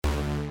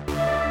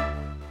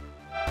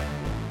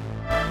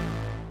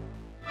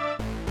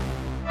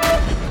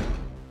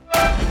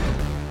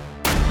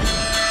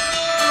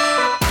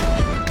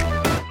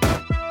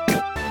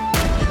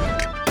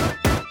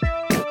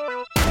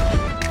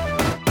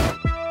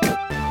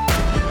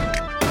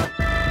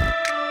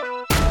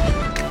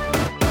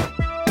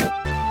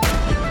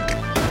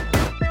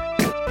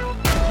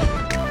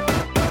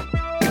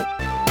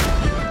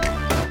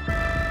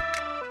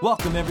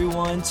Welcome,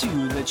 everyone,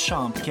 to the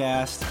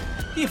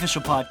Chompcast, the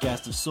official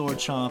podcast of Sword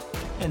Chomp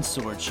and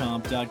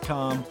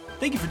SwordChomp.com.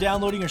 Thank you for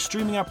downloading or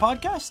streaming our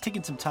podcast,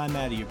 taking some time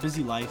out of your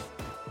busy life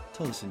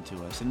to listen to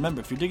us. And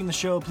remember, if you're digging the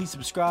show, please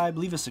subscribe,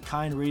 leave us a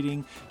kind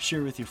rating,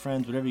 share with your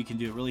friends, whatever you can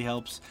do. It really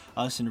helps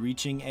us in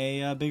reaching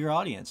a bigger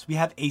audience. We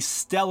have a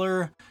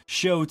stellar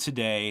show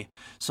today,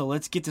 so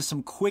let's get to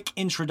some quick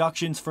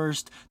introductions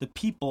first. The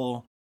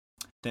people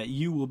that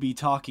you will be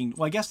talking,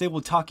 well, I guess they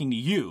will be talking to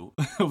you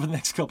over the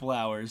next couple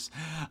hours.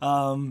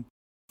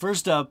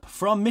 First up,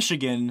 from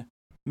Michigan,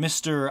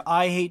 Mr.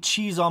 I Hate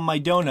Cheese on My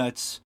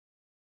Donuts,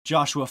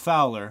 Joshua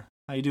Fowler.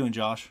 How you doing,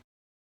 Josh?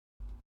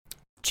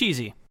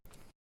 Cheesy.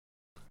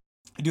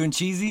 You doing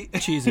cheesy?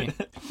 Cheesy,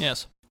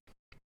 yes.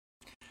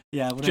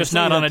 Yeah, just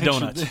not on a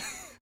donut.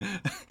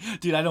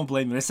 Dude, I don't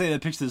blame you. When I say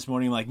that picture this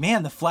morning, I'm like,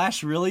 man, the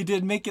Flash really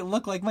did make it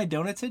look like my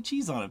donuts had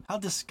cheese on them. How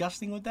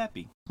disgusting would that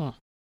be? Huh.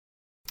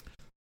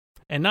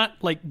 And not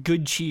like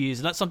good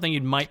cheese, not something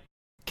you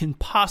can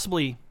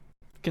possibly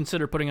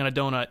consider putting on a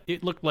donut.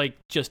 It looked like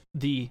just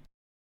the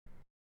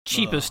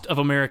cheapest of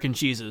American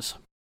cheeses.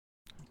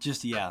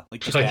 Just, yeah.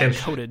 Like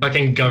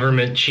fucking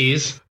government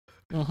cheese.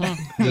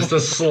 Mm-hmm. Just a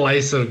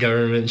slice of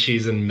government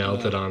cheese and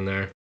melted on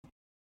there.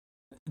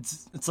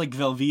 It's like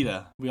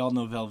Velveeta. We all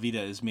know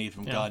Velveeta is made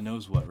from God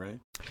knows what,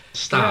 right?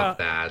 Stop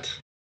that.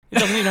 It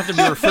doesn't even have to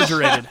be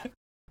refrigerated.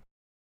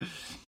 You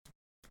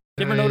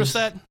ever notice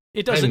that?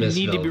 It doesn't need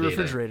Velveeta to be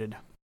refrigerated.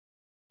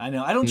 I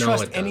know. I don't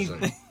trust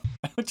anything.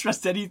 I don't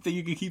trust anything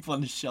you can keep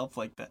on the shelf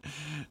like that.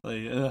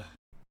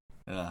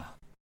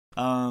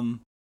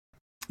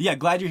 Yeah,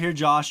 glad you're here,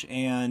 Josh.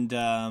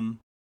 And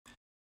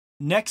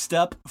next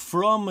up,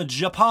 from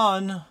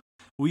Japan,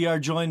 we are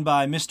joined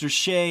by Mr.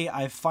 Shea.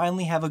 I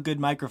finally have a good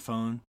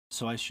microphone,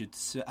 so I should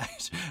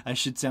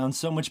sound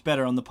so much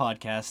better on the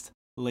podcast.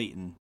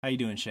 Leighton, how you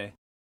doing, Shea?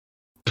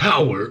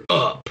 Power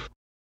up.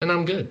 And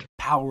I'm good.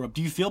 Power up.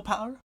 Do you feel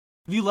power?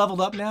 Have you leveled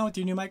up now with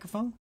your new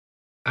microphone?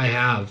 I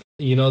have.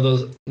 You know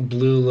those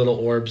blue little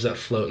orbs that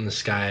float in the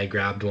sky? I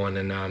grabbed one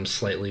and now I'm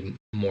slightly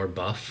more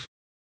buff.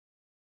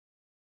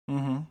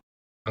 Mm-hmm.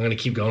 I'm going to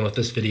keep going with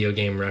this video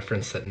game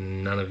reference that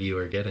none of you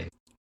are getting.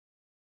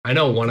 I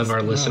know one of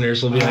our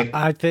listeners will be like,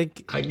 I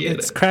think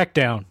it's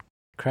Crackdown.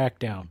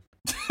 Crackdown.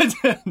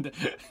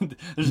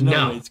 There's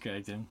no way it's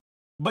Crackdown.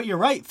 But you're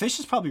right. Fish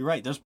is probably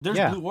right. There's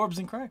blue orbs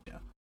in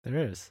Crackdown. There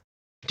is.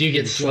 Do you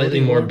get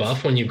slightly more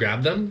buff when you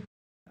grab them?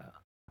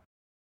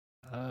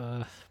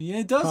 Yeah,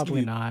 it does.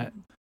 Probably not.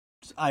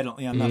 I'm not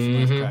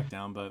familiar with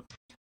Crackdown, but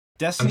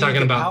Destiny. I'm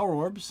talking about Power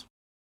Orbs.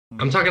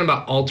 I'm talking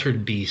about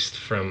Altered Beast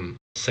from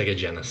Sega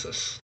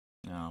Genesis.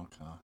 Oh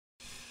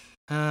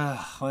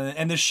god.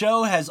 And the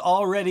show has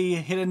already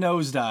hit a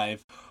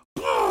nosedive.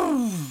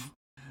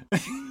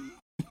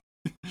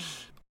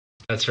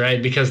 That's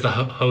right, because the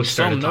host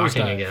started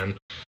talking again.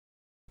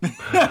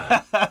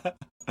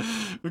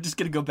 We're just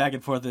gonna go back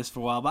and forth this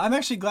for a while, but I'm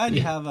actually glad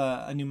you have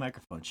a new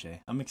microphone,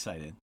 Shay. I'm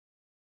excited.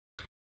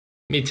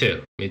 Me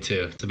too.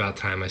 It's about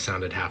time I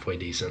sounded halfway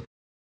decent.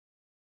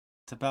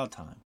 It's about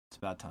time.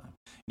 You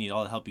need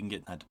all the help you can get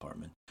in that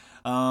department.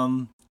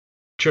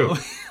 True.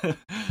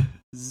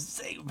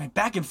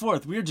 Back and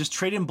forth. We're just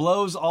trading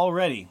blows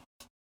already.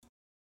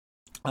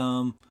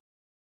 But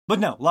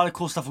no, a lot of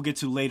cool stuff we'll get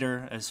to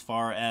later as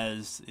far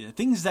as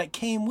things that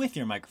came with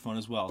your microphone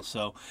as well.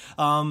 So,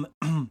 and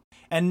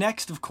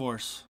next, of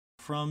course,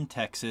 from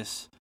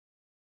Texas,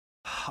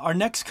 our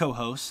next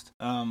co-host.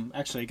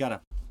 Actually, I got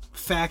a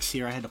fax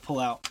here I had to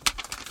pull out.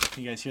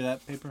 Can you guys hear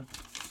that paper?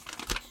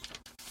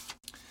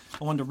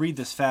 I wanted to read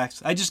this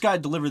fax. I just got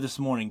it delivered this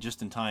morning,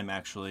 just in time,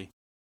 actually.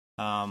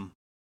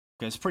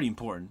 It's pretty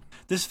important.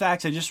 This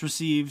fax I just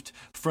received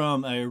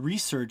from a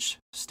research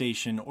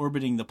station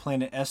orbiting the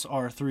planet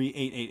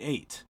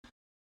SR3888.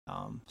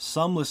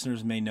 Some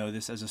listeners may know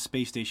this as a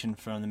space station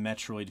from the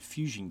Metroid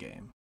Fusion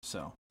game.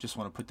 So, just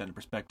want to put that in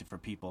perspective for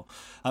people.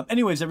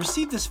 Anyways, I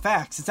received this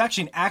fax. It's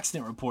actually an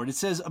accident report. It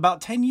says, about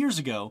 10 years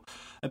ago,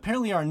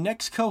 apparently our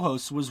next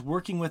co-host was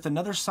working with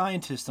another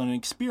scientist on an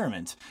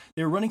experiment.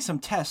 They were running some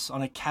tests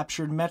on a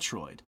captured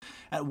Metroid.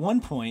 At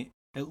one point,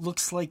 it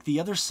looks like the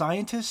other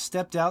scientist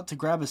stepped out to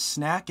grab a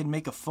snack and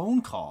make a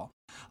phone call.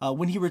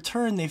 When he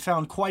returned, they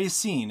found quite a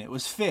scene. It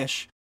was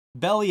Fish,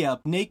 belly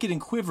up, naked and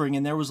quivering,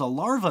 and there was a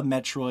larva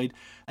Metroid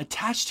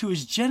attached to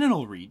his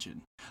genital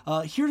region.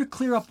 Here to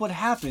clear up what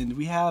happened,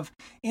 we have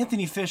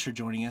Anthony Fisher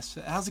joining us.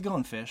 How's it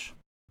going, Fish?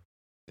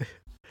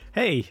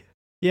 Hey,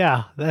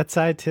 yeah, that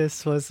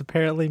scientist was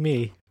apparently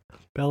me.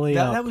 Belly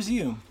up. That was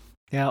you.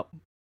 Yep,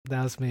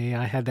 that was me.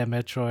 I had that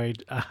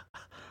Metroid.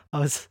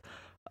 That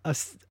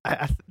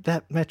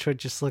Metroid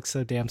just looks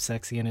so damn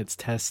sexy in its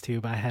test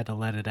tube. I had to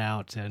let it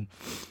out, and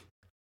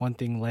one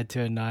thing led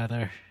to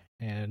another,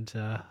 and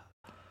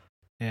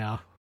yeah,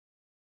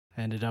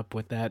 ended up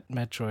with that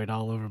Metroid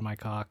all over my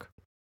cock.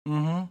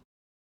 Mm-hmm.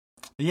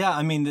 Yeah,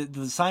 I mean,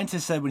 the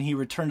scientist said when he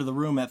returned to the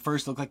room, at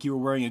first it looked like you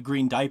were wearing a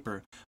green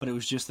diaper, but it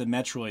was just the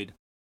Metroid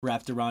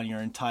wrapped around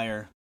your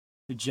entire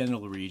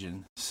genital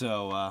region.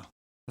 So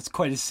that's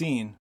quite a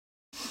scene.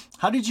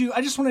 How did you?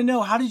 I just want to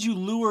know, how did you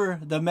lure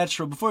the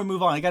Metroid? Before we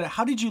move on,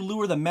 how did you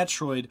lure the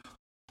Metroid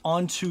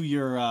onto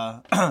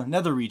your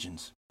nether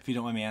regions? If you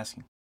don't mind me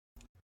asking.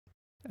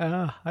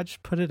 I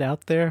just put it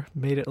out there,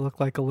 made it look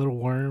like a little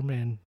worm,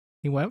 and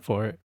he went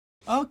for it.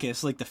 Okay,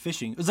 it's like the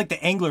fishing. It was like the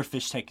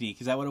anglerfish technique.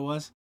 Is that what it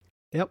was?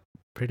 Yep,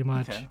 pretty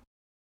much. Okay.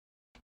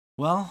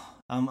 Well,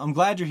 I'm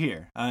glad you're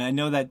here. I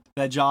know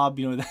that job,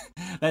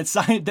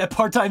 that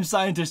part-time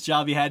scientist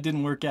job you had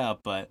didn't work out,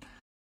 but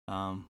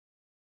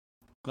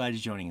glad you're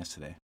joining us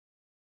today.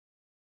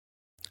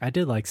 I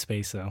did like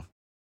space, though.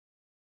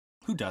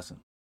 Who doesn't?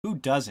 Who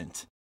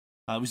doesn't?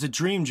 It was a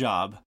dream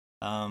job.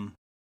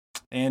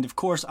 And of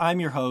course, I'm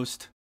your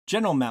host,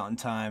 General Mountain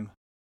Time,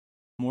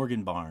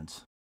 Morgan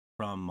Barnes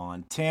from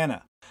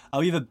Montana.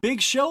 We have a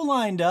big show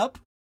lined up.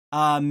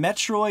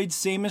 Metroid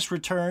Samus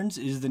Returns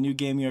is the new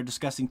game we are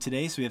discussing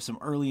today, so we have some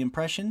early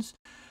impressions.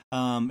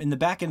 In the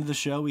back end of the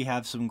show, we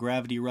have some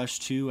Gravity Rush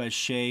 2 as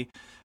Shea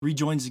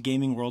rejoins the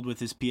gaming world with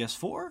his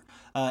PS4,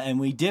 and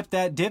we dip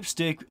that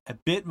dipstick a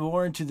bit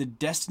more into the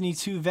Destiny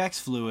 2 Vex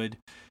fluid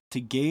to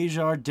gauge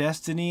our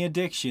Destiny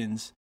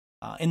addictions.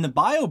 In the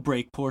bio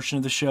break portion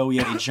of the show, we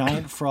had a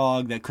giant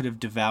frog that could have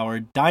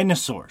devoured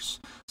dinosaurs.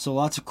 So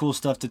lots of cool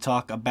stuff to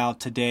talk about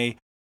today.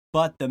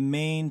 But the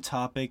main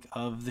topic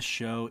of the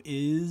show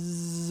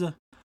is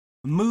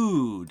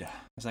mood.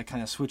 As I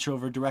kind of switch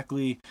over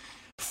directly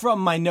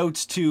from my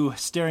notes to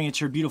staring at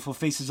your beautiful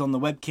faces on the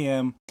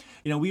webcam.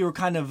 We were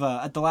kind of,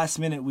 at the last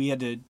minute, we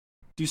had to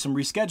do some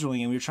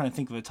rescheduling, and we were trying to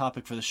think of a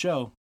topic for the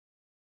show.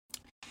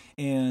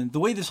 And the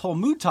way this whole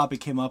mood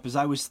topic came up is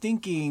I was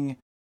thinking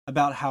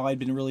about how I'd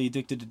been really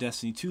addicted to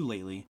Destiny 2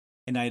 lately,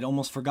 and I had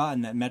almost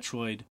forgotten that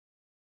Metroid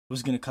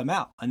was going to come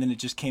out. And then it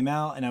just came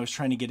out, and I was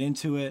trying to get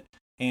into it,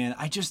 and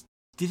I just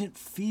didn't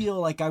feel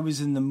like I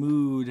was in the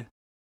mood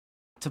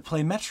to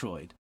play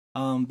Metroid,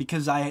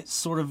 because I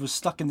sort of was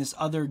stuck in this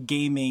other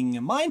gaming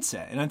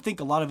mindset. And I think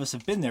a lot of us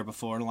have been there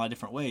before in a lot of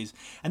different ways.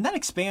 And that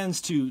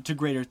expands to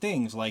greater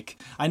things. Like,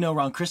 I know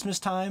around Christmas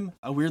time,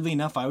 weirdly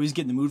enough, I always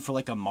get in the mood for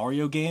like a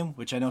Mario game,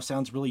 which I know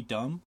sounds really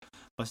dumb,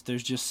 but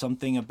there's just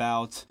something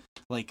about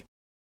like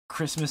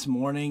Christmas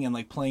morning and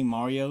like playing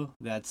Mario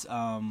that's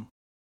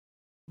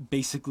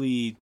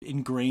basically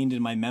ingrained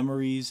in my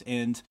memories.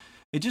 And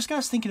it just got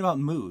us thinking about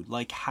mood,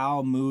 like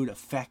how mood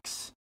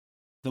affects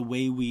the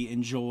way we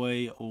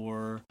enjoy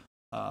or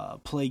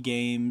play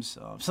games.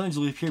 Sometimes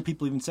you'll hear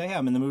people even say, hey,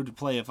 I'm in the mood to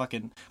play I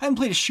haven't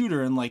played a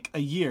shooter in like a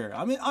year.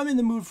 I'm in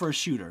the mood for a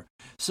shooter.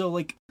 So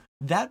like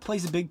that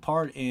plays a big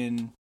part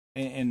in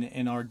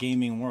our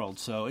gaming world.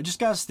 So it just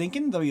got us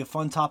thinking. That'll be a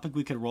fun topic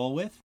we could roll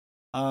with.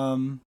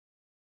 I'll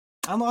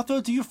throw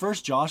it to you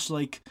first, Josh.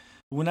 Like,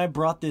 when I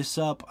brought this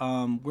up,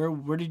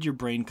 where did your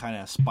brain kind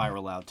of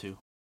spiral out to?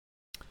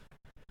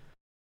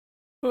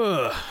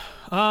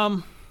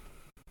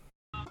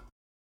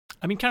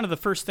 I mean, kind of the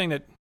first thing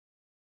that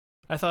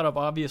I thought of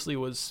obviously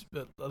was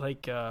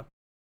like kind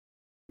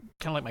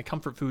of like my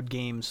comfort food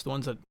games, the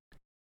ones that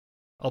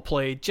I'll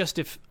play just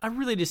if I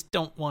really just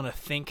don't want to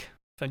think,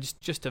 if I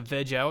just to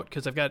veg out,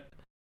 because I've got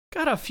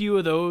a few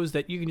of those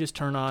that you can just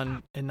turn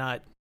on and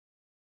not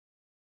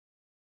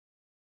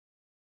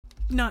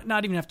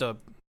even have to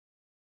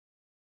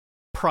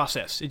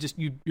process. It just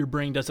your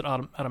brain does it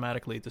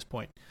automatically at this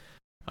point.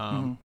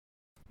 I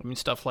mean,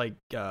 stuff like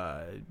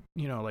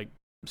like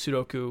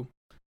Sudoku.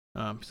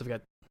 Because I've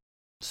got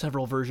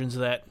several versions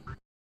of that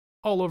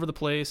all over the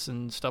place,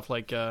 and stuff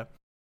like the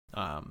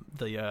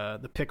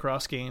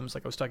Picross games,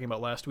 like I was talking about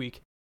last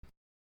week.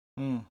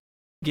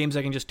 Games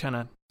I can just kind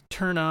of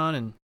turn on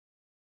and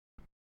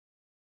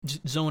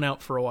just zone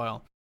out for a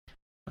while.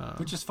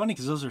 Which is funny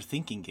because those are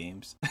thinking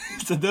games.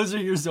 So those are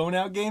your zone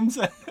out games?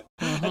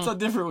 That's how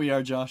different we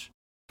are, Josh.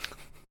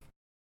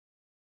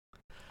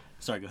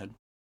 Sorry, go ahead.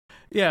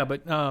 Yeah,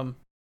 but I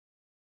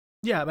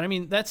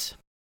mean that's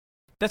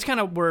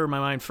kind of where my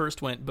mind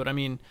first went. But I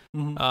mean,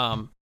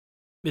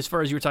 as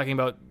far as you were talking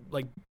about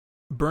like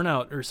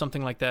burnout or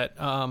something like that,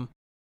 I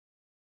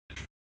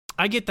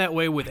get that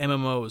way with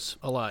MMOs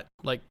a lot.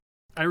 Like,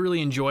 I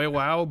really enjoy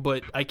WoW,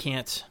 but I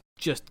can't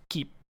just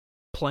keep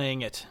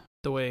playing it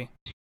the way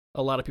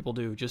a lot of people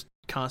do, just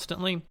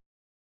constantly.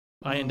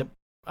 I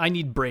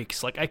need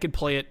breaks. Like, I could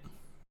play it,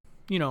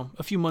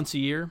 a few months a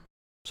year,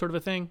 sort of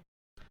a thing.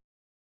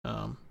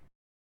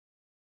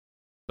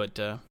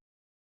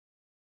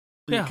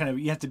 Yeah,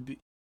 you have to be,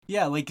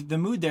 like the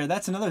mood there.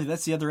 That's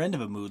the other end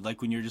of a mood.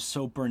 Like when you're just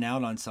so burnt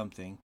out on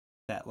something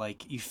that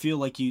like you feel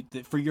like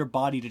that for your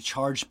body to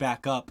charge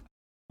back up,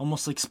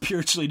 almost like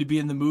spiritually to be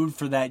in the mood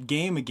for that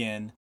game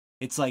again.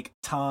 It's like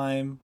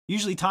time.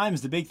 Usually time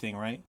is the big thing,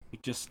 right?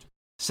 Like just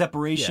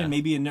separation,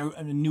 maybe a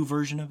new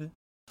version of it.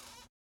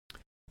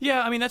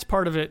 Yeah, I mean that's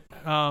part of it.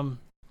 I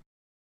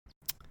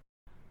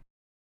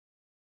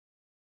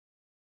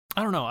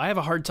don't know. I have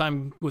a hard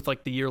time with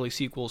like the yearly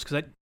sequels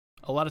because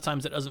a lot of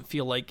times it doesn't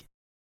feel like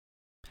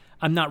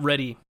I'm not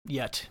ready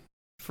yet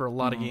for a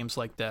lot of games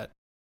like that.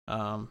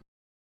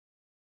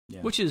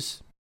 Which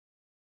is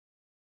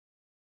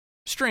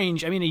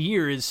strange. I mean, a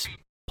year is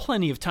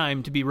plenty of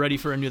time to be ready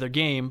for another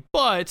game,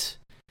 but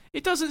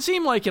It doesn't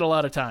seem like it a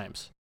lot of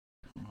times.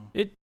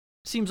 It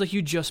seems like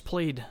you just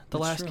played the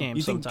That's last true. game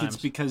You think sometimes.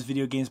 it's because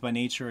video games by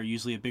nature are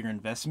usually a bigger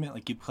investment?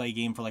 Like you play a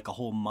game for like a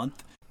whole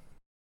month?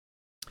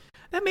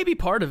 That may be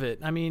part of it.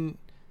 I mean,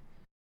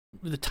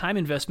 the time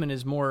investment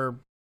is more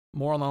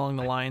along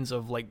the lines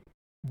of like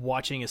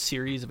watching a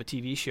series of a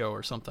TV show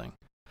or something,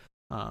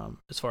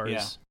 as far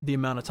as the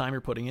amount of time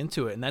you're putting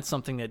into it. And that's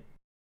something that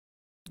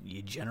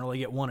you generally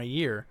get one a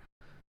year.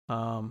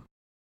 I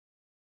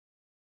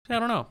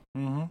don't know.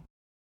 Mm-hmm.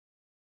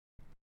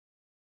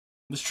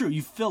 It's true.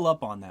 You fill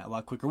up on that a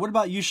lot quicker. What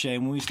about you, Shea?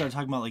 When we started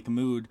talking about like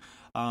mood,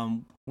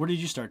 where did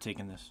you start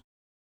taking this?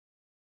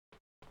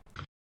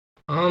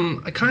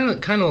 I kind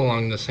of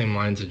along the same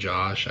lines of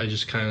Josh. I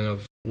just kind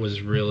of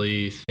was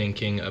really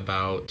thinking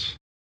about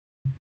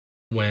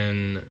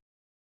whenever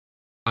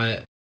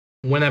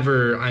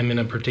I'm in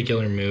a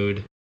particular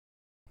mood,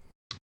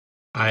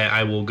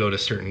 I will go to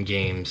certain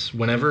games.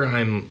 Whenever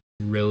I'm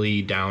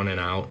really down and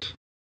out,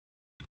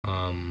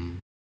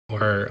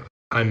 or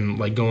I'm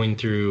like going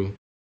through,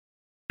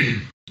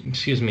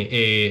 excuse me,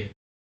 a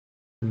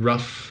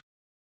rough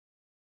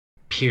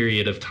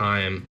period of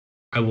time,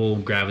 I will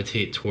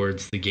gravitate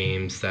towards the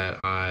games that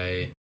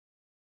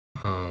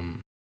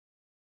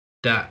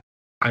that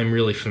I'm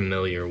really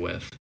familiar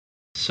with.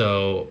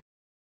 So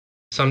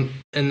I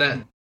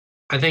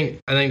think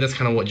that's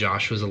kind of what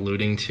Josh was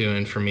alluding to,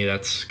 and for me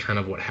that's kind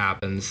of what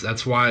happens.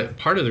 That's why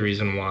part of the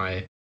reason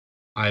why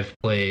I've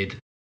played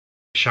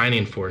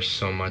Shining Force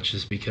so much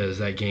is because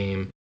that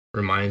game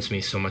reminds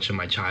me so much of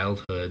my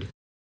childhood.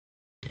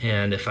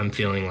 And if I'm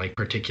feeling like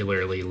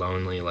particularly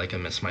lonely, like I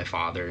miss my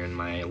father and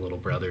my little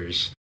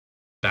brothers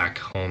back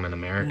home in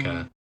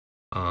America,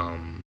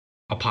 I'll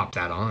pop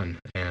that on,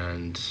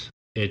 and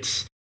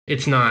it's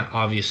not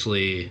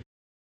obviously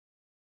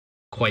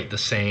quite the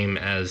same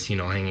as, you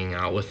know, hanging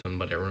out with them,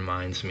 but it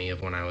reminds me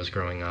of when I was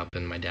growing up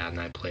and my dad and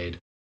I played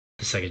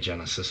the Sega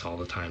Genesis all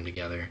the time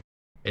together.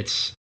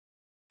 It's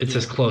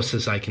as close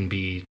as I can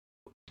be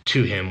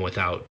to him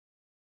without,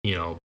 you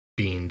know,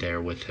 being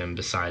there with him,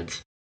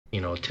 besides, you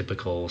know,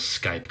 typical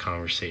Skype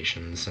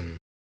conversations and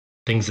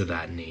things of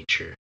that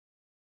nature.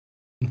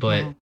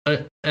 But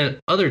at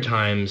other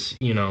times,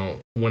 you know,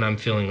 when I'm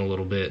feeling a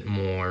little bit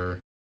more,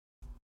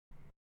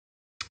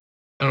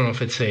 I don't know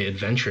if I'd say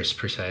adventurous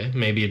per se,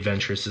 maybe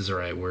adventurous is the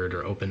right word,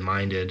 or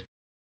open-minded,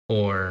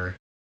 or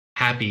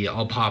happy,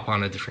 I'll pop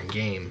on a different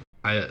game.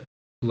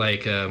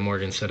 Like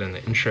Morgan said in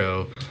the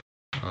intro,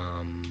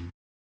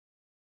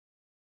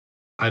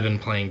 I've been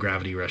playing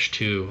Gravity Rush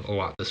 2 a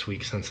lot this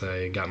week since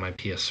I got my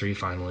PS3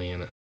 finally,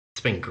 and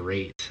it's been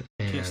great.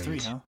 And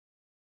PS3, huh?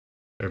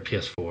 Or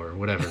PS4,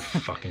 whatever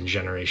fucking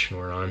generation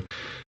we're on.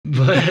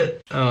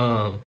 But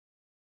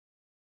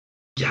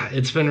yeah,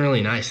 it's been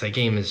really nice. That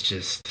game is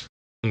just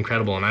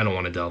incredible, and I don't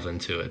want to delve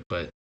into it,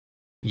 but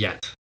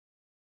yet.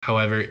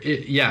 However,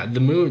 the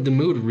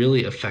mood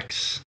really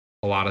affects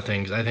a lot of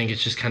things. I think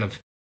it's just kind of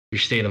your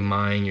state of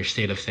mind, your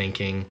state of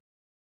thinking,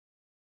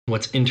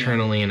 what's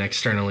internally and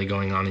externally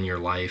going on in your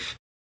life.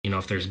 You know,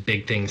 if there's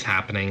big things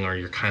happening or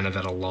you're kind of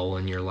at a lull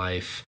in your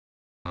life.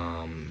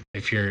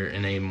 If you're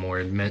in a more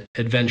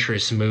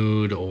adventurous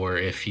mood, or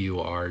if you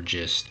are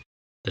just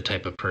the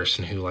type of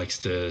person who likes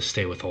to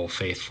stay with Old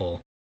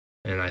Faithful.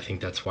 And I think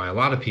that's why a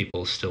lot of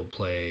people still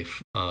play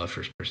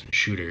first-person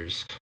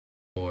shooters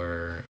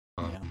or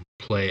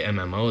play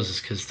MMOs,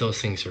 is because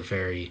those things are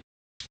very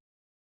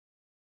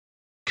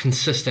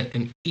consistent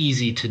and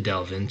easy to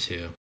delve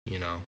into, you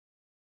know?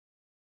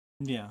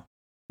 Yeah.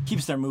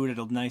 Keeps their mood at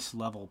a nice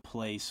level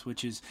place,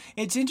 which is,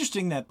 it's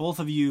interesting that both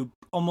of you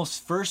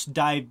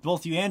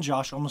both you and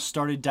Josh almost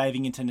started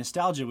diving into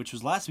nostalgia, which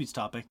was last week's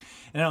topic.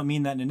 And I don't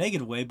mean that in a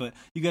negative way, but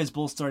you guys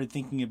both started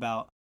thinking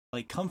about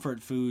like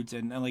comfort foods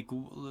and like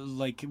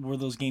where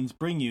those games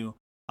bring you,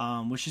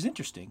 which is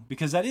interesting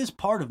because that is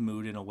part of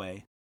mood in a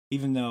way,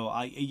 even though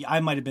I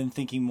might have been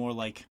thinking more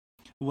like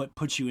what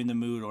puts you in the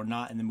mood or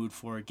not in the mood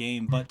for a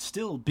game, but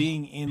still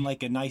being in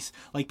like a nice,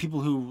 like people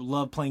who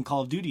love playing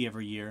Call of Duty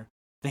every year,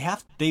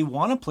 they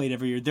want to play it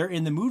every year. They're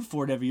in the mood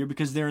for it every year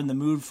because they're in the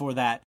mood for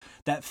that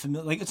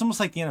familiar, like it's almost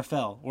like the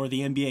NFL or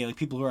the NBA. Like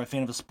people who are a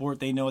fan of a sport,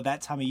 they know at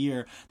that time of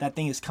year that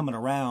thing is coming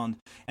around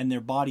and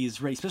their body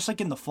is ready. Especially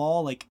like in the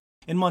fall, like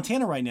in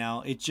Montana right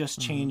now, it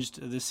just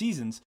changed the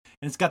seasons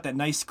and it's got that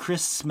nice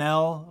crisp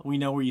smell. We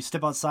know where you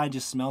step outside, it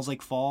just smells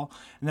like fall,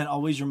 and that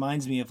always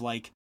reminds me of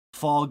like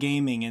fall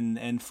gaming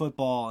and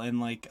football, and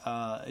like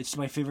it's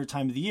my favorite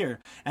time of the year.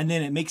 And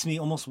then it makes me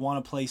almost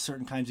want to play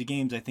certain kinds of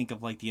games. I think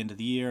of like the end of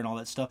the year and all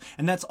that stuff,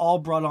 and that's all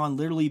brought on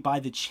literally by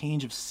the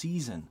change of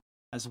season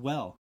as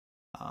well,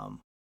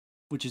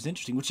 which is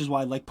interesting, which is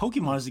why like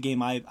Pokemon is a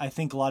game I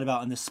think a lot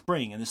about in the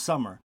spring and the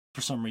summer for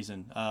some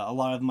reason. A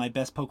lot of my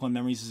best Pokemon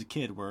memories as a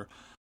kid were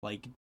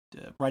like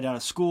right out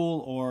of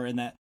school or in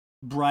that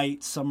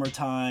bright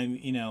summertime,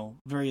 you know,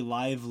 very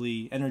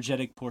lively,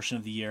 energetic portion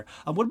of the year.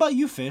 What about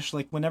you, Fish?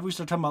 Like whenever we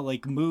start talking about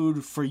like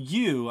mood for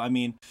you, I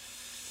mean,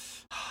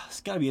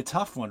 it's got to be a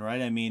tough one,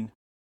 right? I mean,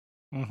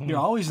 you're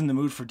always in the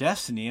mood for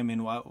Destiny. I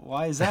mean,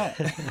 why is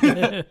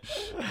that?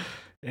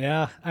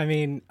 Yeah, I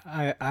mean,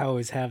 I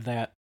always have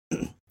that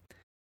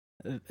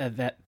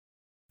that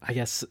I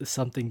guess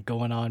something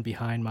going on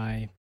behind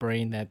my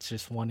brain that's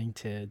just wanting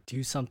to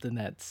do something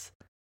that's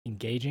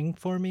engaging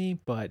for me,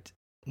 but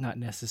not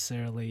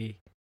necessarily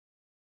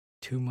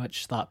too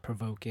much thought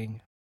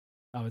provoking,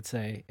 I would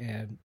say.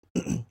 And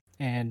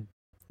and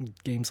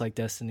games like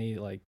Destiny,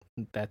 like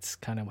that's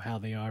kind of how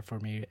they are for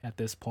me at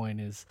this point.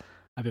 Is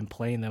I've been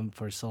playing them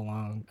for so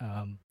long.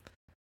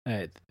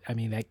 I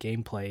mean, that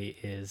gameplay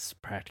is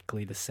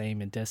practically the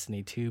same in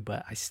Destiny 2,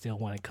 but I still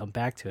want to come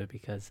back to it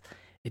because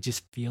it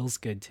just feels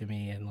good to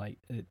me, and like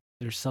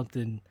there's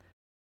something,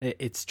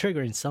 it's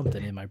triggering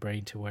something in my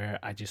brain to where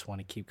I just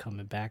want to keep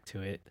coming back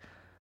to it.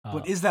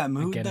 But is that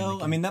mood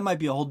though? I mean, that might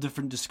be a whole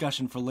different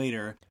discussion for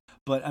later.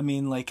 But I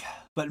mean, like,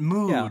 but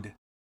mood,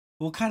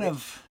 well, kind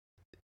of.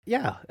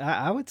 Yeah,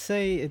 I would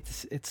say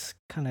it's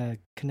kind of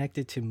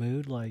connected to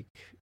mood. Like,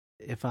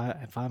 if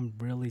I'm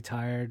really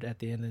tired at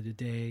the end of the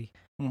day,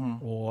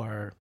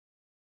 or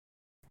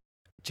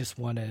just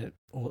want to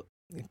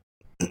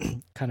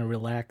kind of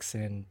relax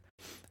and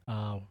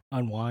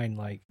unwind,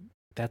 like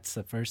that's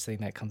the first thing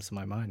that comes to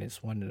my mind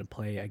is wanting to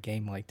play a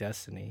game like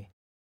Destiny,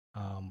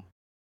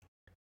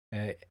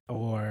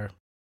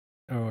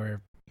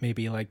 or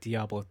maybe like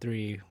Diablo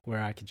 3,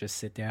 where I could just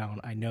sit down.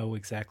 I know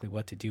exactly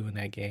what to do in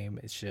that game.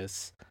 It's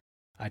just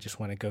I just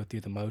want to go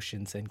through the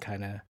motions and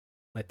kind of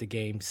let the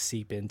game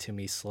seep into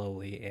me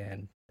slowly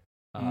and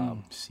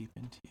seep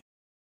into you.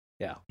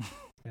 Yeah.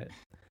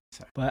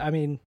 But I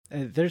mean,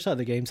 there's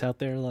other games out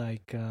there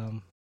like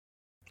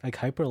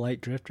Hyper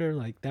Light Drifter.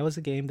 Like that was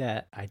a game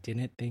that I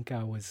didn't think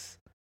I was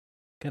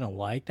gonna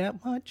like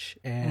that much,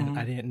 and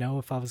I didn't know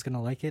if I was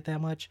gonna like it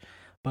that much.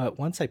 But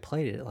once I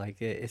played it,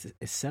 like it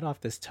set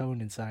off this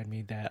tone inside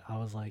me that I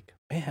was like,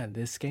 man,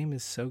 this game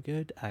is so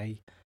good. I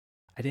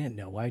didn't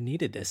know I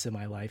needed this in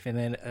my life, and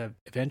then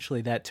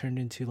eventually that turned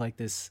into like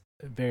this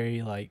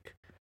very like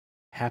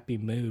happy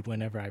mood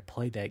whenever I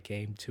played that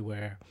game, to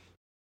where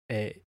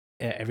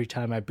every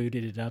time I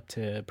booted it up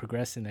to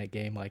progress in that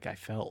game, like I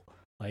felt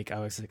like I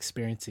was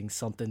experiencing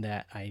something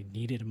that I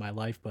needed in my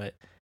life, but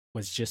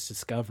was just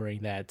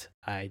discovering that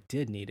I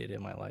did need it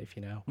in my life,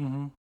 you know?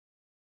 Mm-hmm.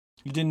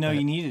 You didn't know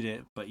you needed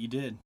it, but you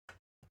did.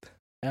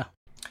 Yeah.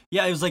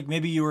 Yeah, it was like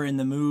maybe you were in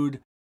the mood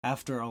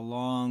after a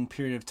long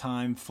period of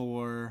time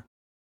for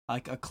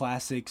like a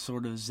classic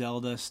sort of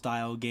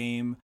Zelda-style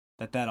game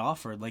that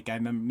offered. Like I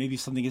remember maybe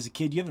something as a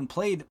kid, you haven't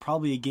played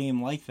probably a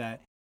game like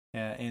that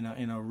in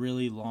a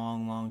really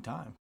long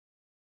time.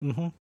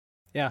 Mm-hmm.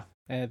 Yeah,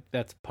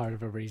 that's part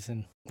of a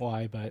reason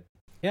why, but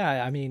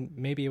yeah, I mean,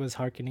 maybe it was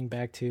harkening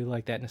back to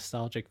like that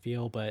nostalgic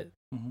feel, but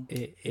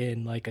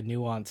in like a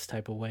nuanced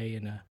type of way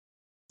in a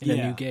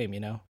new game, you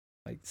know?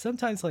 Like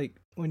sometimes like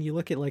when you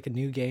look at like a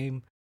new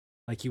game,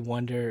 like you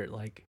wonder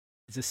like,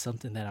 is this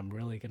something that I'm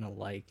really gonna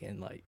like?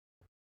 And like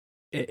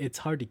it's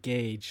hard to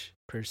gauge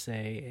per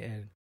se,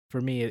 and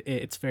for me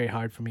it's very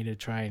hard for me to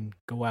try and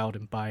go out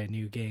and buy a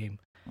new game.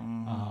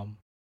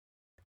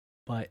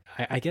 But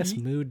I guess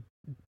mood,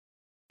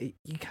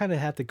 you kind of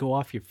have to go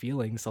off your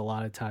feelings a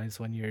lot of times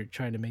when you're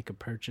trying to make a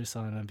purchase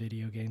on a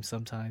video game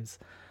sometimes.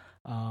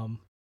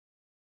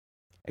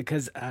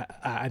 Because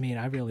I mean,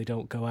 I really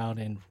don't go out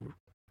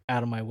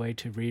of my way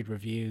to read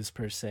reviews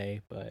per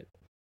se, but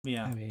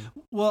yeah. I mean,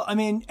 well, I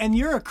mean, and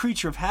you're a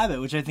creature of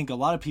habit, which I think a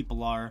lot of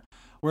people are.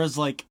 Whereas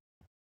like,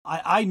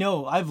 I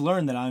know I've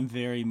learned that I'm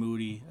very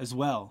moody as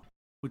well,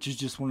 which is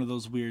just one of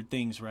those weird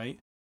things, right?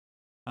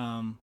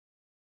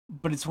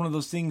 But it's one of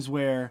those things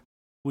where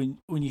when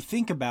you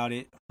think about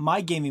it,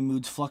 my gaming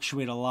moods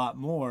fluctuate a lot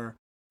more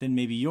than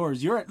maybe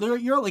yours. You're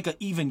like an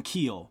even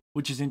keel,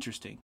 which is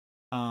interesting.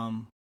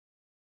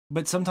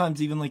 But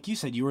sometimes even like you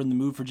said, you were in the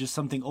mood for just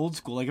something old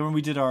school. Like when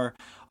we did our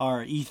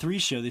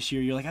E3 show this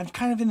year, you're like, I'm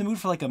kind of in the mood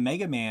for like a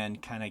Mega Man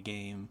kind of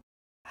game.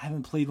 I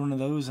haven't played one of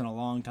those in a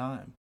long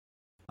time.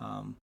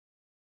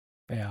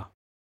 Yeah,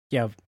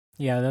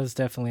 that was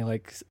definitely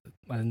like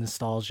a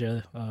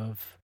nostalgia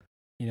of,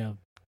 you know,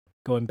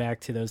 going back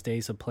to those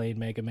days of playing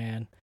Mega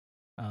Man,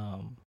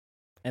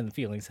 and the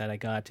feelings that I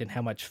got and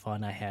how much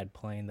fun I had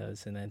playing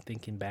those, and then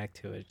thinking back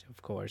to it,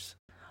 of course,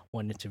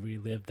 wanted to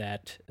relive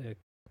that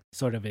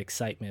sort of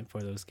excitement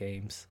for those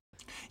games.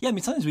 Yeah, I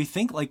mean, sometimes we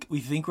think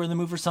we're in the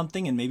mood for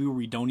something, and maybe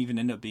we don't even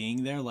end up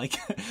being there. Like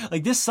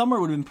this summer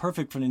would have been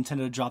perfect for Nintendo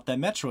to drop that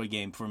Metroid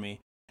game for me,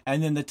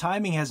 and then the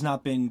timing has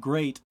not been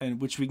great,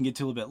 and which we can get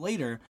to a little bit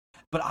later.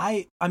 But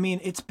I mean,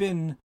 it's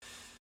been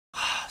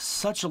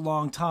such a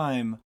long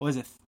time. What is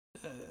it?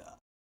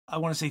 I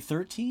want to say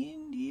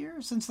 13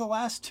 years since the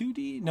last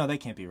 2D. No, that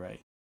can't be right.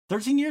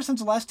 13 years since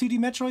the last 2D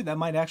Metroid? That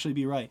might actually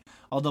be right.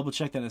 I'll double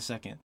check that in a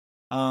second.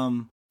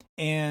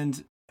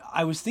 And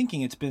I was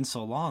thinking it's been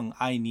so long,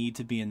 I need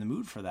to be in the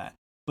mood for that.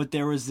 But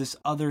there was this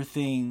other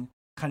thing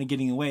kind of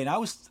getting away. And I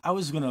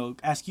was going to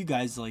ask you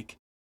guys, like,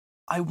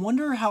 I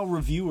wonder how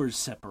reviewers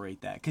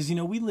separate that. Because, you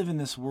know, we live in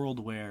this world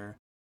where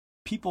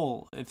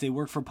people, if they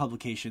work for a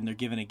publication, they're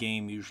given a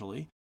game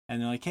usually. And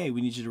they're like, hey,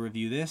 we need you to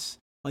review this.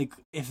 Like,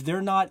 if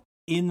they're not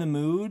in the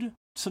mood,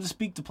 so to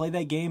speak, to play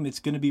that game, it's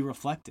going to be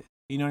reflected.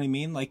 You know what I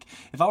mean? Like,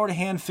 if I were to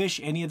hand fish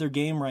any other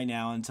game right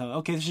now and tell,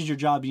 okay, this is your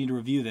job, you need to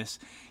review this,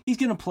 he's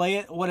going to play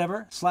it,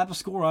 whatever, slap a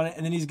score on it,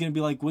 and then he's going to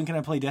be like, when can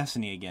I play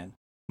Destiny again?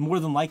 More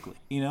than likely,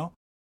 you know?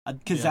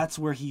 Because that's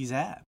where he's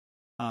at.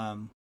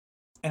 And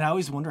I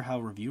always wonder how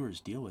reviewers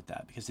deal with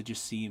that, because it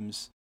just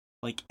seems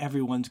like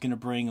everyone's going to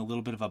bring a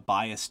little bit of a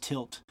bias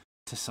tilt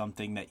to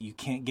something that you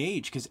can't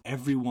gauge, because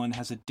everyone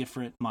has a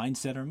different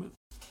mindset or mood.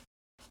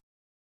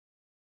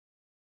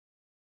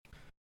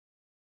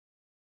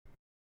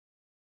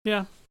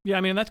 Yeah.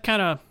 I mean, that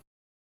kind of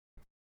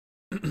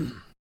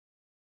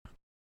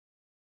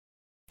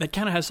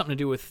has something to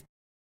do with.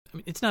 I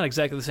mean, it's not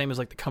exactly the same as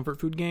like the comfort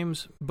food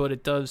games, but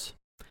it does.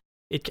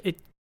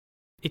 It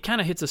kind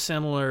of hits a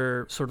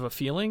similar sort of a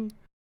feeling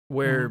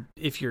where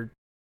if you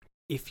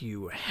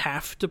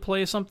have to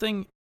play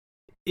something,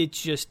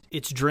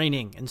 it's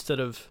draining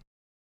instead of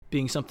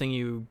being something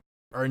you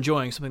are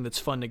enjoying, something that's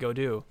fun to go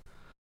do.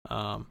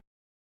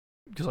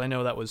 Because I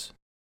know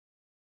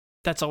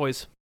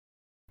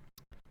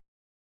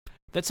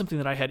that's something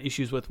that I had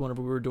issues with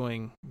whenever we were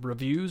doing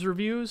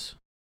reviews.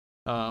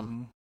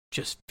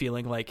 Just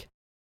feeling like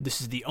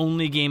this is the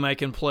only game I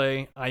can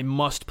play. I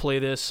must play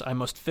this. I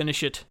must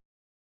finish it.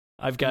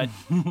 I've got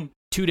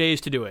 2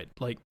 days to do it.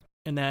 Like,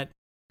 and that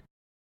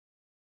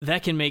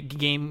can make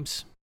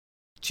games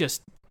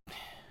just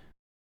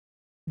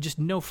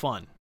no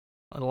fun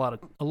a lot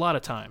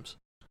of times.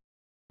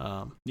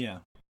 Yeah.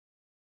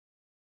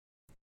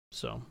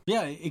 So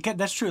yeah,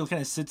 that's true. It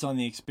kind of sits on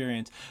the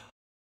experience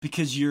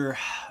because you're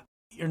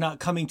not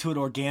coming to it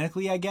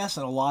organically, I guess.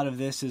 And a lot of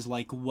this is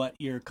like what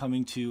you're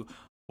coming to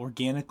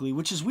organically,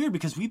 which is weird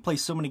because we play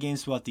so many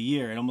games throughout the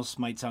year. It almost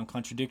might sound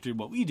contradictory to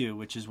what we do,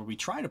 which is where we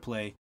try to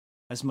play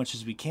as much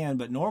as we can.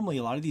 But normally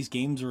a lot of these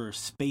games are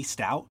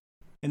spaced out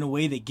in a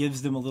way that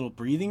gives them a little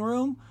breathing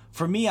room.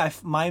 For me,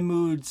 my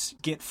moods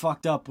get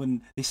fucked up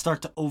when they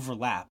start to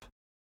overlap,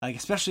 like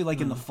especially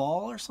like in the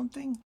fall or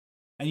something.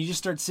 And you just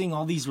start seeing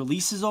all these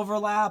releases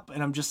overlap,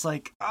 and I'm just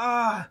like,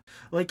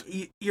 like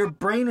your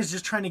brain is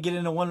just trying to get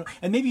into one.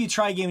 And maybe you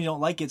try a game and you don't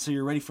like it, so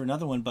you're ready for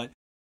another one. But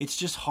it's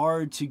just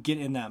hard to get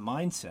in that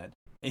mindset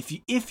if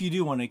you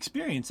do want to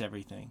experience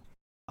everything.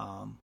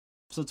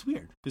 So it's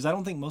weird because I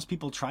don't think most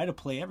people try to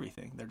play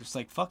everything. They're just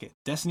like, fuck it.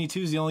 Destiny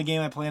 2 is the only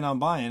game I plan on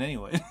buying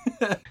anyway.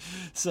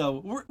 So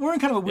we're in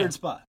kind of a weird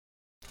spot.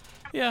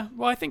 Yeah,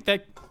 well, I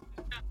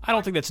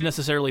don't think that's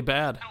necessarily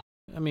bad.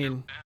 I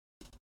mean,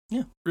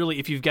 yeah, really,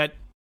 if you've got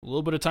a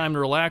little bit of time to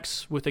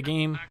relax with a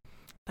game,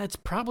 that's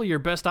probably your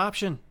best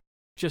option.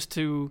 Just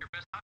to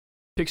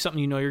pick something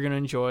you know you're going to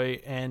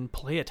enjoy and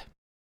play it.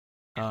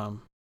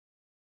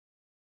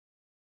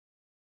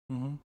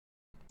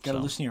 Got to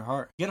listen to your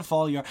heart. You got to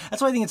follow your heart.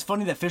 That's why I think it's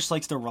funny that Fish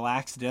likes to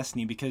relax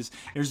Destiny, because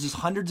there's just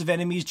hundreds of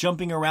enemies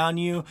jumping around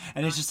you,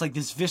 and it's just like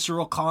this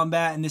visceral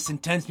combat and this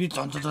intense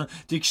music,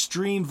 the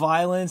extreme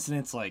violence, and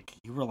it's like,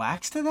 you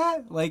relax to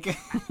that? Like,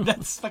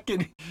 that's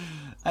fucking...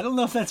 I don't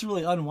know if that's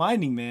really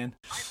unwinding, man.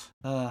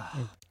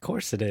 Of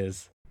course it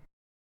is.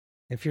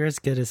 If you're as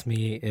good as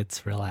me,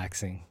 it's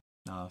relaxing.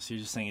 Oh, so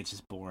you're just saying it's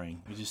just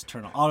boring. You just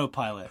turn on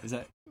autopilot. Is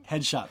that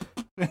headshot?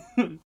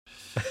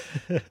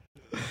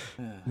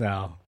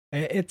 No.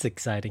 It's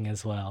exciting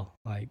as well.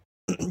 Like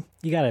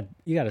you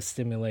gotta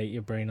stimulate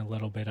your brain a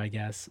little bit, I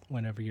guess,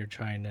 whenever you're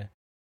trying to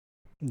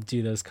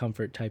do those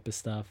comfort type of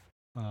stuff.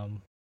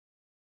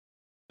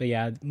 But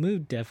yeah,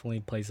 mood definitely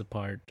plays a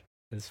part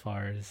as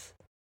far as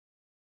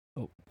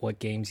what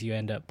games you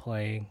end up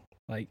playing.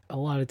 Like a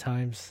lot of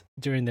times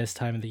during this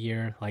time of the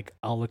year, like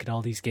I'll look at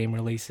all these game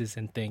releases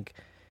and think,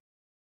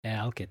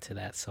 yeah, I'll get to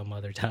that some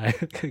other time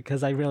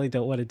because I really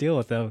don't want to deal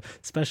with them,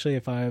 especially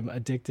if I'm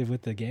addicted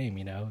with the game,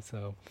 you know.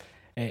 So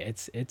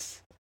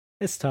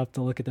it's tough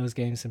to look at those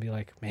games and be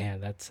like,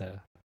 man, that's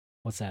a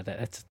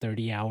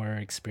 30-hour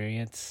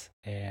experience,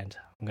 and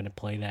I'm gonna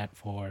play that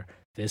for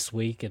this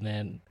week and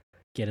then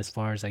get as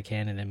far as I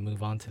can and then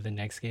move on to the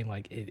next game.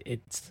 Like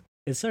it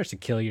starts to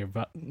kill your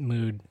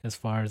mood as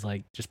far as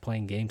like just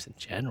playing games in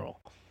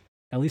general,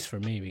 at least for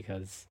me,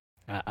 because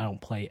I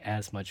don't play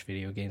as much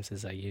video games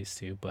as I used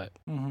to. But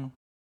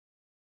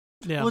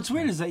yeah. What's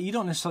weird is that you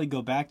don't necessarily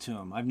go back to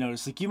them. I've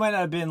noticed, like, you might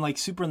not have been like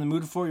super in the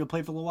mood for it. You'll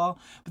play for a little while,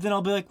 but then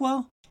I'll be like,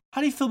 well, how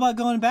do you feel about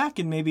going back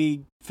and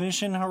maybe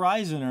finishing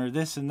Horizon or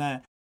this and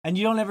that? And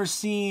you don't ever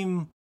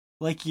seem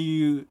like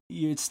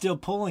it's still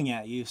pulling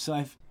at you. So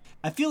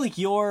I feel like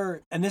I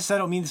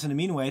don't mean this in a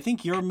mean way. I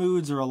think your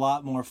moods are a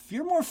lot more.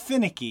 You're more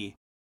finicky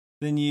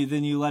than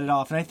you let it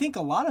off, and I think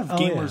a lot of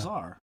gamers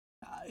are.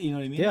 You know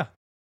what I mean? Yeah,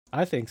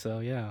 I think so.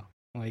 Yeah,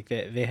 like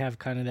they have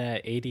kind of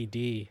that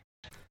ADD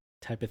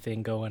type of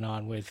thing going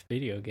on with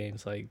video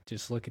games. Like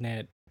just looking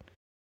at,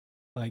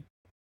 like,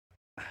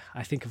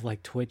 I think of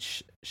like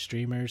Twitch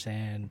streamers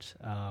and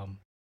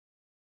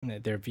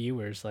their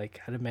viewers. Like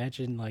I'd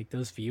imagine like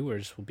those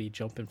viewers will be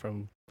jumping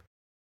from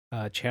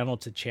channel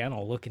to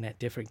channel, looking at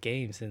different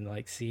games and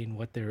like seeing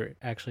what they're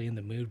actually in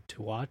the mood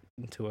to watch,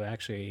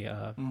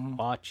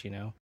 watch. You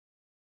know.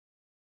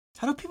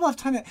 How do people have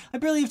time I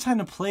barely have time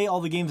to play all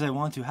the games I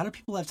want to. How do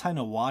people have time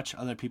to watch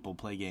other people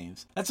play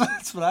games? That's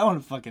what I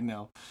want to fucking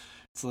know.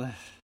 It's like,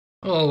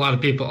 Well, a lot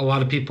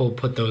of people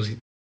put those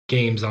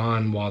games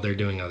on while they're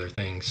doing other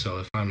things. So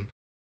if I'm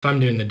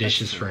doing the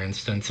dishes, for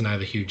instance, and I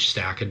have a huge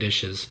stack of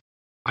dishes,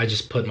 I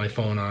just put my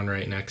phone on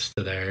right next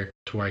to there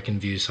to where I can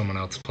view someone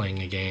else playing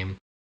a game.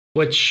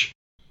 Which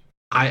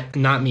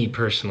not me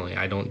personally,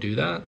 I don't do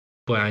that,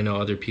 but I know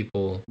other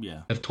people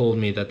Yeah. have told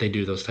me that they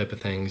do those type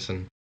of things,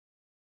 and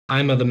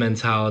I'm of the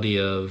mentality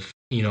of,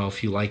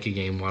 if you like a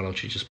game, why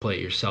don't you just play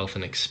it yourself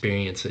and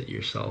experience it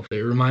yourself?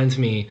 It reminds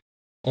me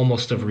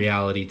almost of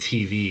reality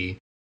TV,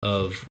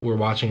 of we're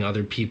watching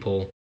other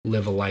people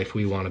live a life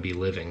we want to be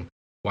living.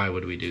 Why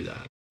would we do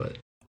that? But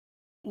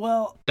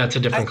that's a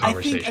different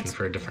conversation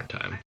for a different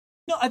time.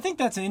 No, I think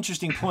that's an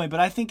interesting point,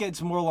 but I think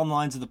it's more along the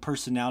lines of the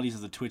personalities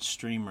of the Twitch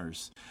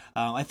streamers.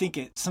 I think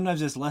it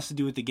sometimes has less to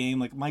do with the game.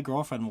 Like, my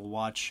girlfriend will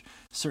watch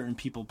certain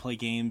people play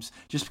games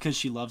just because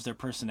she loves their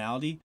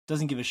personality.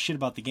 Doesn't give a shit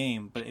about the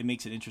game, but it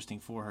makes it interesting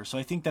for her. So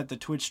I think that the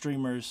Twitch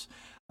streamers,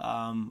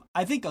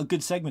 I think a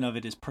good segment of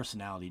it is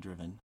personality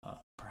driven,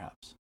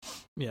 perhaps.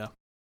 Yeah,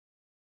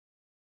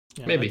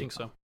 Maybe. I think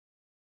so.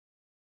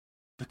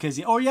 Because,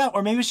 or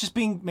maybe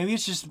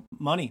it's just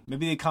money.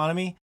 Maybe the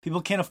economy.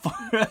 People can't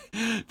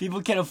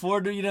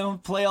afford to,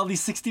 play all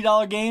these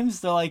 $60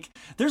 games. They're like,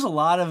 there's a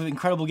lot of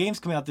incredible games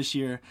coming out this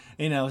year.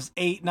 $8,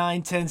 $9, $10,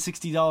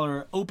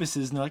 $60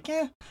 opuses, and they're like,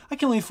 I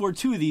can only afford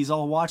 2 of these.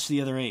 I'll watch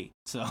the other 8.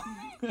 So,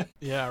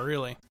 yeah,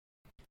 really.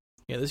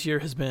 Yeah, this year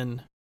has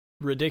been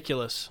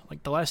ridiculous.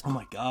 Like the last, oh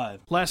my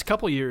god, last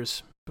couple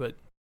years, but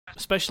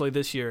especially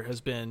this year has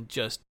been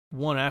just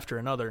one after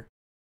another.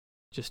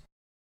 Just.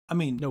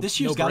 This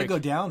year's got to go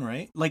down,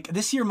 right? Like,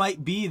 this year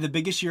might be the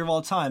biggest year of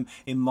all time.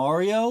 A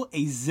Mario,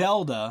 a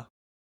Zelda,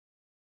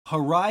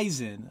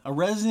 Horizon, a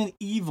Resident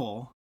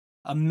Evil,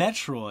 a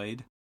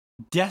Metroid,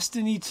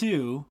 Destiny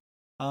 2.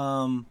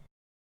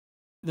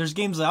 There's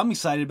games that I'm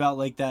excited about,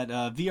 like that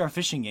VR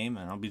fishing game,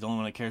 and I'll be the only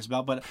one that cares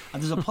about, but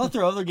there's a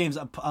plethora of other games.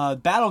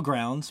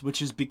 Battlegrounds, which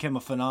has become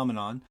a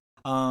phenomenon.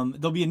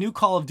 There'll be a new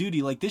Call of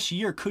Duty. Like, this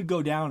year could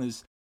go down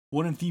as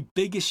one of the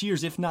biggest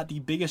years, if not the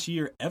biggest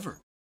year ever,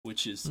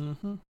 which is...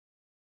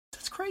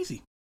 That's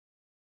crazy.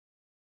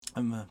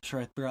 I'm sure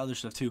I threw other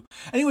stuff too.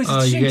 Anyways,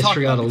 you guys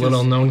forgot a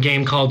little-known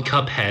game called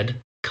Cuphead.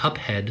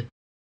 Cuphead.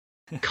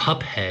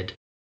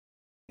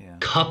 Yeah.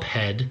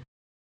 Cuphead.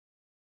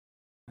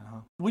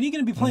 When are you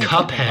going to be playing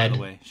Cuphead, by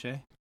the way,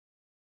 Shea?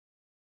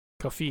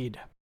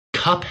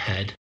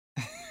 Cuphead.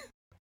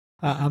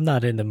 I'm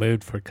not in the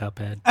mood for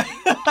Cuphead.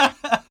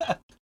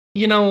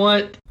 You know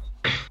what?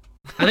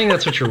 I think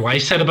that's what your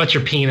wife said about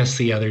your penis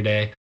the other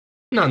day.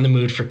 I'm not in the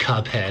mood for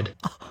Cuphead.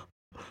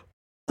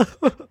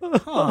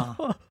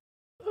 Huh.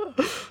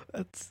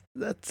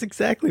 That's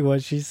exactly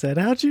what she said.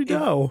 How'd you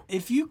know?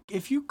 If you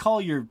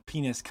call your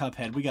penis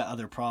Cuphead, we got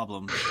other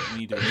problems we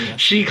need to address.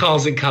 She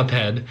calls it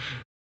Cuphead.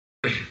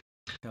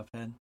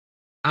 Cuphead.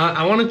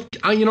 I want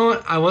to. You know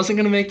what? I wasn't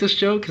gonna make this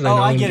joke because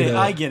I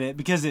get it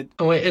because it.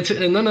 Oh wait,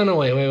 no.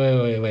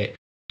 Wait.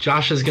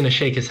 Josh is gonna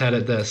shake his head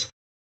at this.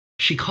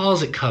 She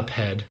calls it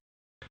Cuphead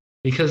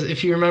because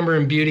if you remember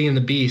in Beauty and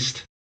the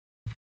Beast,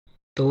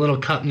 the little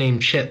cup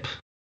named Chip.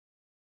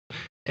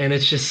 And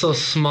it's just so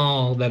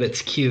small that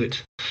it's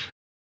cute.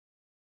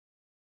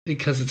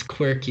 Because it's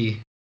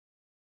quirky.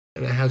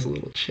 And it has a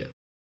little chip.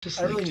 Just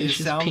I like really need a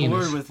Jish's soundboard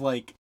penis. with,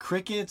 like,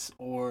 crickets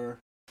or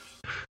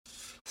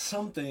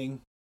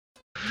something.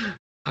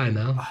 I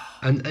know.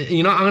 And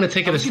I'm going to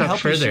take it a step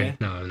further. You,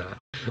 no, I'm not.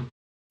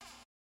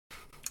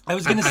 I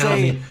was going to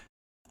say...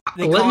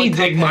 Let me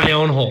dig my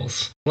own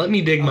holes. Let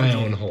me dig my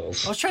own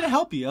holes. I was trying to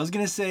help you. I was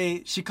going to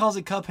say she calls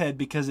it Cuphead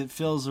because it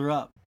fills her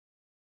up.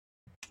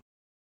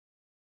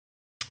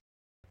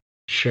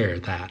 Sure,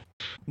 that.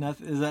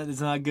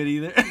 It's not good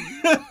either.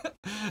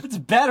 It's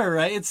better,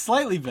 right? It's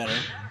slightly better.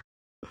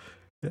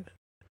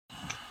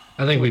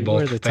 I think we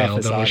both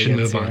failed, and we should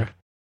move on.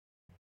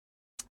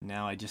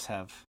 Now I just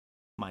have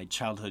my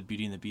childhood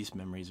Beauty and the Beast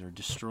memories are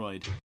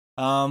destroyed.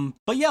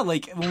 But yeah,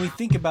 like when we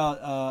think about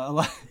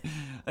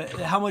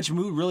how much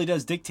mood really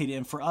does dictate it,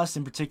 and for us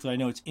in particular, I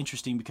know it's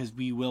interesting because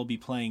we will be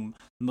playing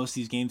most of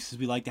these games because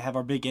we like to have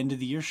our big end of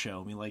the year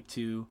show. We like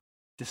to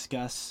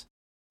discuss.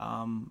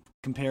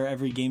 Compare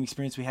every game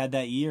experience we had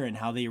that year and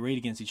how they rate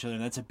against each other.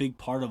 And that's a big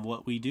part of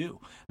what we do.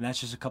 And that's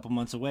just a couple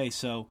months away.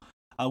 So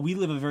we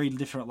live a very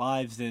different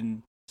lives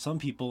than some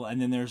people. And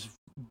then there's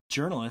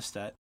journalists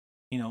that,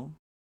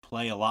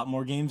 play a lot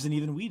more games than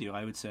even we do,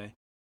 I would say,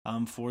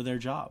 for their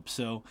job.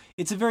 So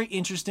it's a very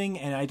interesting,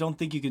 and I don't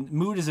think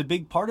mood is a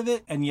big part of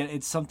it. And yet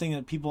it's something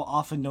that people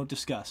often don't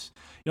discuss.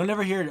 You'll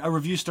never hear a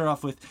review start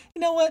off with,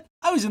 you know what?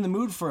 I was in the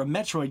mood for a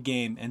Metroid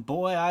game and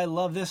boy, I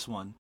love this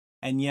one.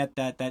 And yet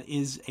that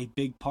is a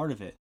big part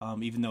of it,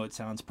 even though it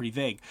sounds pretty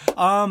vague.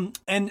 And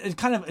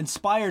kind of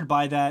inspired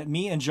by that,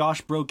 me and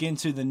Josh broke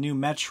into the new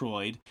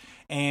Metroid.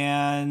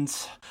 And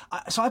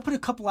so I put a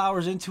couple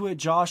hours into it.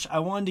 Josh, I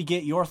wanted to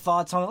get your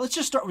thoughts on it. Let's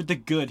just start with the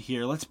good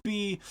here. Let's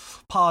be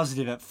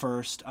positive at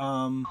first.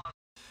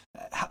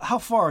 How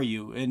far are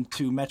you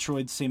into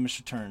Metroid Samus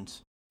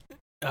Returns?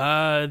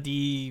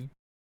 The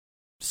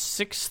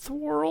 6th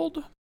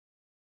world?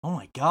 Oh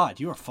my god,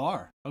 you are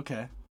far.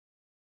 Okay.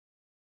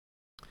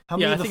 How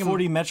many of the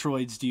 40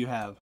 Metroids do you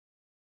have?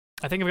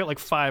 I think I've got like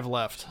 5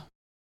 left.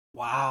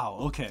 Wow.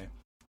 Okay.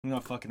 I'm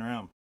not fucking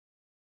around.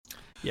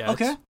 Yeah.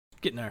 Okay.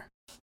 Getting there.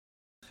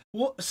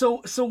 Well,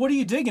 so what are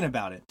you digging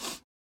about it?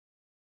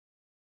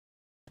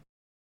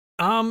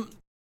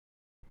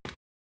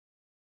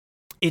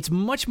 It's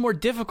much more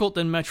difficult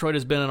than Metroid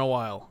has been in a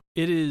while.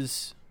 It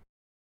is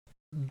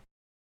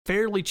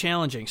fairly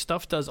challenging.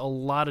 Stuff does a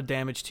lot of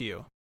damage to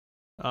you.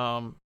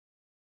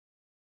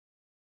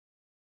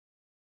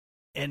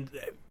 And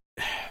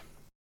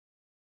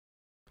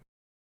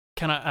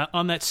kind of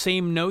on that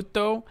same note,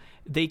 though,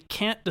 they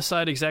can't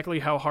decide exactly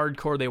how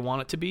hardcore they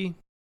want it to be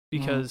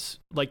because,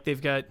 like,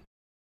 they've got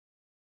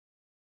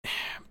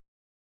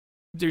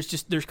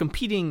there's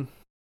competing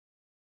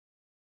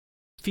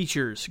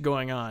features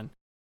going on.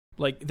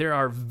 Like, there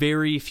are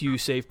very few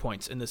save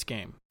points in this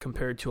game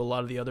compared to a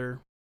lot of the other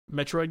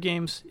Metroid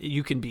games.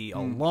 You can be a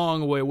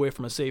long way away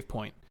from a save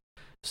point.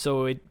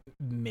 So it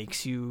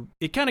makes you...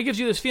 It kind of gives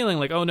you this feeling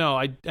like, oh no,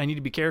 I need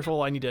to be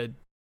careful. I need to...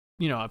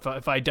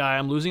 if I die,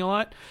 I'm losing a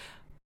lot.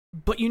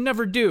 But you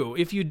never do.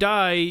 If you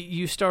die,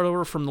 you start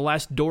over from the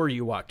last door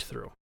you walked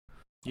through.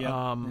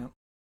 Yeah.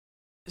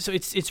 So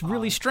it's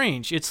really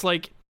strange. It's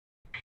like...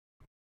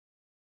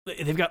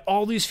 They've got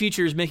all these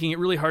features making it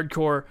really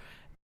hardcore...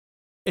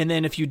 And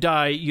then if you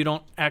die, you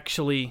don't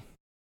actually...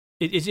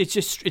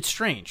 It's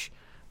strange.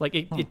 Like,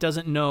 it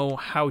doesn't know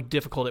how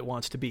difficult it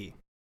wants to be.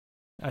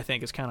 I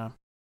think it's kind of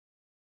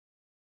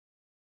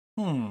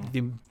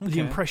the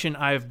impression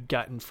I've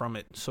gotten from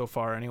it so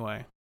far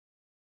anyway.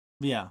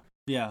 Yeah.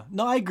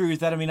 No, I agree with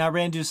that. I mean, I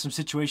ran into some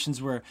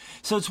situations where...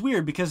 So it's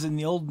weird because in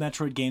the old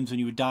Metroid games, when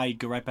you would die, you'd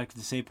go right back to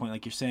the save point,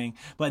 like you're saying.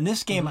 But in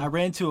this game, I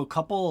ran into a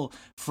couple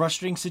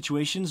frustrating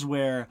situations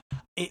where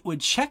it would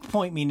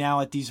checkpoint me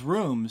now at these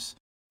rooms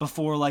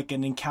before like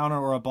an encounter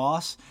or a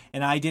boss,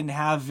 and I didn't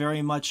have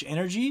very much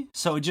energy,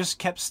 so it just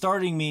kept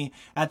starting me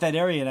at that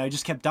area, and I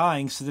just kept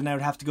dying, so then I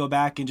would have to go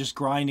back and just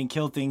grind and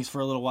kill things for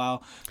a little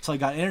while until I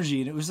got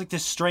energy, and it was like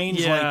this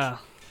strange,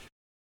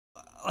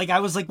 like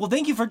I was like, well,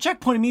 thank you for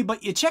checkpointing me,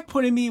 but you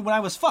checkpointed me when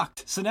I was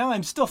fucked, so now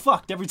I'm still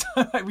fucked every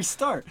time I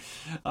restart.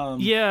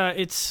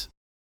 It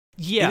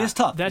is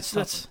tough. That's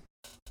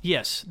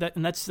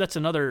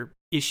another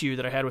issue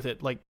that I had with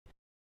it, like...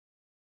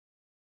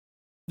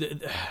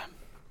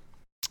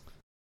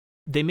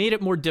 They made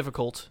it more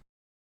difficult,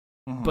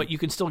 but you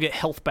can still get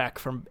health back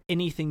from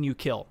anything you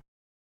kill.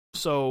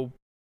 So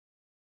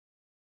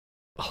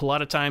a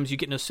lot of times you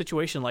get in a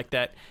situation like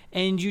that,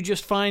 and you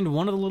just find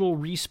one of the little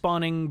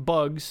respawning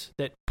bugs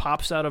that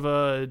pops out of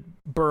a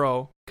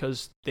burrow,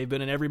 because they've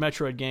been in every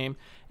Metroid game,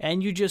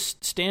 and you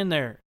just stand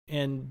there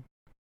and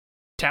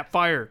tap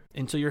fire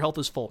until your health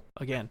is full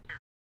again.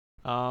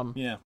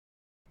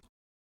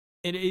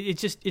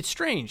 It's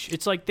strange.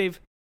 It's like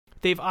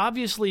they've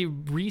obviously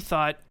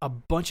rethought a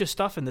bunch of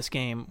stuff in this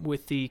game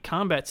with the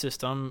combat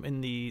system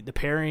and the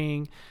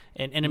parrying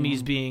and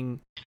enemies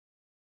being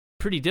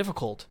pretty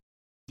difficult.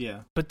 Yeah.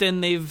 But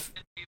then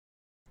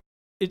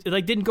it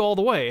didn't go all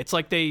the way. It's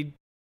like they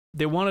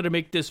wanted to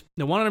make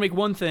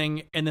one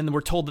thing and then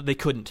were told that they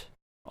couldn't.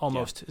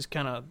 Almost is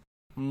kind of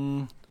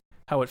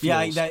how it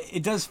feels. Yeah,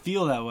 it does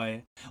feel that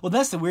way. Well,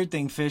 that's the weird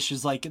thing, Fish,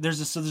 is like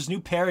there's new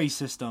parry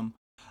system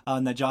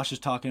that Josh is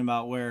talking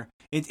about where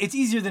it's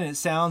easier than it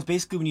sounds.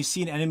 Basically, when you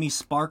see an enemy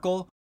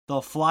sparkle,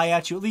 they'll fly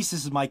at you. At least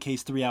this is my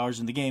case 3 hours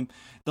in the game.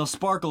 They'll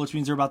sparkle, which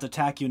means they're about to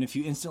attack you. And if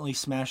you instantly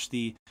smash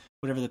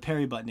whatever the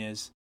parry button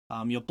is,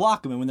 you'll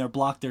block them. And when they're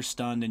blocked, they're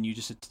stunned, and you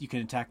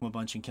can attack them a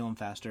bunch and kill them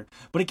faster.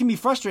 But it can be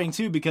frustrating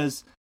too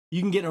because you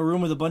can get in a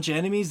room with a bunch of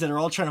enemies that are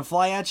all trying to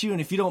fly at you. And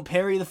if you don't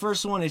parry the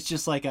first one, it's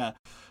just like a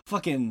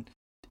fucking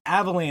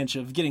avalanche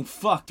of getting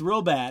fucked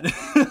real bad.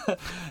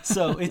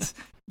 So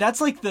that's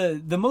like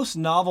the most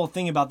novel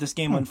thing about this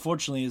game,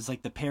 unfortunately, is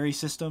like the parry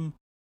system.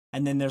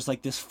 And then there's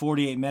like this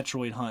 48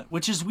 Metroid hunt,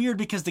 which is weird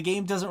because the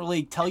game doesn't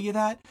really tell you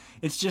that.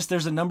 It's just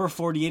there's a number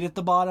 48 at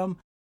the bottom.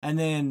 And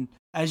then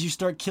as you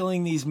start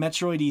killing these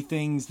Metroid-y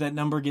things, that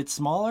number gets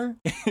smaller.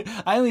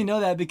 I only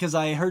know that because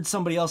I heard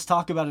somebody else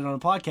talk about it on a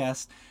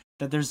podcast,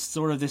 that there's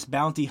sort of this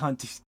bounty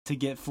hunt to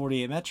get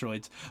 48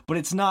 Metroids. But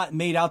it's not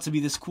made out to be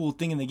this cool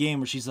thing in the game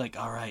where she's like,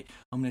 all right,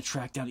 I'm going to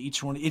track down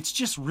each one. It's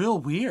just real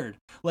weird.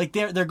 Like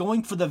they're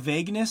going for the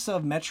vagueness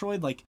of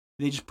Metroid. Like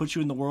they just put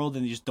you in the world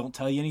and they just don't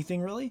tell you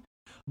anything really.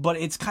 But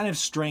it's kind of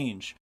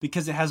strange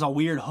because it has a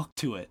weird hook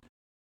to it.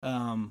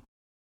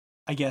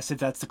 I guess if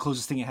that's the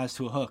closest thing it has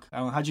to a hook. I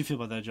don't know. How'd you feel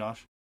about that,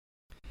 Josh?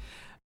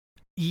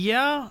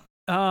 Yeah.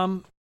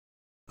 Part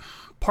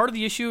of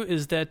the issue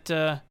is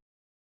that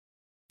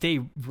they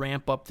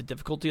ramp up the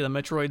difficulty of the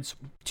Metroids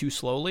too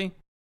slowly.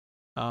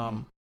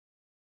 I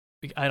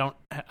don't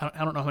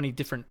know how many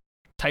different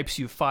types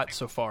you've fought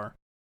so far,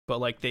 but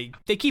like they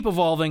keep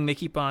evolving. They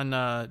keep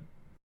on.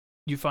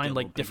 You find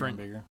like different,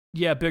 bigger.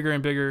 Yeah, bigger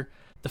and bigger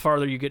the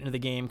farther you get into the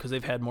game because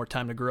they've had more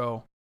time to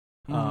grow.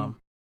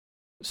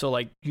 So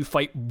like you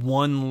fight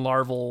one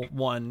larval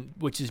one,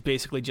 which is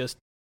basically just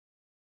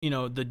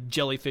the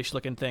jellyfish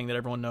looking thing that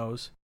everyone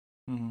knows.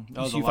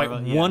 Oh, so you fight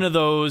one of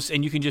those,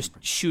 and you can just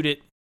shoot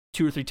it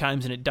 2 or 3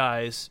 times and it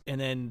dies,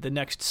 and then the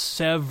next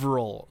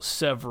several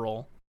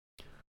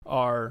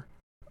are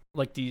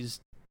like these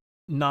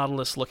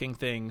Nautilus-looking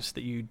things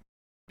that you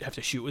have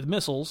to shoot with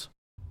missiles,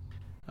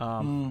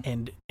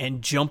 and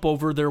jump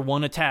over their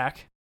one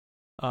attack.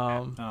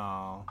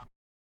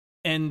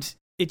 And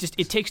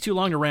it takes too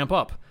long to ramp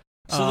up.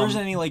 So there's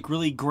any like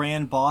really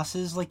grand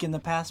bosses like in the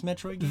past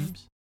Metroid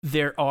games?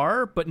 There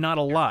are, but not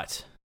a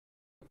lot.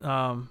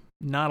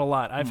 Not a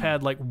lot. I've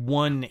had like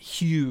one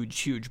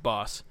huge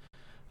boss.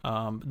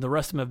 The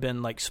rest of them have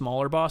been like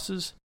smaller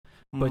bosses.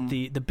 But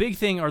the big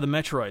thing are the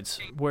Metroids,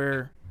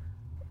 where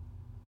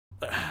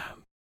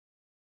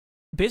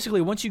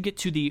basically once you get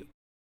to the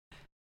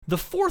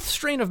fourth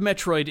strain of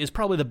Metroid is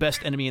probably the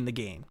best enemy in the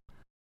game.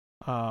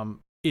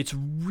 It's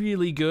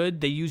really good.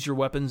 They use your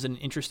weapons in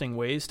interesting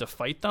ways to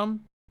fight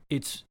them.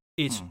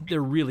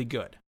 They're really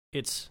good.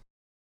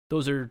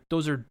 Those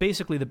are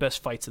basically the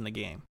best fights in the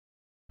game.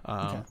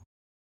 Okay.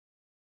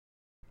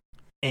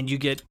 And you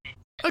get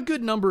a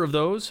good number of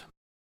those.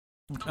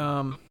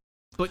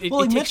 But it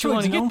like takes too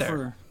long to get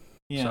there.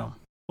 So.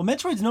 Well,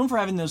 Metroid's known for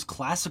having those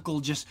classical,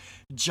 just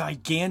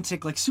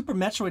gigantic, like Super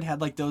Metroid had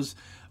like those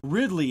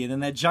Ridley, and then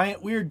that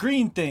giant weird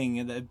green thing,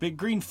 and that big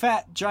green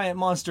fat giant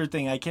monster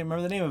thing. I can't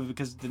remember the name of it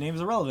because the name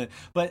is irrelevant.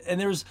 And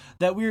there was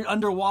that weird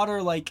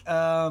underwater, like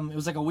it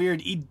was like a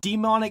weird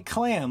demonic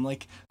clam.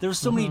 Like there were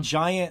so many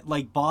giant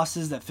like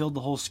bosses that filled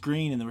the whole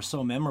screen, and they were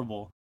so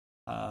memorable.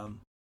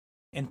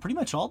 And pretty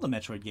much all the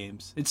Metroid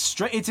games.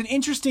 It's an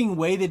interesting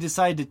way they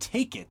decided to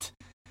take it.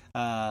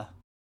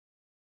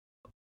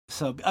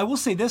 So I will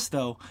say this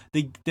though,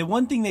 the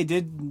one thing they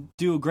did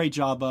do a great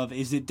job of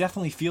is it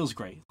definitely feels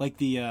great. Like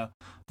the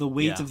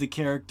weight of the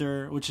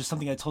character, which is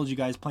something I told you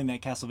guys playing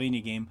that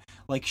Castlevania game.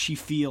 Like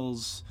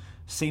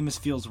Samus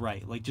feels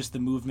right. Like just the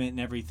movement and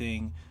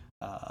everything,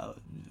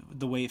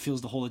 the way it feels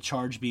to hold a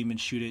charge beam and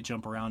shoot it,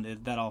 jump around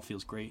it. That all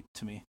feels great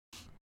to me.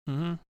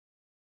 Mm-hmm.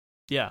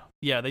 Yeah.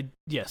 They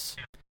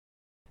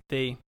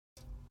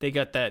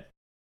got that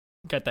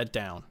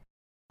down.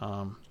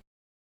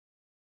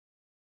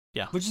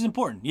 Yeah. Which is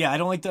important. Yeah, I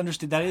don't like to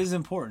understand. That is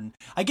important.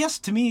 I guess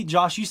to me,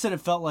 Josh, you said it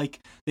felt like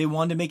they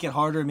wanted to make it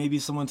harder. Maybe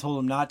someone told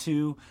them not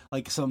to.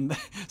 Like some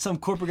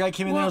corporate guy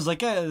came in there and was like,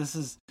 this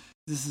is.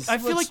 I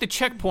feel like the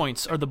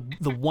checkpoints are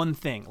the one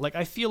thing. Like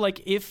I feel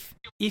like if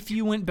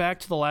you went back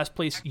to the last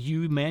place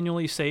you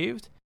manually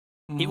saved,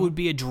 it would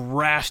be a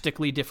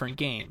drastically different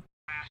game.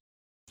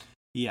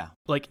 Yeah.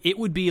 Like it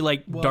would be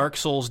like Dark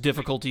Souls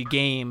difficulty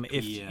game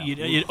if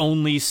it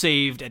only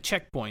saved at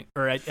checkpoint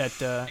or at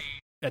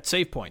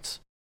save points.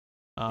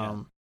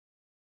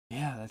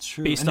 Yeah, that's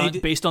true.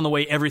 Based on the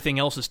way everything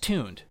else is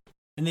tuned.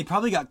 And they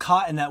probably got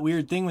caught in that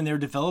weird thing when they were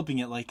developing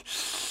it. Like,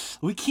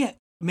 we can't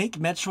make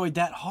Metroid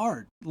that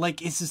hard.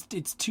 Like,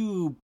 it's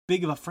too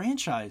big of a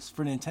franchise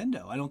for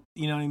Nintendo.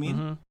 You know what I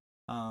mean?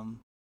 Mm-hmm.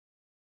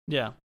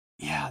 Yeah.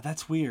 Yeah,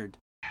 that's weird.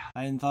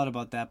 I hadn't thought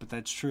about that, but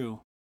that's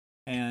true.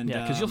 And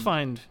yeah, because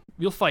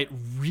you'll fight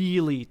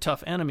really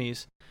tough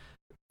enemies,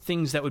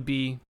 things that would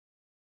be.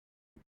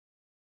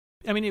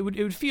 I mean, it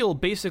would feel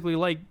basically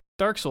like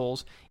Dark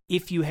Souls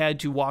if you had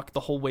to walk the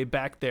whole way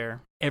back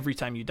there every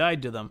time you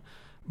died to them.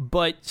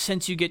 But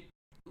since you get,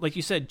 like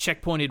you said,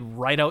 checkpointed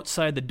right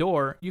outside the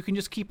door, you can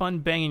just keep on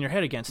banging your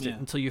head against it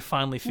until you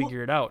finally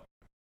figure it out.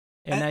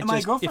 And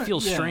it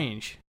feels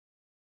strange.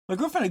 My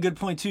girlfriend had a good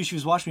point too. She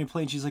was watching me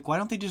play and she's like, why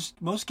don't they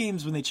most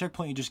games when they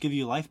checkpoint you just give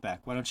you life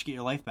back? Why don't you get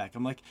your life back?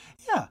 I'm like,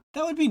 yeah,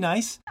 that would be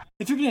nice.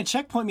 If you're going to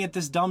checkpoint me at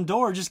this dumb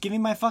door, just give me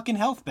my fucking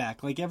health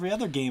back like every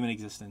other game in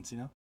existence, you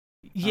know?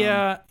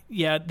 Yeah,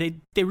 they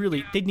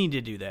need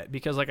to do that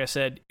because, like I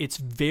said, it's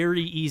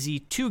very easy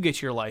to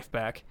get your life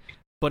back,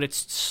 but it's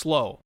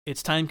slow.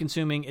 It's time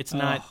consuming. It's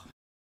not.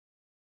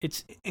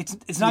 It's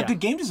not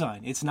good game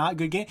design. It's not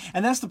good game,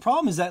 and that's the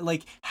problem. Is that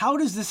like, how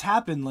does this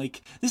happen?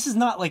 Like, this is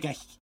not like a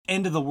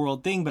end of the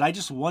world thing, but I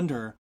just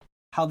wonder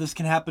how this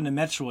can happen to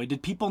Metroid.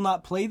 Did people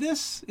not play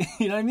this?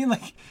 You know what I mean?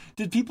 Like,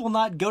 did people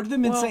not go to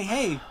them and say,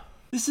 hey?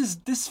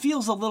 This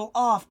feels a little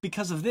off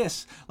because of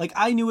this. Like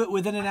I knew it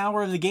within an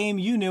hour of the game.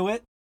 You knew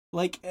it.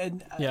 Like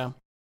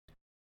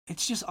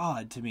it's just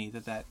odd to me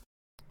that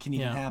can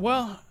even happen.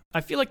 Well,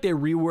 I feel like they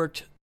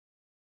reworked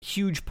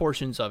huge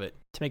portions of it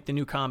to make the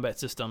new combat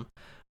system,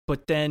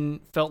 but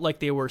then felt like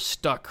they were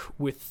stuck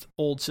with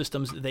old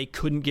systems that they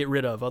couldn't get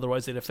rid of.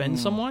 Otherwise, they'd offend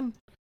someone.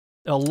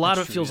 A lot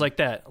of it feels like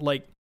that.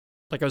 Like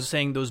I was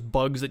saying, those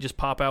bugs that just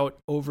pop out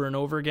over and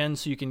over again,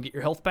 so you can get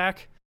your health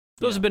back.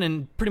 Those have been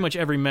in pretty much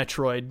every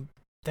Metroid.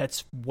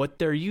 That's what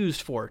they're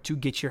used for, to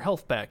get your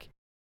health back.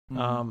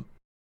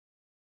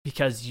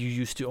 Because you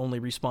used to only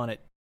respawn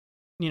at,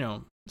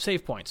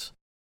 save points.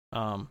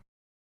 And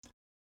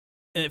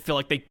it felt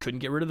like they couldn't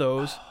get rid of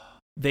those.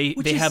 They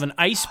have an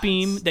ice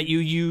beam that you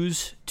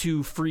use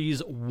to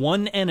freeze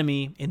one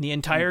enemy in the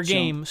entire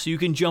game, so you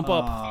can jump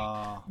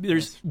up.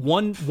 There's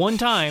one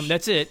time,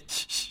 that's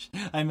it.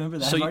 I remember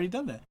that. I've already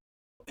done that.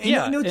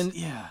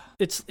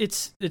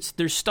 It's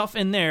there's stuff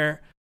in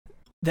there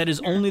that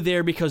is only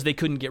there because they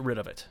couldn't get rid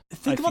of it.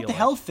 Think about the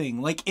health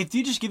thing. Like, if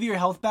you just give you your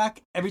health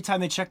back every time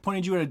they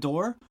checkpointed you at a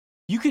door,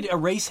 you could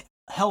erase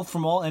health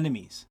from all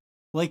enemies.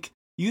 Like,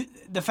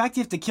 the fact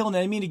you have to kill an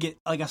enemy to get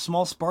like a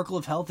small sparkle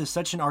of health is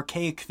such an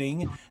archaic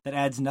thing that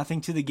adds nothing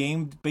to the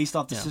game based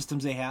off the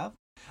systems they have.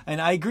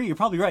 And I agree, you're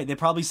probably right. They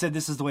probably said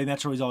this is the way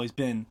Metroid's always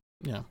been.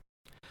 Yeah.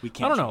 We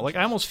can't. I don't know. change Like,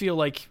 I almost feel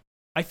like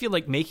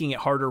making it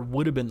harder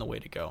would have been the way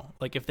to go.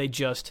 Like, if they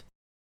just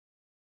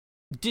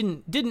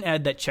didn't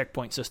add that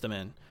checkpoint system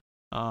in,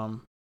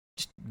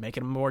 just make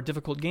it a more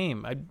difficult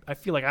game. I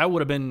feel like I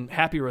would have been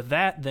happier with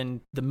that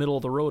than the middle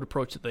of the road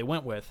approach that they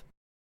went with.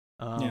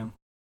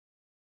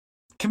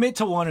 Commit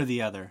to one or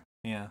the other.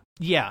 Yeah.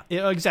 Yeah,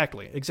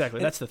 exactly.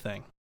 That's the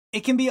thing.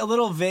 It can be a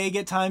little vague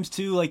at times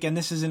too, like, and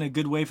this is in a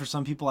good way for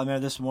some people. I remember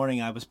this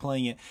morning I was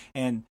playing it,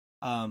 and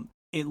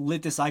it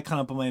lit this icon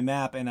up on my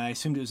map, and I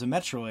assumed it was a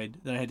Metroid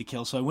that I had to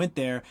kill. So I went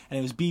there, and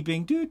it was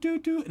beeping, doo doo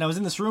doo, and I was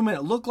in this room, and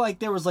it looked like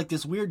there was like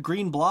this weird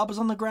green blob was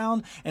on the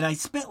ground, and I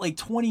spent like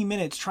 20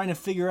 minutes trying to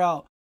figure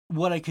out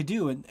what I could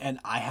do, and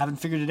I haven't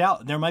figured it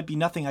out. There might be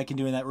nothing I can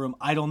do in that room.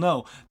 I don't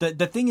know.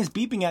 The thing is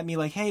beeping at me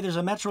like, hey, there's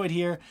a Metroid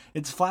here.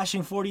 It's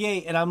flashing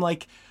 48, and I'm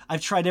like,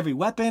 I've tried every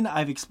weapon.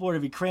 I've explored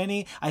every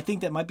cranny. I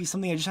think that might be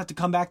something I just have to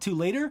come back to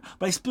later,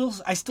 but I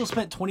still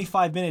spent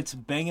 25 minutes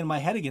banging my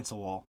head against a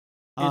wall.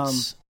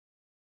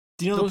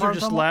 Do you know those the are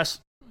just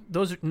last.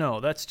 Those are no.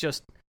 That's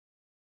just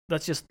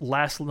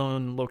last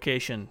known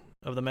location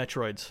of the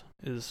Metroids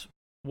is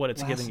what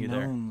it's giving you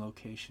there. Last known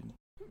location.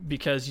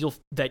 Because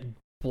that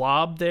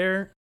blob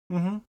there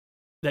Mm-hmm.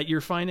 that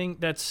you're finding,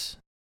 that's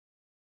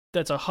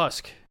a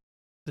husk.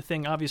 The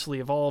thing obviously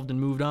evolved and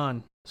moved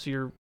on. So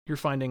you're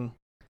finding.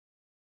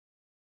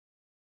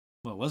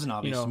 Well, it wasn't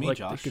obvious to me, like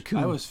Josh. the cocoon.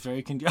 I was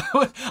very confused.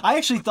 I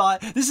actually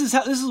thought this is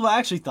what I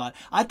actually thought.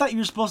 I thought you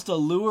were supposed to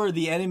lure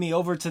the enemy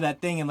over to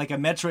that thing, and like a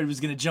Metroid was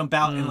going to jump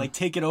out and like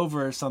take it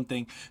over or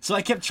something. So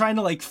I kept trying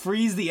to like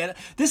freeze the.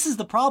 This is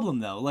the problem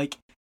though. Like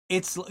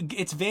it's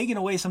vague in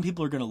a way some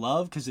people are going to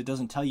love because it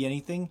doesn't tell you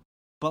anything.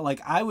 But like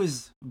I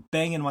was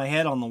banging my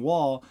head on the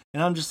wall,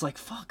 and I'm just like,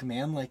 fuck,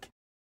 man, like.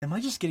 Am I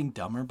just getting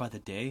dumber by the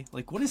day?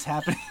 Like, what is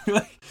happening?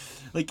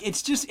 like,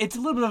 it's a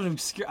little bit of an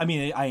obscure. I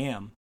mean, I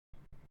am,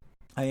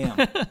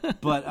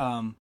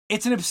 but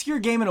it's an obscure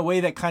game in a way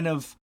that kind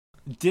of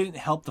didn't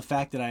help the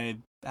fact that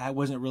I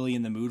wasn't really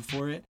in the mood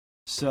for it.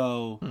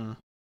 So,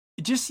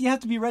 you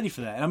have to be ready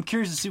for that. And I'm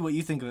curious to see what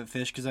you think of it,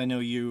 Fish, because I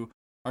know you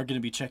are going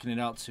to be checking it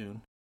out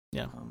soon.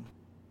 Yeah,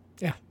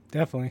 yeah,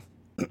 definitely.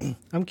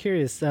 I'm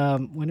curious.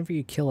 Whenever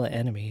you kill an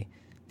enemy,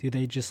 do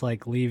they just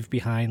like leave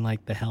behind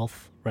like the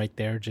health right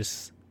there,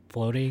 just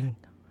floating?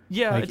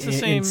 Yeah, like, it's the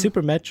same. In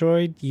Super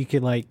Metroid, you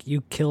can like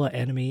you kill an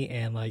enemy,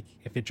 and like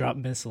if it dropped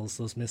missiles,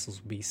 those missiles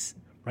would be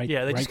right.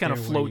 Yeah, they right just kind of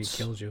there where floats.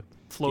 you killed you.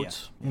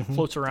 Floats, Yeah.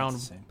 floats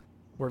around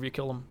wherever you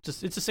kill them.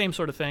 It's the same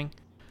sort of thing.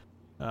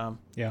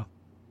 Yeah,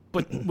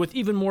 but with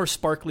even more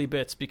sparkly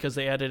bits because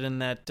they added in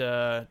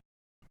that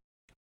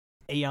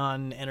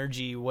Aeon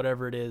energy,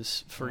 whatever it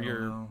is, for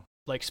your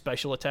like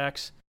special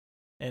attacks,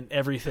 and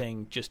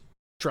everything just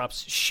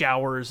drops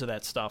showers of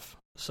that stuff.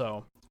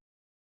 So.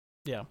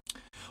 Yeah.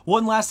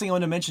 One last thing I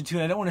want to mention too,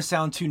 and I don't want to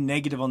sound too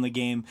negative on the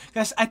game.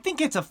 Guys, I think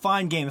it's a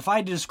fine game. If I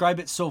had to describe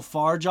it so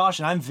far, Josh,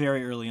 and I'm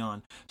very early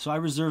on, so I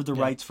reserve the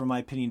rights for my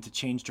opinion to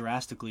change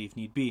drastically if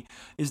need be,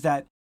 is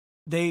that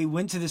they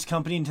went to this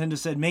company, Nintendo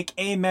said, make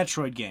a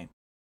Metroid game.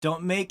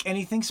 Don't make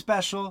anything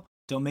special.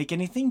 Don't make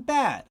anything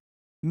bad.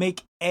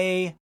 Make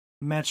a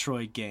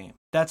Metroid game.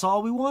 That's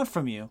all we want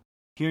from you.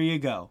 Here you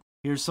go.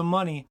 Here's some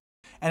money.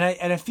 And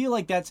I feel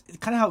like that's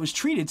kind of how it was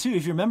treated, too.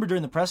 If you remember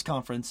during the press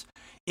conference,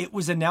 it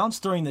was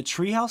announced during the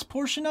Treehouse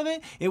portion of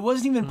it. It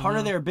wasn't even part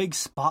of their big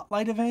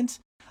spotlight event.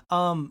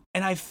 And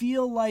I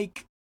feel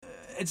like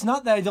it's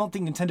not that I don't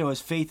think Nintendo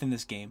has faith in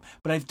this game,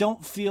 but I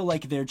don't feel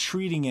like they're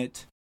treating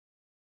it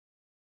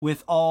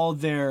with all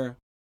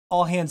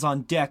hands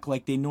on deck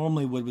like they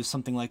normally would with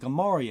something like a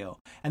Mario.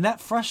 And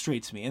that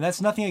frustrates me. And that's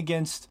nothing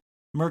against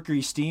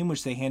Mercury Steam,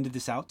 which they handed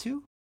this out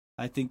to.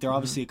 I think they're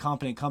obviously a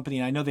competent company,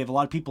 and I know they have a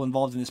lot of people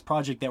involved in this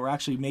project that were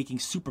actually making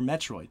Super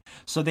Metroid.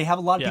 So they have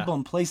a lot of people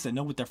in place that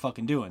know what they're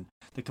fucking doing.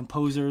 The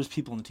composers,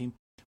 people on the team.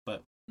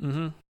 But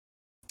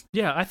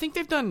yeah, I think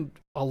they've done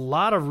a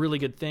lot of really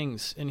good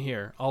things in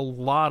here. A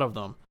lot of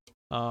them.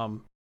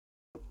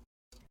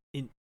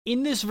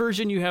 In this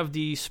version, you have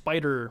the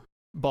spider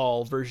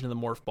ball version of the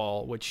morph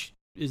ball, which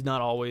is not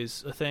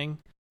always a thing.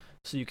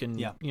 So you can,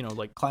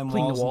 like climb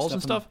clean walls the walls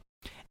and stuff.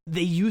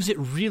 They use it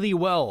really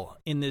well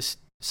in this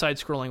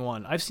side-scrolling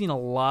one. I've seen a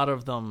lot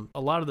of them.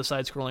 A lot of the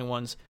side-scrolling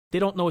ones, they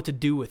don't know what to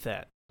do with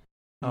that.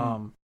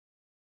 And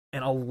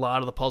a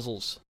lot of the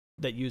puzzles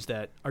that use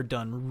that are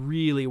done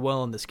really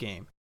well in this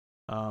game.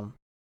 A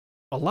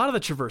lot of the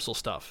traversal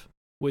stuff,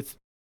 with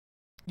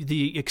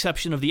the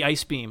exception of the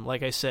ice beam,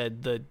 like I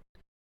said, the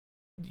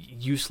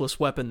useless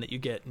weapon that you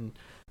get and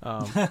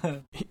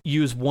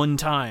use one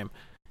time.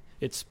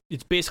 It's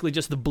basically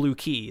just the blue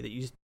key that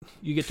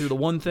you get through the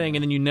one thing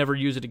and then you never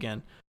use it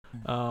again.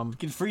 You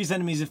can freeze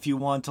enemies if you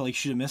want to, like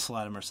shoot a missile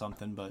at them or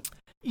something, but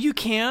you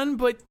can,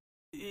 but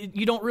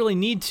you don't really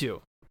need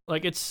to.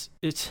 Like it's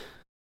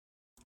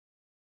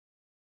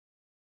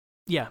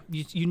yeah,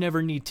 you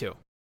never need to.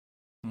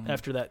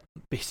 after that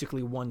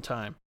basically one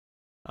time.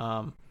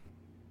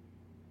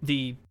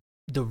 The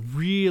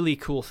really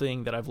cool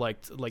thing that I've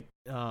liked,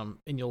 and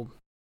you'll,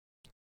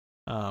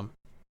 not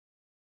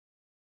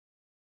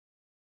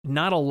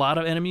a lot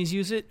of enemies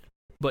use it,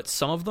 but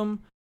some of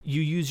them,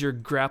 you use your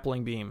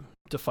grappling beam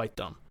to fight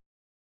them,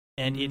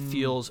 and it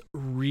feels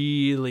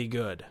really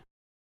good.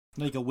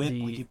 Like a whip,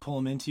 like you pull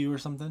them into you or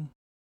something?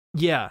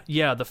 Yeah,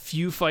 the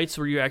few fights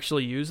where you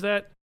actually use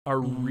that are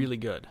really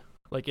good.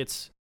 Like,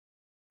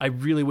 I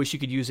really wish you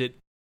could use it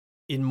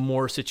in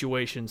more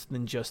situations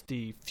than just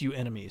the few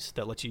enemies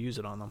that let you use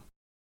it on them,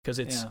 because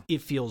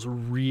it feels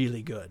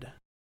really good.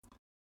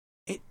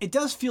 It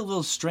does feel a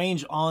little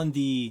strange on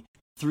the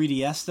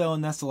 3DS though,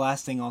 and that's the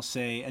last thing I'll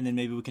say, and then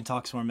maybe we can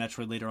talk some more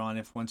Metroid later on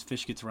if once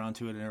Fish gets around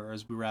to it, or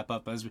as we wrap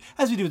up, as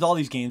we do with all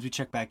these games, we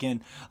check back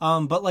in.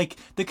 But like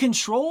the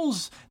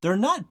controls, they're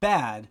not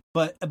bad,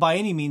 but by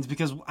any means,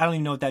 because I don't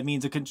even know what that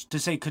means. To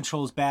say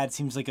controls bad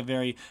seems like a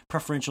very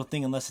preferential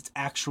thing unless it's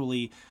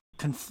actually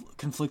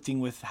conflicting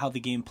with how the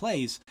game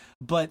plays.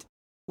 But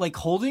like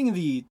holding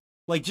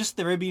just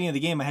the very beginning of the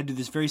game, I had to do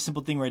this very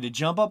simple thing where I had to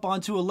jump up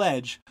onto a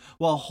ledge.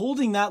 While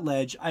holding that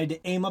ledge, I had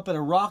to aim up at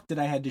a rock that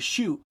I had to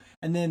shoot.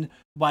 And then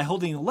by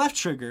holding the left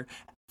trigger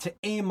to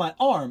aim my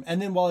arm.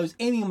 And then while I was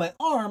aiming my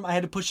arm, I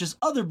had to push this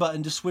other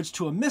button to switch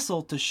to a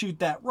missile to shoot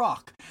that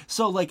rock.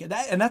 So like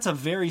that, and that's a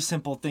very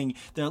simple thing.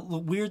 There are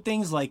weird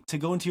things like to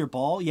go into your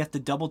ball, you have to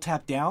double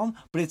tap down,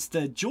 but it's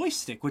the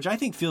joystick, which I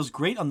think feels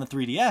great on the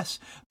 3DS.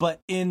 But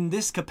in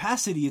this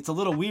capacity, it's a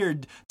little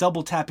weird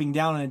double tapping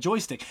down on a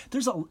joystick.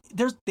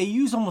 They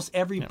use almost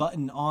every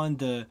button on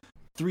the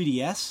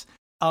 3DS.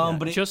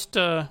 But just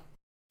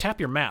tap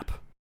your map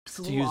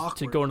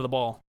to go into the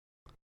ball.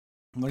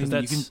 What do you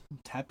mean? You can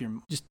tap your...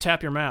 Just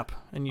tap your map,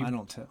 and you I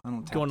don't tap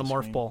go into Morph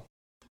screen. Ball.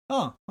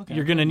 Oh, okay.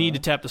 You're going to need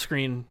to tap the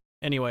screen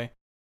anyway.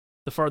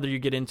 The farther you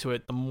get into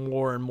it, the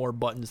more and more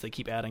buttons they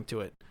keep adding to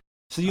it.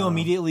 So you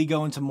immediately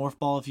go into Morph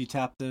Ball if you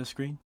tap the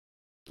screen?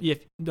 Yeah,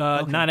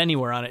 not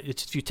anywhere on it.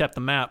 It's if you tap the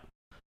map.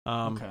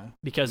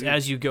 Because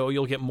as you go,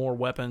 you'll get more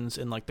weapons,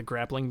 and like the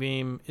grappling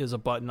beam is a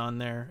button on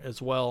there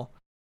as well.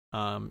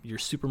 Your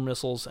super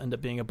missiles end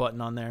up being a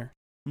button on there.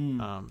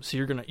 So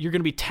you're gonna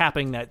be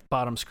tapping that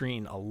bottom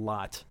screen a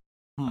lot.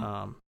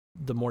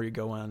 The more you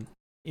go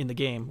in the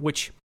game,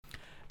 which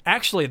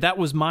actually that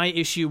was my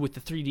issue with the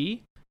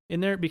 3D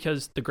in there,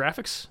 because the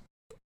graphics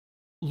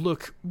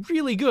look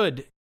really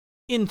good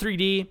in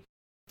 3D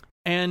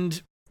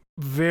and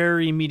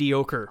very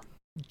mediocre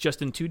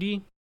just in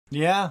 2D.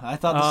 Yeah, I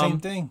thought the same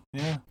thing.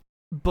 Yeah,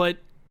 but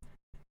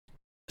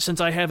since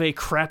I have a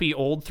crappy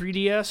old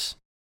 3DS,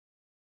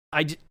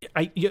 I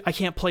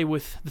can't play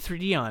with the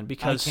 3D on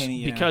because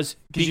you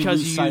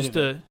use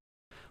the...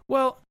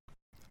 Well,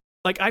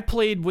 like I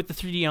played with the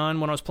 3D on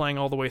when I was playing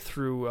all the way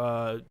through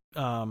A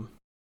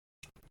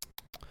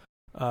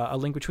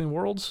Link Between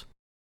Worlds,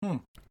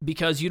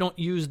 because you don't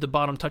use the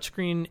bottom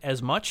touchscreen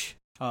as much.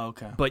 Oh,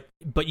 okay.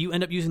 But you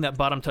end up using that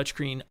bottom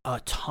touchscreen a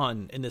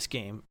ton in this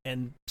game,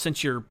 and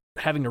since you're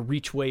having to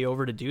reach way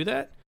over to do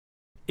that,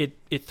 it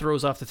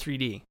throws off the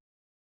 3D,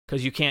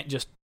 because you can't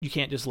just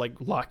like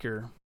lock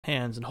your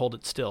hands and hold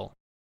it still.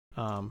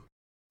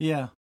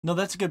 Yeah. No,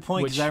 that's a good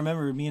point, because I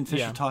remember me and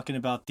Fish were talking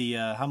about the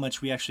how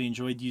much we actually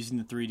enjoyed using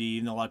the 3D,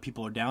 even though a lot of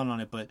people are down on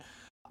it, but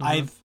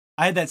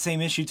I had that same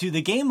issue too.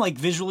 The game like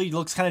visually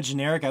looks kind of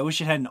generic. I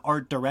wish it had an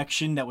art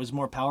direction that was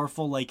more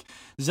powerful. Like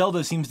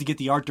Zelda seems to get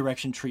the art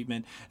direction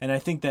treatment, and I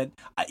think that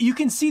you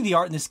can see the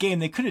art in this game.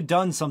 They could have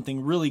done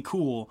something really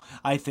cool,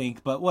 I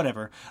think, but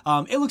whatever.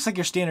 It looks like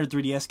your standard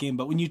 3DS game,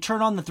 but when you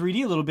turn on the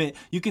 3D a little bit,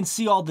 you can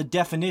see all the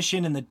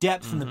definition and the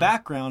depth in the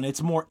background.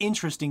 It's more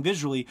interesting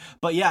visually.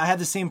 But yeah, I have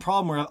the same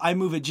problem where I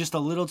move it just a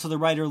little to the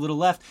right or a little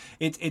left,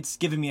 it's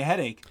giving me a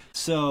headache.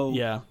 So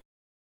yeah,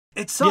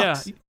 it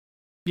sucks.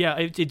 Yeah,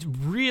 it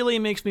really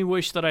makes me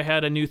wish that I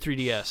had a new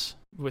 3DS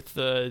with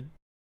the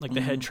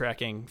the head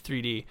tracking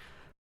 3D.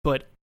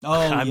 But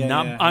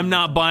I'm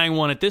not buying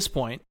one at this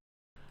point.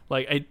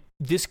 Like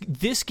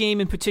this game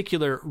in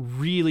particular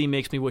really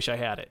makes me wish I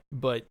had it.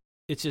 But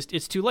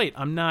it's too late.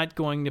 I'm not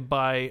going to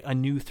buy a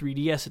new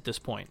 3DS at this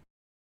point.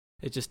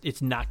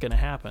 It's not going to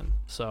happen.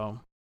 So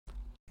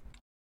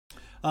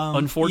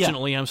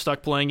unfortunately, I'm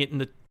stuck playing it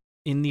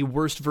in the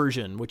worst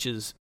version, which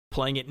is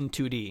playing it in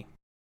 2D.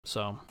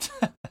 So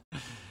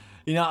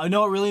you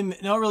know what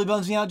really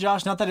bums me out,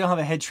 Josh? Not that I don't have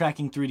a head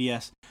tracking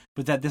 3DS,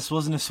 but that this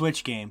wasn't a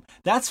Switch game.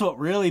 That's what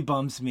really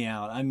bums me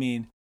out. I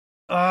mean,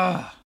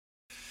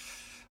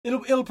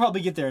 it'll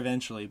probably get there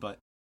eventually, but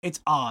it's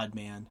odd,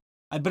 man.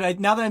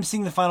 Now that I'm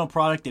seeing the final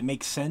product, it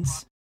makes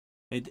sense.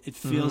 It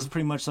feels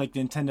pretty much like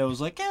Nintendo was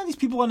like, these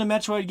people want a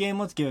Metroid game,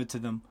 let's give it to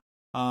them.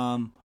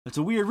 It's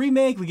a weird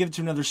remake. We give it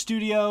to another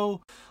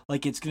studio.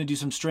 Like it's gonna do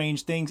some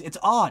strange things. It's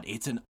odd.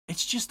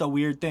 It's just a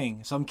weird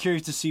thing. So I'm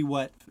curious to see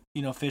what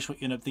Fish, what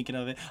you end up thinking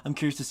of it. I'm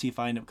curious to see if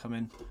I end up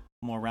coming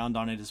more around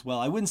on it as well.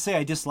 I wouldn't say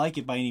I dislike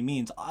it by any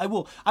means. I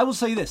will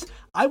say this.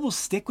 I will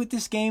stick with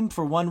this game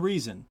for one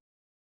reason,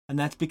 and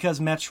that's because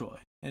Metroid.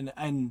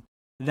 And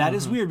that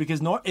is weird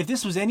because if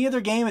this was any other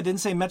game, it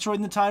didn't say Metroid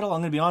in the title.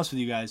 I'm gonna be honest with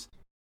you guys.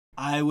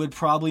 I would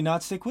probably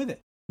not stick with it.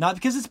 Not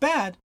because it's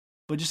bad,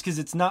 but just because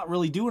it's not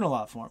really doing a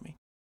lot for me.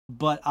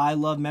 But I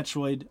love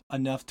Metroid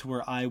enough to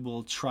where I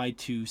will try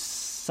to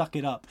suck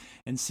it up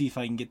and see if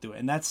I can get through it.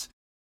 And that's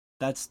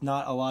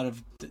not a lot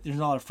of, there's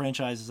not a lot of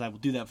franchises I will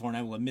do that for, and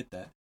I will admit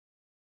that.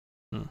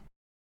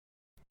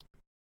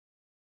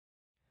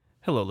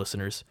 Hello,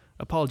 listeners.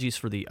 Apologies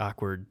for the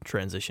awkward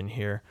transition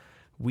here.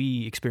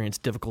 We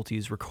experienced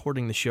difficulties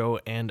recording the show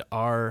and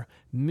are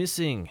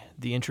missing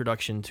the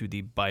introduction to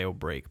the bio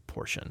break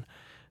portion.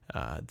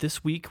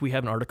 This week, we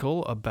have an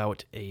article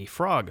about a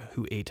frog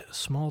who ate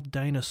small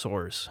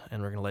dinosaurs,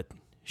 and we're going to let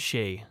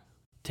Shea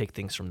take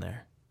things from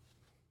there.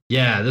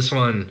 Yeah, this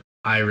one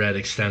I read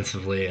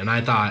extensively, and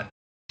I thought,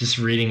 just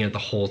reading it the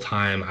whole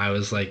time, I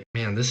was like,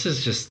 man, this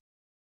is just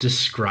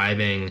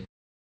describing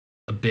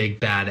a big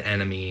bad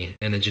enemy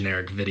in a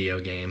generic video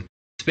game.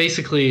 It's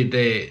basically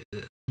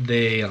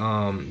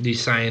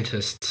these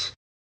scientists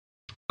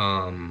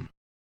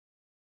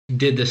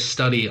did this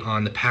study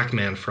on the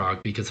Pac-Man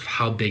frog because of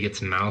how big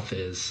its mouth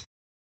is,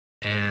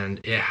 and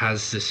it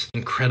has this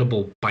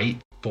incredible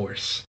bite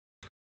force,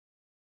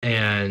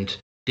 and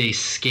they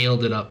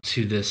scaled it up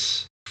to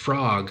this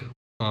frog.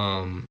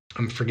 I'm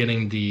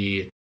forgetting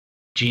the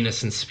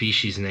genus and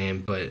species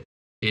name, but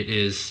it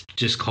is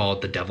just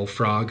called the devil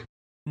frog,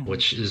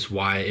 which is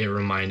why it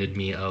reminded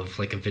me of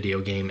like a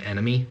video game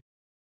enemy.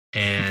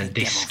 And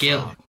they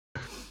scale.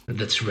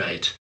 That's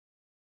right.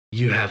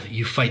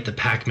 You fight the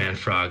Pac-Man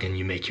frog and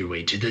you make your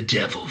way to the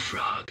devil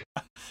frog.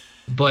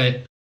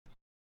 But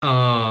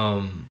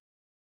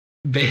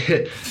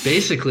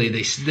basically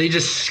they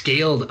just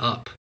scaled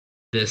up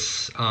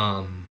this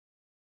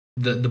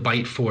the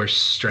bite force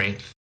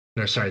strength.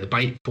 No, sorry, the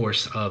bite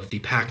force of the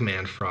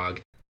Pac-Man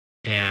frog,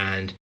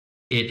 and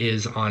it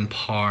is on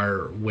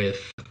par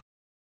with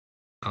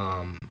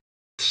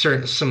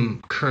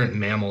some current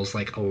mammals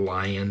like a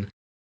lion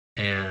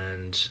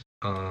and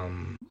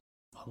some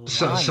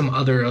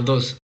other of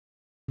those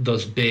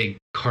big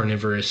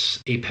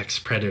carnivorous apex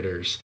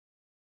predators.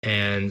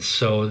 And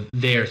so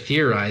they are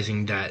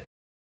theorizing that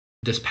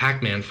this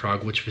Pac-Man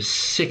frog, which was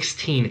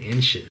 16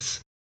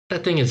 inches,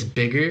 that thing is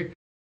bigger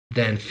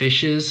than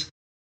Josh's,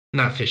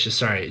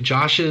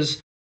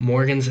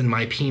 Morgan's, and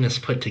my penis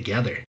put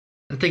together.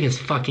 That thing is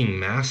fucking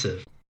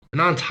massive.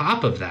 And on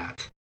top of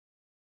that,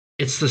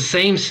 it's the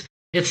same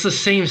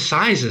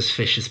size as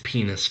Fish's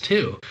penis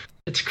too.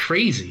 It's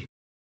crazy.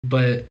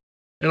 But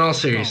in all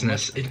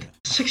seriousness,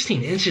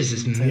 16 inches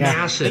is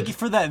massive. Thank you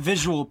for that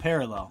visual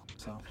parallel.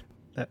 So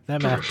that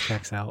math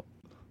checks out.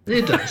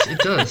 It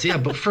does. Yeah,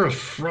 but for a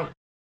frog,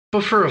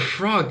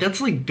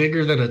 that's like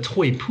bigger than a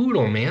toy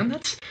poodle, man.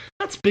 That's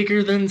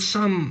bigger than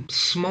some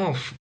small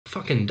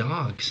fucking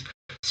dogs.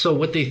 So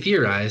what they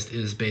theorized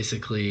is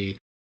basically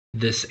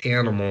this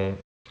animal,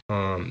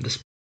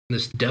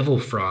 this devil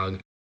frog,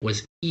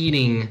 was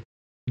eating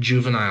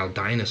juvenile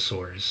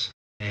dinosaurs,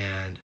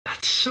 and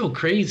that's so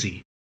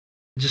crazy.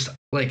 Just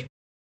like,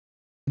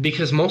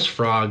 because most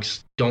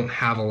frogs don't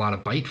have a lot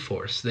of bite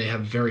force, they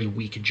have very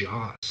weak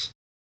jaws.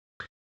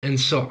 And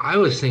so I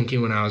was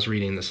thinking when I was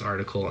reading this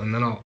article, and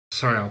then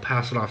I'll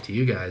pass it off to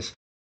you guys,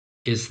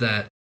 is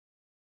that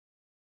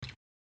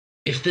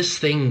if this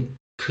thing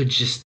could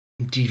just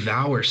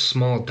devour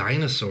small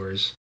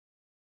dinosaurs,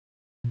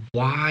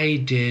 why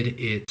did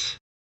it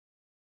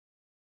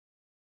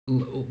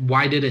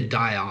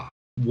die off?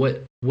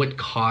 What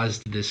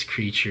caused this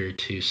creature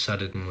to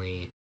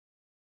suddenly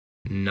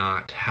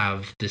not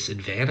have this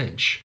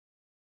advantage?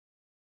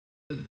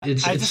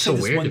 It's so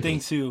weird. One thing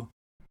too.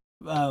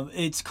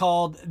 It's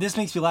called. This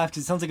makes me laugh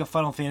because it sounds like a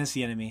Final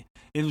Fantasy enemy.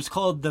 It was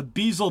called the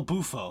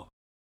Beelzebufo.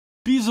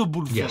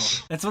 Beelzebufo.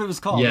 Yes, that's what it was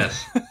called.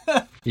 Yes,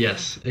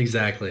 yes,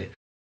 exactly.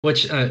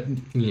 Which no,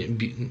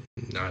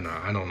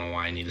 I don't know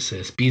why I need to say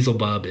this.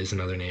 Beelzebub is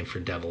another name for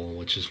devil,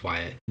 which is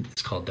why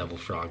it's called devil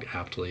frog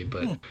aptly.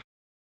 But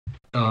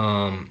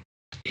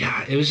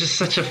yeah, it was just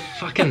such a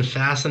fucking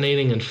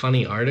fascinating and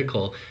funny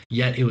article.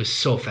 Yet it was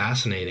so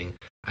fascinating.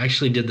 I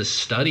actually did this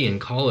study in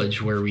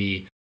college where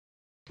we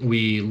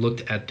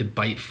looked at the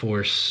bite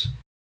force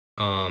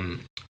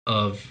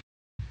of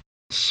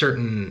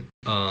certain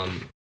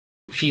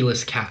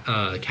Felis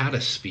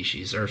catus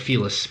species, or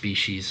Felis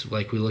species.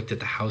 Like we looked at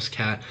the house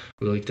cat,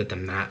 we looked at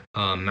the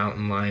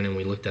mountain lion, and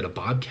we looked at a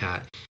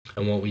bobcat.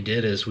 And what we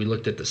did is we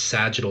looked at the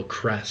sagittal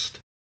crest,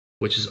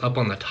 which is up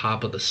on the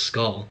top of the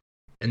skull,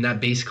 and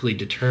that basically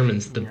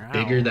determines the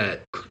bigger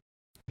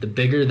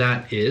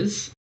that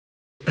is,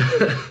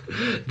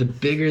 the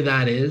bigger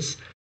that is,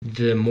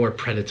 the more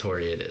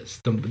predatory it is,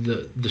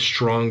 the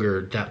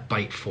stronger that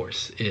bite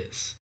force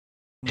is.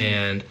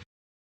 And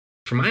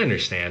from my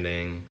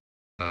understanding,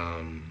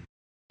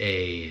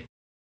 a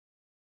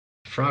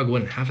frog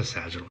wouldn't have a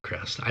sagittal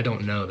crest. I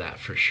don't know that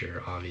for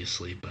sure,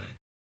 obviously, but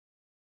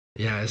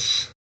yeah,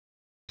 it's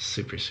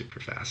super, super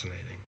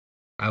fascinating.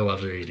 I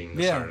love reading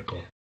this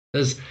article.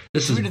 It's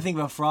weird to think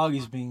about frog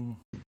as being...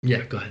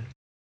 Yeah, go ahead.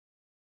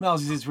 No,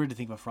 it's weird to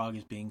think about frog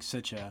as being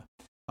such a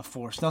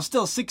force. Now,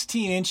 still,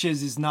 16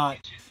 inches is not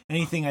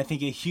anything I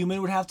think a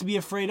human would have to be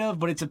afraid of,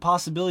 but it's a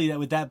possibility that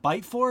with that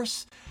bite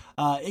force,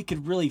 it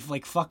could really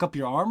like fuck up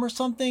your arm or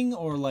something,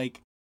 or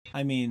like,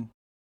 I mean,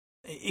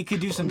 it could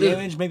do some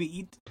damage.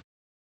 Maybe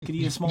could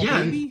eat a small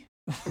baby.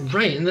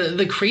 Right, and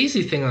the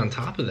crazy thing on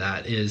top of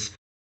that is,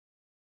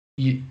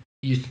 you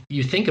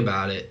think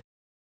about it,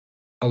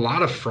 a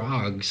lot of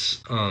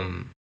frogs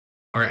are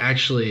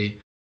actually,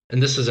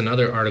 and this is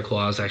another article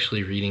I was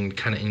actually reading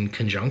kind of in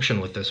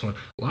conjunction with this one,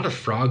 a lot of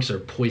frogs are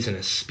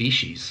poisonous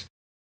species.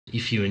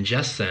 If you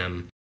ingest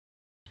them,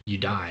 you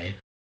die,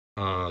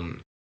 or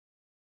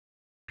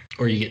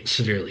you get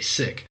severely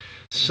sick.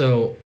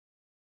 So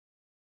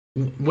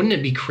wouldn't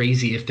it be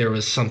crazy if there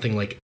was something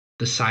like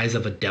the size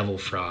of a devil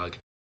frog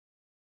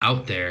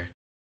out there,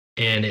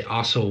 and it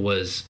also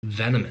was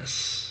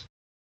venomous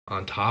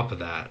on top of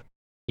that,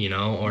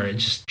 or it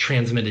just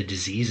transmitted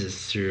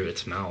diseases through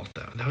its mouth?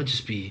 That would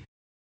just be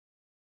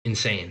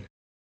insane.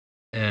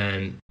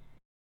 And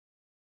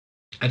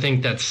I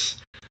think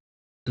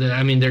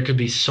there could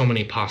be so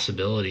many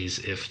possibilities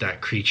if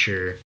that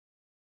creature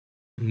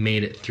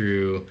made it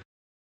through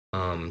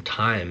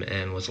time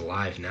and was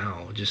alive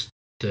now, just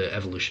the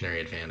evolutionary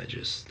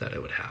advantages that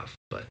it would have.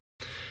 But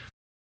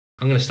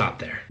I'm going to stop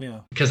there.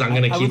 Yeah. Because I'm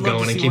going to keep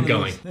going and keep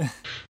going.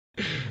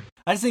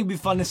 I just think it'd be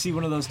fun to see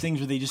one of those things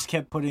where they just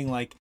kept putting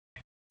like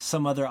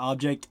some other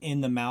object in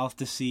the mouth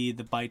to see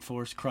the bite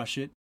force crush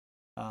it.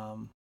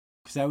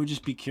 Because I would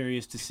just be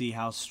curious to see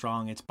how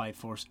strong its bite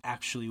force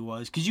actually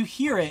was. Because you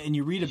hear it and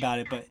you read about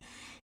it, but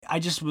I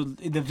just would,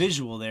 the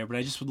visual there, but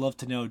I just would love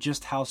to know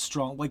just how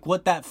strong, like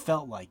what that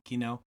felt like,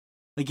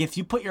 Like if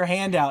you put your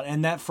hand out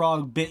and that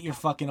frog bit your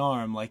fucking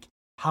arm, like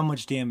how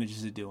much damage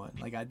is it doing?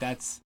 Like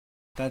that's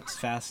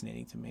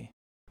fascinating to me.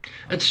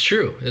 It's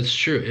true. It's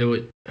true. It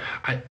would.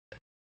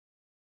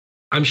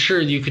 I'm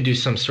sure you could do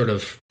some sort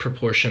of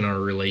proportion or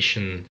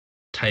relation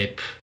type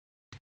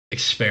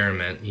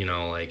experiment.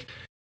 Like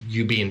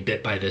you being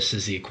bit by this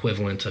is the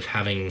equivalent of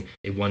having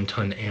a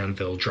 1-ton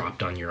anvil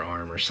dropped on your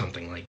arm or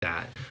something like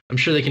that. I'm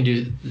sure they can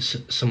do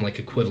some like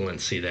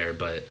equivalency there,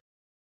 but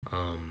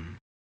I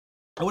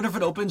wonder if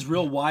it opens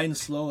real wide and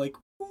slow, like,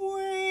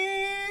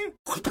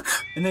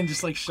 and then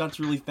just like shuts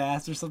really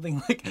fast or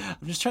something. Like,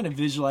 I'm just trying to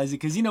visualize it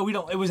because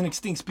it was an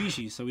extinct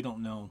species, so we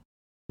don't know.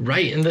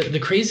 Right, and the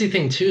crazy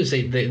thing too is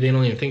they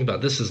don't even think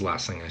about this. Is the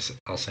last thing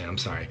I'll say. I'm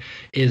sorry.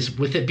 Is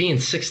with it being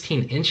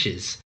 16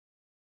 inches,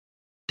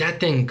 that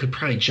thing could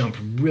probably jump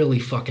really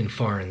fucking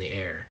far in the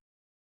air,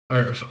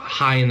 or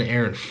high in the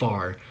air and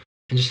far.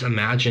 And just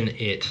imagine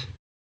it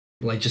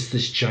like just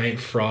this giant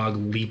frog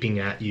leaping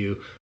at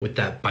you with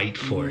that bite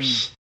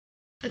force.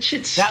 That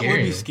shit's scary. That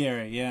would be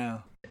scary, yeah.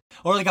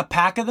 Or like a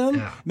pack of them.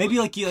 Yeah. Maybe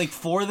like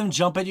 4 of them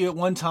jump at you at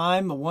one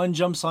time. One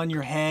jumps on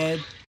your head.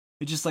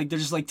 It's just like they're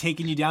just like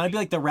taking you down. It'd be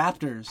like the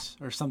Raptors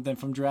or something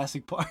from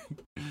Jurassic Park.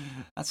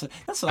 That's what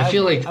I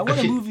feel like. I want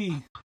a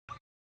movie.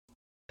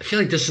 I feel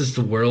like this is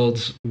the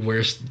world's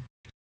worst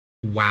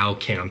WoW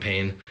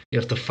campaign. You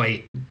have to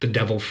fight the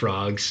devil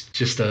frogs,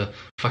 just a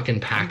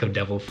fucking pack of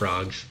devil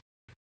frogs.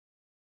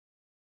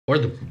 Or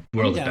the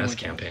world's best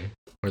campaign.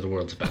 Or the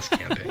world's best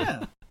campaign.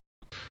 Yeah.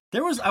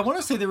 I want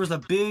to say there was a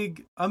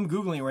big, I'm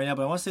Googling it right now,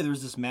 but I want to say there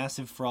was this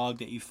massive frog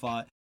that you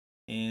fought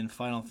in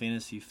Final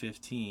Fantasy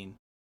 15.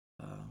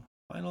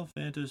 Final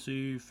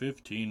Fantasy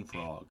 15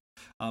 frog.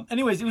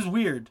 Anyways, it was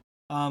weird.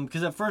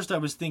 Because at first I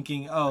was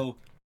thinking,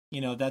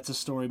 that's a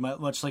story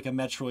much like a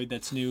Metroid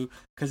that's new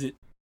because it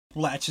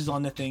latches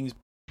on to things.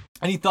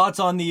 Any thoughts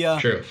on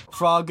the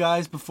frog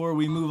guys before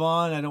we move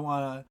on? I don't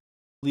want to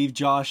leave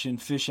Josh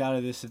and Fish out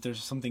of this if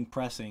there's something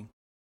pressing.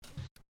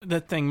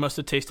 That thing must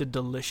have tasted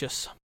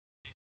delicious.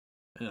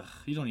 Ugh,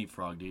 you don't eat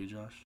frog, do you,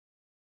 Josh?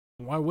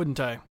 Why wouldn't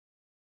I?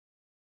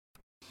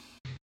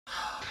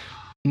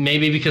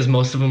 Maybe because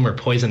most of them are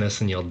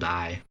poisonous and you'll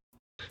die.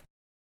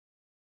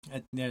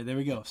 Yeah, there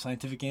we go.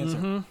 Scientific answer.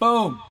 Mm-hmm.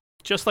 Boom!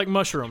 Just like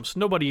mushrooms.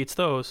 Nobody eats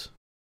those.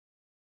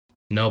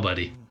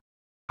 Nobody.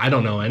 I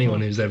don't know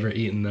anyone who's ever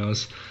eaten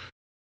those.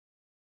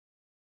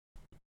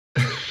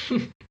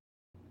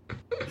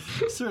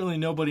 Certainly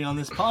nobody on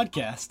this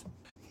podcast.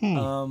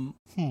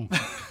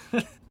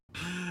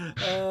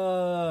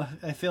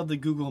 I failed to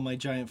Google my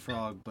giant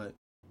frog, but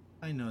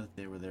I know that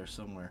they were there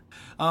somewhere.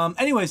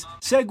 Anyways,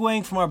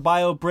 segueing from our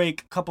bio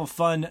break, a couple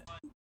fun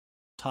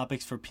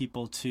topics for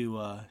people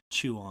to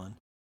chew on.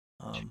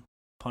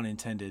 Pun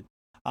intended.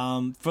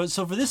 For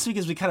this week,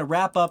 as we kind of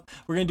wrap up,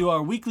 we're going to do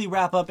our weekly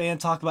wrap up and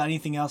talk about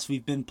anything else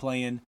we've been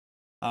playing.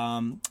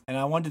 And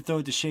I wanted to throw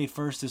it to Shea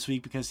first this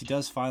week because he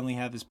does finally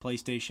have his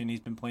PlayStation. He's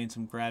been playing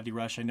some Gravity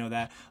Rush. I know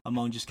that.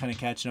 Among just kind of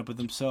catching up with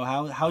him. So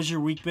how's your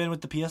week been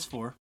with the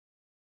PS4?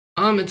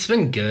 It's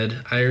been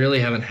good. I really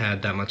haven't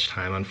had that much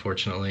time,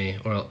 unfortunately,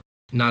 or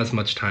not as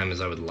much time as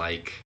I would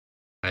like.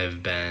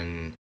 I've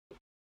been,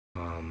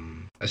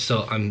 I'm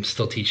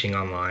still teaching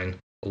online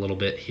a little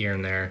bit here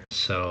and there,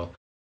 so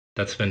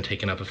that's been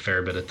taking up a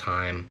fair bit of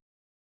time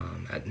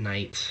at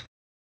night.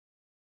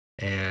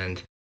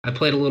 And I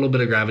played a little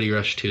bit of Gravity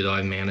Rush too, though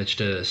I managed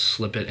to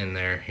slip it in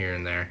there here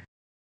and there.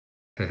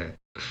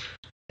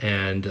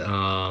 And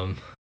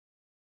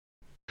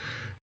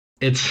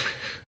it's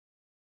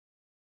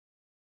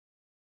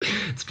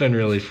been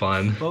really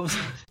fun.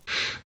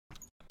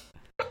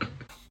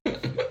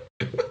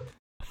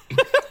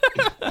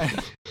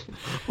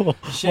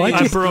 Shea,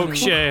 I broke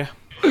Shea.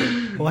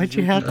 Why'd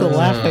you have to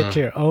laugh at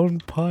your own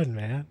pun,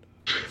 man?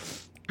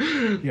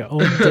 Your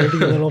own dirty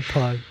little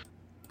pun.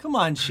 Come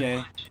on,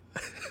 Shea.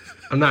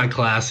 I'm not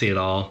classy at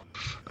all.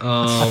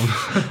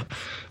 I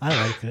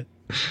liked it.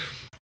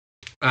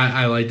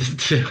 I liked it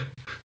too.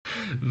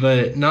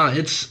 But no,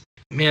 it's,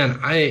 man,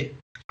 I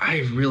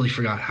really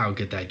forgot how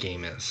good that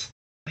game is.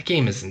 That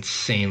game is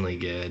insanely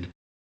good,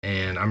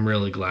 and I'm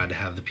really glad to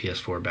have the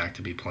PS4 back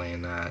to be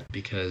playing that,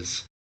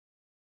 because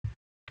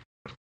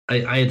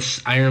I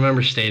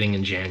remember stating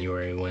in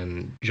January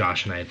when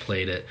Josh and I had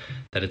played it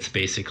that it's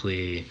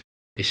basically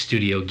a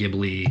Studio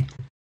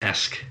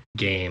Ghibli-esque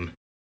game,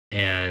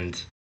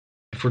 and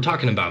if we're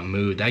talking about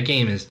mood, that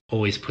game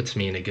always puts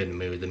me in a good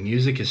mood. The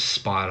music is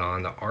spot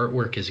on. The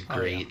artwork is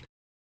great.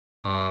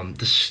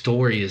 The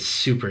story is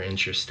super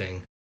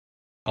interesting.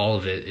 All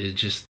of it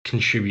just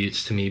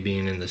contributes to me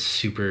being in this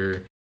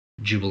super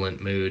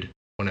jubilant mood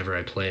whenever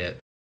I play it.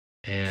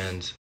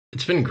 And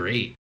it's been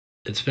great.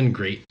 It's been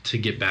great to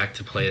get back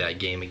to play that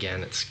game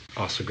again. It's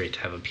also great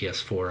to have a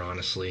PS4,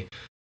 honestly.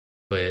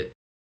 But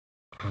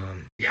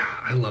yeah,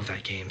 I love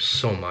that game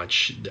so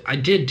much. I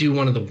did do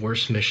one of the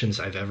worst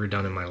missions I've ever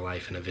done in my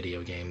life in a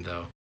video game,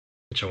 though,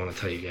 which I want to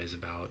tell you guys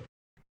about.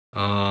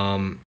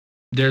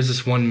 There's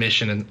this one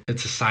mission, and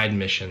it's a side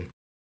mission.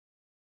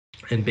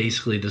 And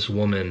basically, this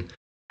woman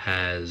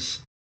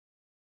has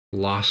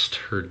lost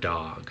her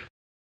dog.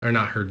 Or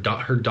not her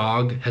dog. Her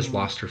dog has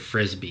lost her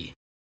frisbee.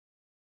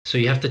 So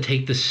you have to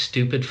take this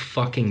stupid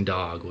fucking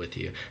dog with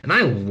you. And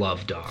I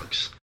love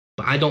dogs,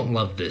 but I don't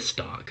love this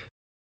dog.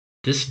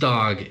 This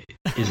dog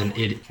is an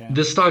idiot. Okay.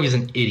 This dog is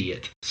an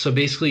idiot. So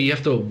basically, you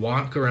have to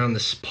walk around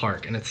this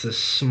park, and it's this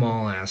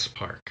small ass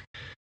park,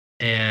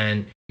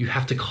 and you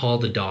have to call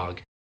the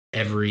dog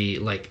every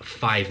like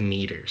 5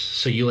 meters.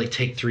 So you like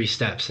take 3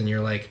 steps, and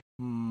you're like,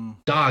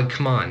 "Dog,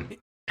 come on!"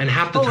 And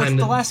half the time,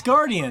 it's the Last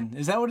Guardian.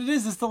 Is that what it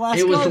is? It's the Last.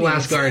 It was Guardian. the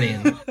Last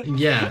Guardian.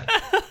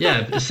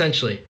 Yeah,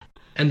 essentially.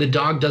 And the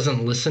dog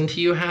doesn't listen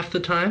to you half the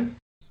time.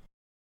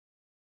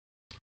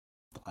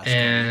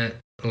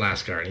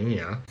 Last Guardian,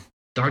 yeah.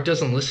 Dog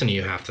doesn't listen to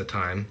you half the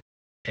time,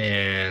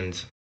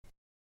 and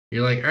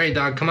you're like, all right,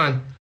 dog, come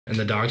on. And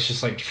the dog's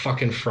just like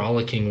fucking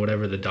frolicking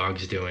whatever the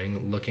dog's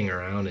doing, looking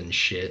around and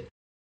shit.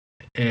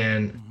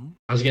 And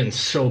I was getting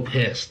so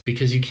pissed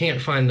because you can't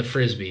find the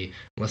frisbee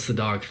unless the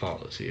dog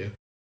follows you.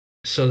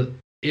 So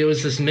it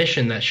was this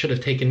mission that should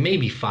have taken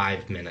maybe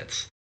 5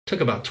 minutes. It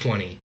took about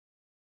 20.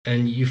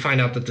 And you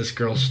find out that this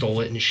girl stole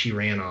it and she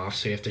ran off,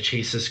 so you have to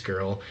chase this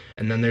girl.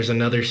 And then there's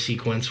another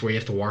sequence where you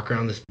have to walk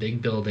around this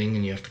big building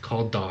and you have to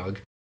call dog.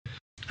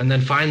 And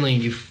then finally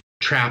you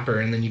trap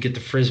her and then you get the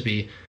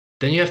frisbee.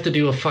 Then you have to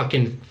do a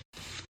fucking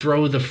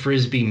throw the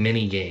frisbee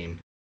mini game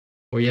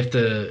where you have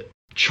to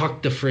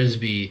chuck the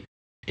frisbee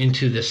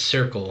into this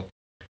circle.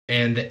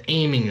 And the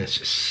aiming is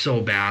just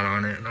so bad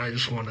on it, and I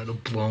just wanted to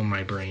blow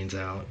my brains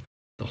out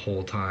the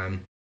whole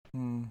time.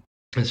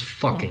 It's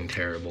fucking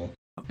terrible.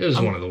 It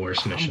was one of the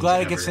worst missions. I'm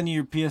glad ever. I could send you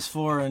your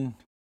PS4, and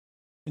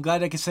I'm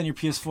glad I could send your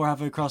PS4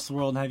 halfway across the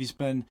world and have you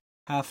spend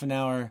half an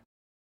hour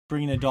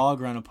bringing a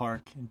dog around a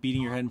park and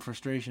beating your head in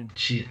frustration.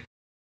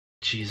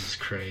 Jesus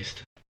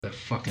Christ, that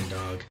fucking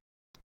dog!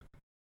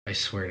 I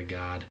swear to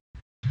God.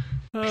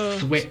 I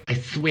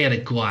swear to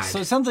God. So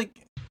it sounds like.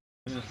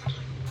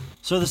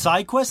 So the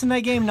side quests in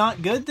that game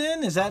not good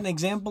then? Is that an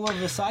example of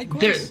the side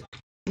quest?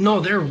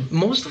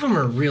 Most of them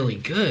are really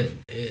good.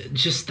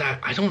 Just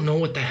that I don't know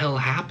what the hell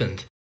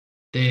happened.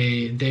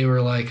 They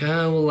were like,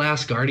 oh, well,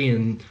 Last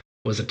Guardian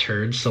was a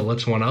turd, so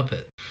let's one up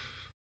it.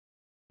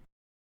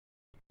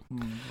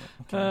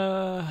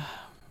 Okay.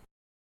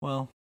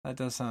 Well, that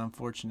does sound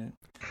unfortunate.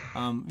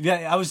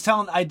 Yeah,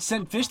 I'd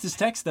sent Fish this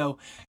text though.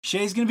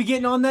 Shea's gonna be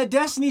getting on that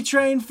Destiny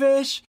train,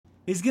 Fish.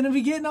 He's gonna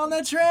be getting on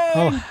that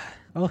train.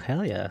 Oh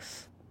hell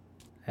yes.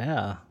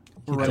 Yeah.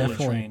 We're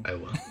Definitely. I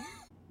will.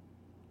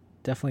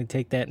 Definitely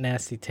take that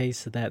nasty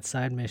taste of that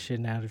side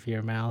mission out of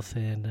your mouth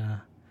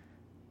and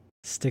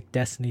stick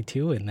Destiny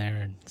 2 in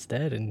there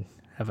instead and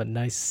have a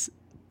nice,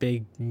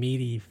 big,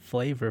 meaty,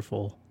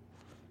 flavorful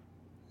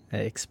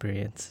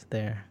experience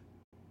there.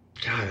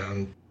 God,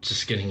 I'm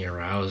just getting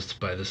aroused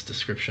by this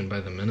description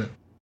by the minute.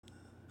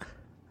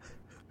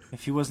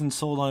 If he wasn't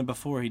sold on it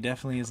before, he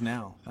definitely is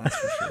now. That's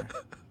for sure.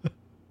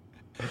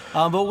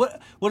 But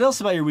what else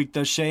about your week,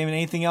 though, Shea? I mean,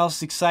 anything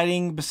else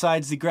exciting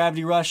besides the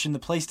Gravity Rush and the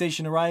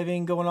PlayStation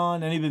arriving going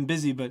on? I know you've been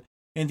busy, but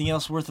anything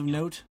else worth of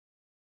note?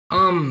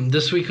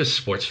 This week was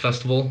Sports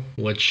Festival,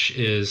 which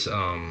is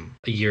a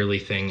yearly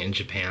thing in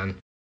Japan,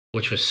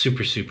 which was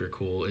super, super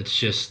cool. It's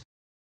just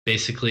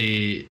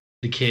basically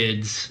the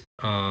kids,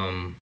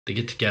 they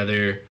get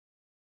together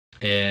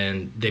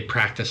and they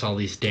practice all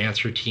these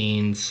dance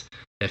routines.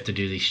 They have to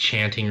do these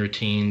chanting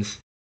routines.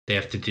 They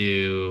have to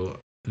do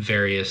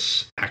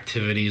various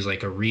activities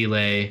like a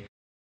relay.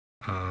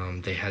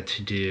 They had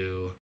to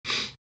do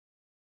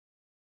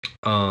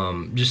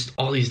just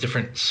all these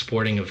different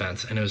sporting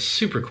events, and it was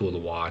super cool to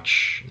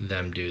watch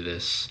them do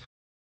this.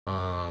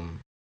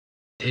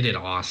 they did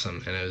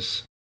awesome, and it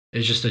was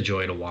just a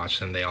joy to watch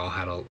them. They all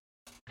had a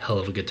hell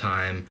of a good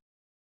time,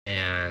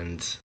 and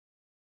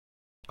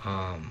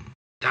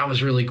that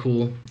was really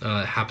cool.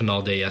 It happened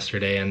all day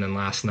yesterday, and then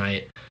last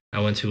night I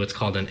went to what's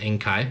called an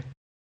inkai,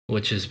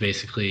 which is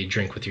basically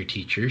drink with your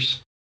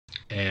teachers.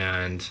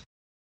 And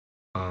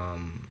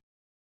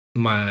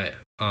my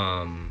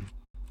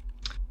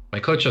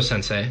Kocho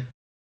sensei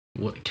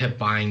kept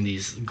buying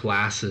these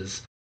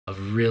glasses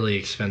of really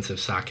expensive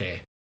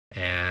sake,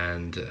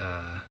 and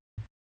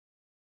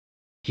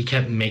he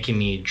kept making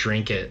me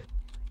drink it,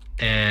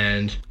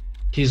 and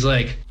he's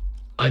like,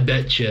 I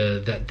bet you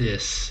that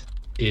this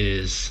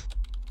is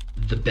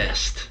the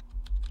best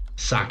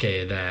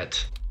sake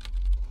that...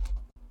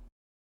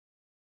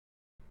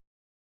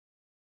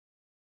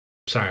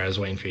 Sorry, I was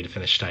waiting for you to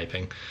finish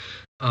typing.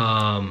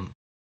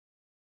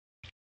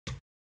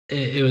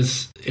 It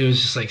was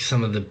just like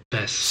some of the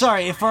best.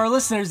 Sorry, for our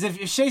listeners,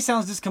 if Shea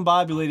sounds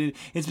discombobulated,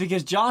 it's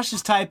because Josh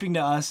is typing to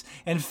us,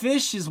 and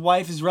Fish, his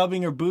wife, is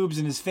rubbing her boobs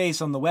in his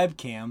face on the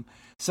webcam.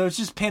 So it's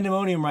just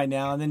pandemonium right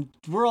now, and then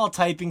we're all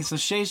typing, so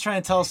Shay's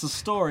trying to tell us a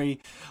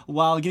story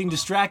while getting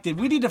distracted.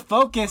 We need to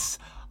focus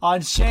on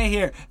Shea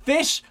here.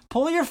 Fish,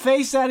 pull your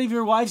face out of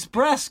your wife's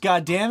breast,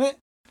 goddammit.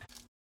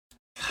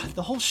 God,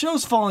 the whole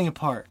show's falling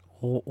apart.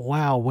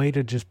 Wow, way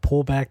to just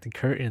pull back the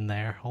curtain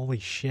there. Holy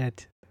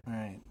shit. All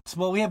right. So,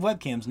 well, we have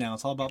webcams now.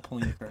 It's all about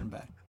pulling the curtain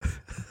back.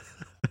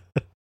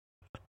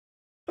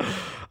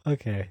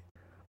 Okay.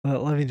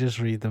 Well, let me just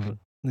read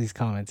these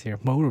comments here.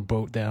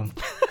 Motorboat them.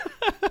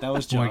 That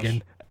was Josh.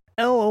 Morgan.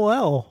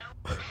 LOL.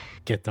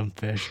 Get them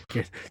fish.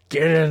 Get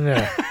in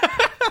there.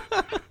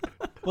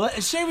 Well,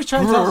 Shea was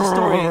trying to tell us a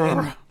story,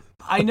 and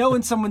I know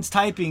when someone's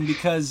typing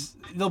because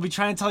they'll be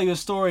trying to tell you a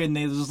story, and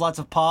there's lots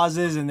of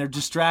pauses, and they're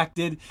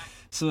distracted.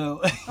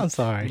 So I'm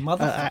sorry.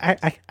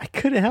 I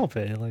couldn't help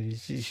it. Like,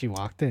 she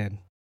walked in.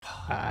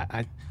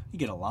 You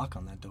get a lock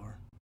on that door.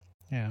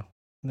 Yeah.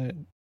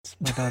 It's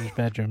my daughter's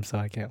bedroom, so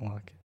I can't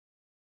lock it.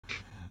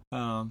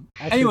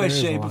 Anyway,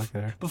 Shea,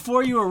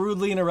 before you were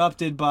rudely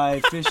interrupted by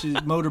Fish's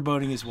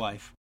motorboating his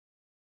wife.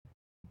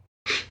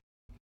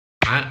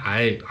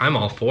 I'm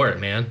all for it,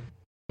 man.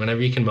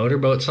 Whenever you can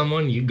motorboat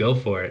someone, you go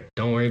for it.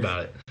 Don't worry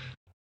about it.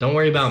 Don't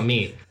worry about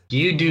me.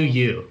 You do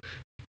you.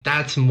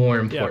 That's more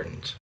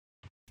important.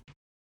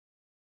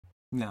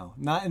 No,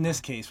 not in this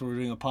case where we're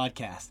doing a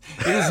podcast.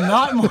 It is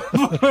not more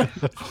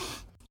important.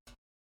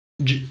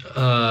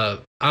 I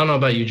don't know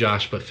about you,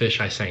 Josh, but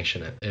Fish, I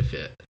sanction it.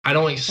 I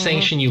don't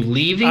sanction you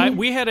leaving.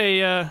 We had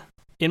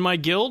in my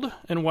guild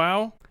in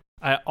WoW,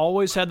 I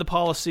always had the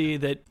policy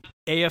that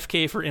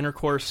AFK for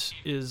intercourse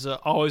is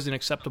always an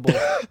acceptable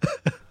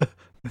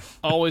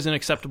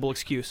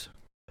excuse,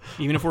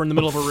 even if we're in the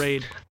middle of a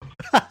raid.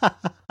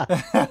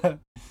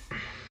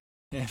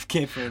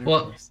 AFK for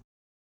intercourse.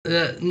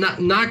 Well,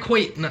 not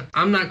quite.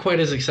 I'm not quite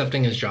as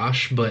accepting as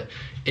Josh, but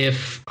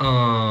if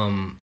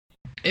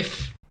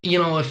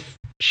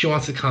she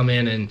wants to come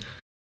in and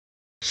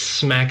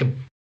smack a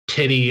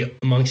titty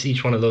amongst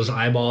each one of those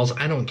eyeballs,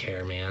 I don't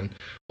care, man.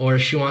 Or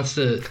if she wants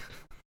to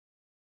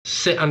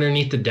sit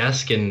underneath the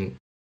desk and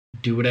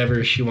do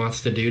whatever she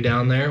wants to do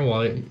down there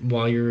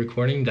while you're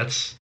recording,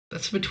 that's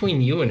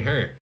between you and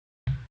her.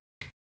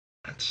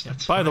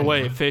 That's By the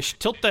way, man. Fish,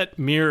 tilt that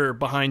mirror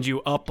behind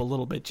you up a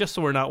little bit, just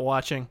so we're not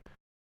watching.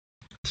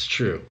 It's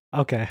true.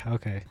 Okay.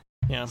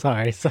 Yeah.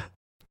 Sorry.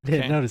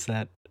 Didn't notice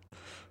that.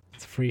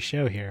 It's a free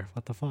show here.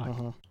 What the fuck?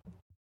 Uh-huh.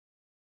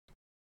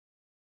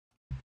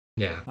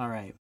 Yeah. All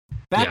right.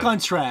 Back on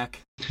track.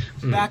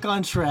 Back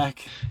on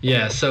track.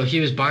 Yeah, so he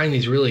was buying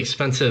these really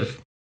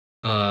expensive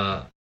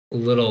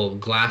little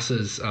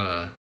glasses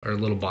or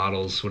little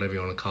bottles, whatever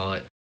you want to call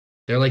it.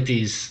 They're like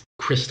these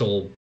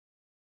crystal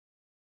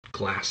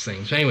glass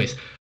things. Anyways,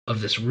 of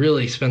this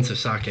really expensive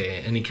sake,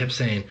 and he kept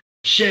saying,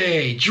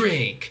 Shea,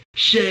 drink!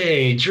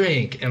 Shea,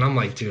 drink! And I'm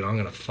like, dude, I'm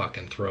gonna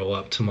fucking throw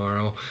up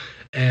tomorrow.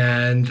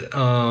 And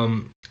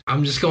I'm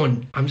just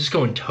going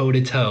toe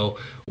to toe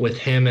with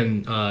him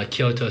and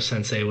Kyoto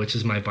Sensei, which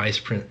is my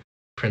vice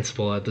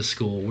principal at the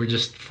school. We're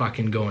just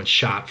fucking going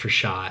shot for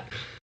shot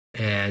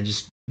and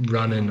just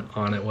running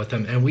on it with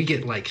him. And we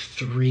get like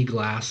 3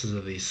 glasses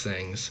of these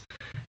things.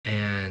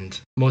 And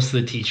most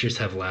of the teachers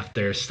have left.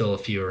 There's still a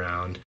few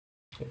around.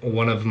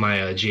 One of my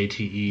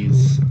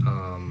JTEs,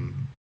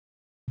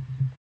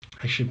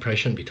 I probably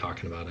shouldn't be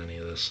talking about any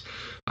of this.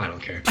 I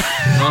don't care.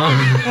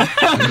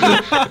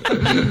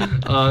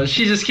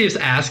 She just keeps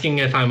asking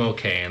if I'm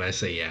okay, and I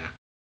say yeah.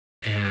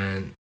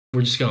 And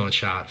we're just going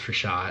shot for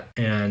shot.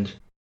 And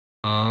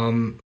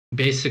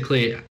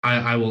basically,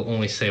 I will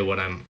only say what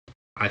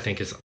I think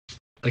is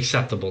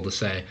acceptable to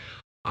say.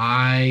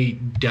 I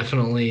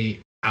definitely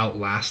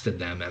outlasted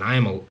them, and I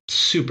am a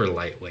super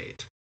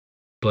lightweight.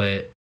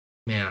 But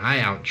man, I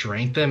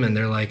outdrank them, and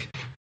they're like,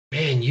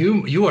 man,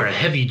 you are a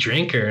heavy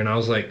drinker. And I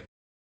was like,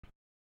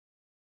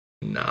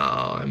 no,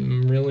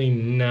 I'm really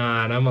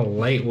not. I'm a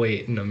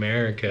lightweight in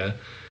America.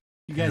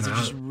 You guys are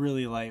just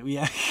really light.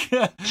 Yeah.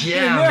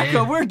 Yeah,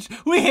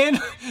 in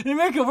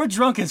America, we're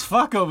drunk as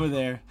fuck over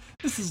there.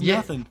 This is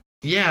nothing.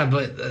 Yeah,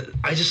 but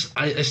I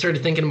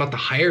started thinking about the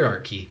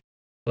hierarchy,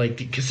 like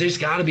because there's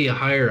got to be a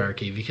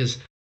hierarchy because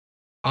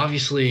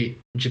obviously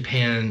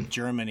Japan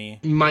Germany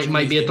might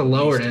be at the getting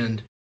lower wasted.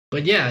 end,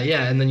 but yeah,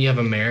 and then you have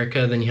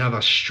America, then you have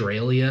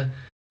Australia,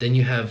 then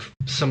you have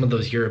some of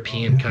those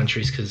European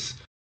countries because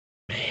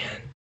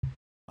man,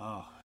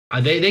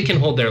 Oh, they can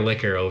hold their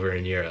liquor over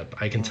in Europe.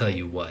 I can tell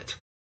you what.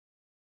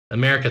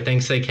 America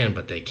thinks they can,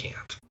 but they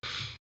can't.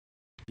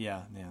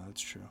 yeah,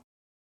 that's true.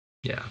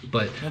 Yeah,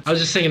 but I was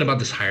just thinking about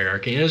this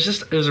hierarchy. And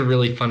it was a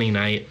really funny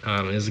night.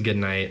 It was a good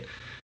night,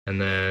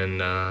 and then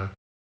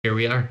here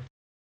we are.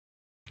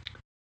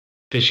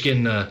 Fish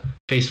getting a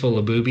face full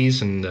of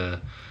boobies,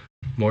 and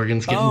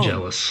Morgan's getting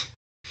jealous.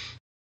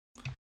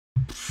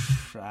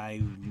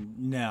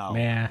 No,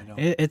 Man,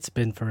 it's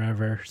been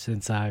forever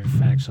since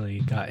I've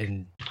actually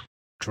gotten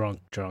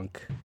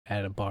drunk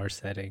at a bar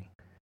setting.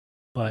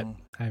 But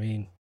I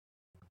mean,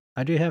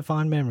 I do have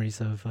fond memories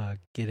of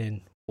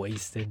getting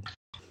wasted,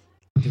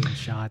 doing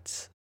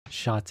shots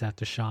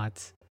after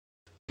shots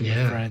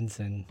with friends,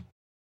 and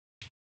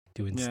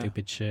doing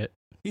stupid shit.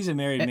 He's a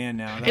married man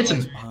now.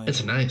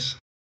 It's nice.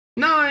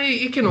 No,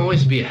 it can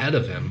always be ahead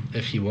of him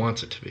if he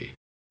wants it to be.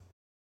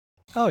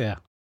 Oh yeah,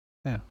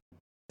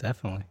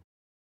 definitely.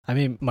 I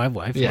mean, my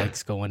wife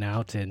likes going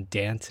out and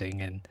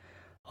dancing, and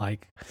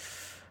like,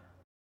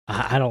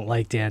 I don't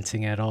like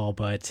dancing at all.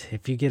 But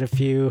if you get a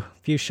few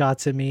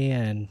shots at me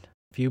and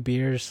a few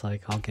beers,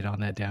 like, I'll get on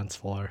that dance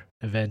floor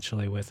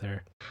eventually with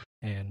her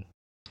and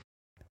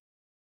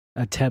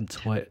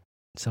attempt what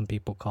some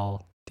people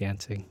call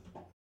dancing.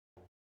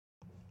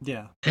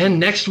 Yeah. And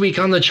next week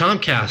on the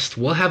Chompcast,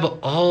 we'll have an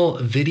all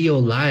video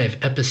live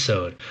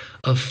episode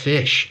of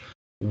Fish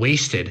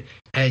wasted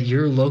at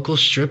your local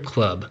strip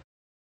club,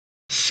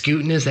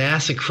 scooting his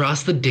ass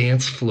across the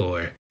dance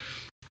floor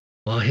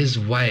while his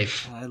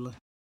wife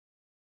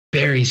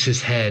buries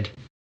his head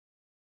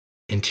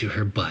into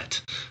her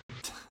butt.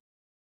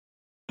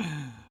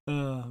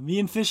 Me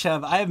and Fish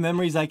I have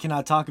memories I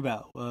cannot talk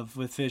about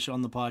with Fish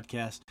on the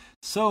podcast.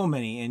 So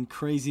many and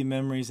crazy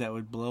memories that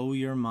would blow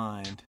your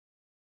mind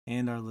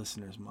and our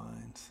listeners'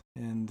 minds.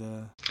 And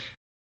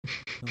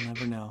you'll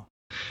never know.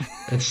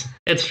 It's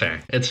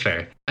fair. It's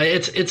fair.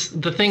 It's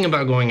the thing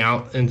about going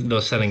out in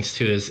those settings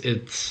too is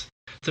it's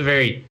a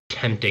very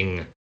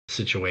tempting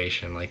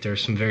situation. Like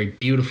there's some very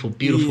beautiful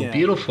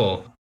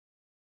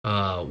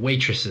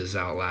waitresses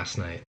out last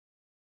night,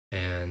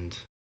 and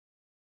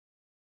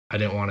I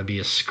didn't want to be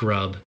a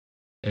scrub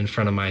in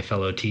front of my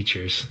fellow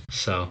teachers,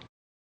 so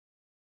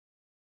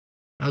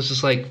I was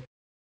just like,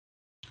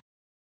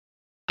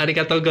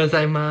 "Arigatou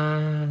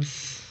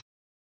gozaimasu,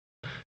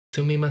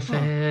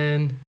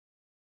 sumimasen,"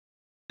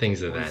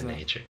 things of that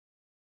nature.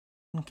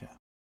 Okay.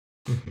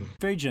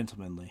 Very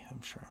gentlemanly,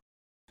 I'm sure.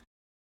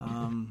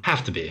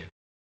 Have to be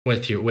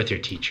with your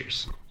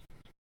teachers.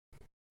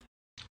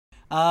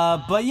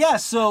 But yeah,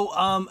 so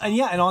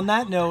and on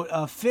that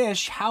note,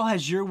 Fish, how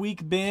has your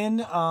week been?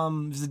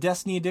 Is the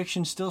Destiny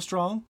addiction still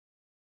strong?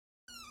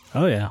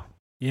 Oh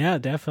yeah,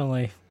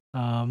 definitely.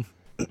 I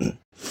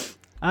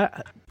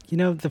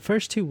the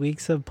first 2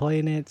 weeks of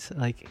playing it,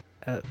 like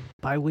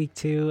by week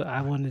 2,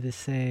 I wanted to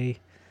say,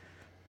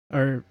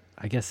 or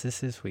I guess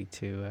this is week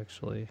 2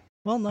 actually.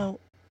 Well,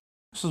 no,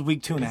 this was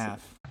week 2.5.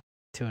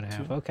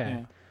 2.5. Okay.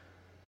 Yeah.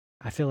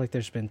 I feel like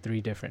there's been 3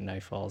 different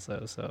Nightfalls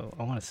though, so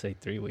I want to say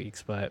 3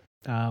 weeks, but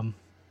yeah,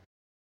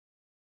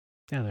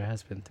 there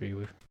has been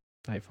 3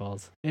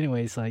 Nightfalls.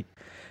 Anyways, like,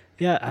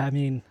 yeah, I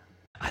mean,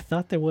 I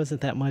thought there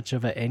wasn't that much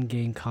of an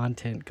endgame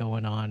content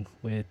going on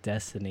with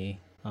Destiny,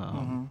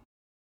 and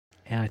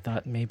I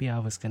thought maybe I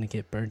was gonna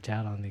get burnt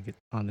out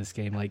on this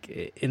game. Like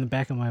in the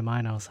back of my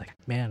mind, I was like,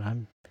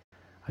 man,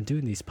 I'm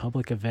doing these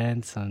public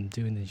events, I'm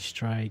doing these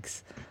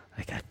strikes.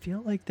 Like I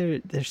feel like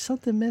there's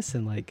something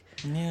missing. Like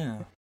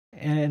yeah.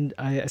 And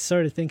I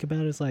started thinking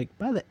about it as like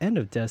by the end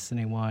of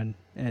Destiny 1,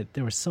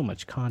 there was so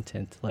much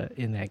content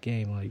in that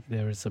game. Like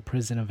there was a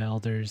Prison of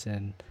Elders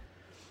and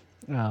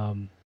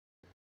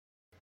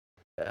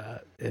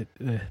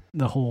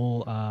the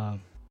whole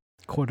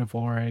Court of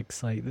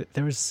Oryx. Like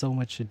there was so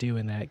much to do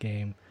in that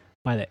game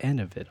by the end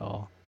of it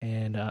all.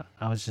 And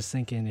I was just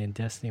thinking in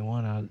Destiny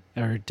 1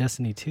 or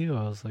Destiny 2,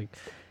 I was like,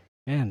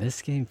 man,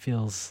 this game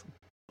feels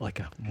like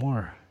a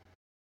more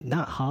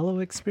not hollow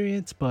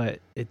experience, but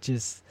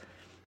it's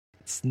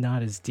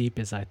not as deep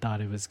as I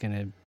thought it was going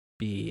to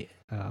be.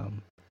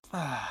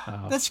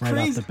 That's right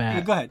crazy. Off the bat.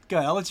 Yeah, go ahead.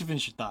 I'll let you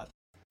finish your thought.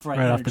 Right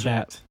off the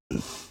bat.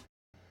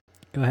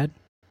 Go ahead.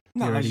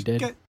 No, you already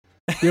did.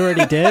 You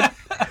already did?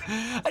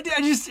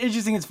 I just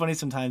think it's funny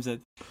sometimes that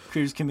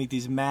creators can make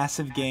these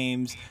massive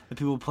games that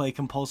people play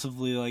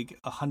compulsively, like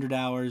 100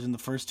 hours in the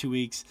first 2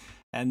 weeks,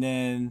 and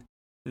then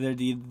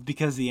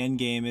because the end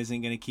game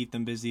isn't going to keep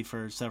them busy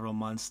for several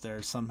months,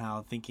 they're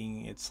somehow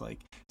thinking it's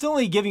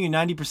only giving you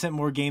 90%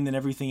 more game than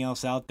everything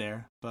else out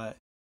there. But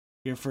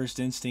your first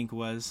instinct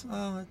was,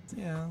 it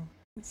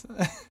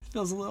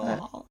feels a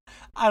little.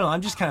 I don't know.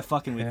 I'm just kind of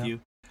fucking with you.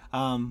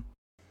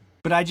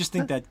 But I just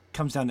think that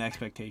comes down to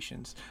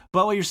expectations.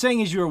 But what you're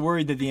saying is you were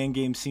worried that the end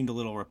game seemed a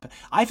little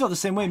I felt the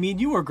same way. Me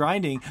and you were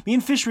grinding. Me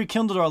and Fish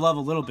rekindled our love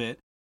a little bit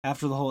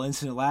after the whole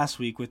incident last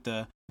week with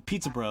the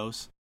Pizza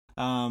Bros.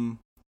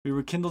 We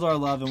rekindled our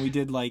love, and we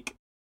did like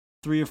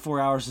 3 or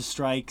 4 hours of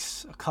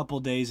strikes a couple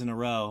days in a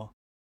row.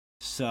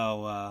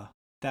 So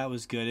that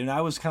was good. And I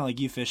was kind of like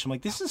you, Fish. I'm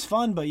like, this is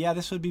fun, but yeah,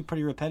 this would be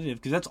pretty repetitive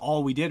because that's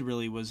all we did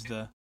really was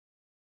the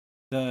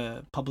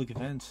public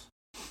events.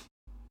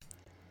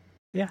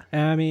 Yeah,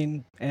 I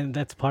mean, and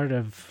that's part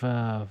of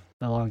the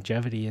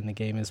longevity in the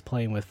game is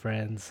playing with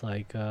friends.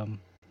 Like, I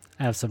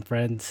have some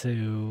friends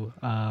who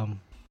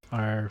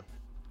are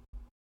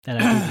that I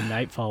do the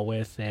Nightfall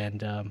with,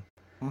 and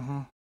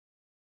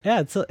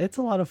yeah, it's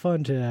a lot of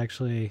fun to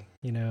actually,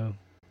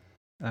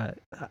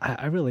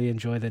 I really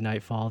enjoy the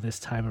Nightfall this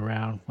time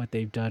around. What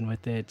they've done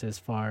with it as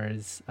far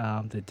as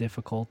the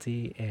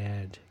difficulty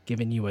and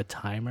giving you a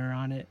timer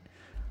on it.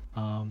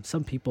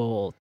 Some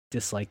people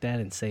dislike that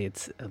and say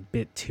it's a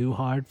bit too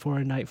hard for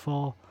a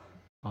Nightfall.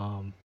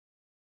 But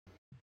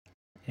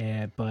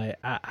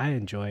I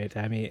enjoy it.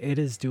 I mean, it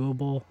is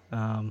doable.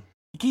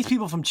 It keeps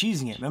people from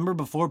cheesing it. Remember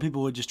before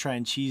people would just try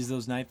and cheese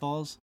those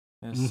Nightfalls?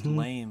 It was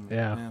lame.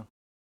 Yeah.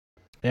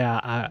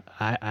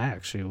 I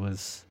actually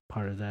was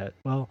part of that.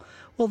 Well,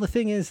 the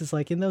thing is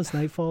like in those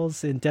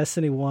Nightfalls in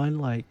Destiny 1,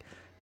 like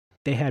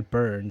they had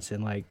burns,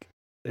 and like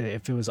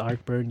if it was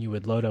arc burn, you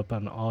would load up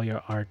on all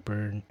your arc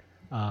burn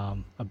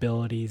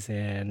abilities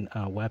and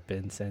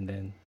weapons, and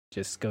then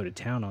just go to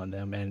town on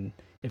them. And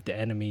if the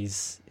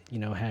enemies,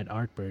 had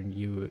arc burn,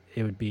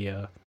 it would be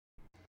a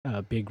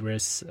big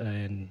risk.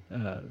 And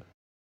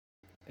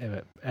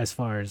as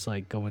far as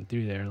like going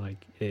through there,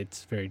 like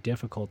it's very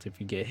difficult if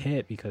you get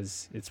hit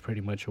because it's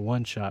pretty much a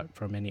one shot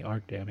from any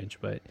arc damage.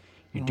 But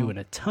you're doing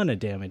a ton of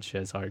damage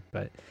as arc.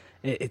 But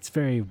it's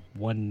very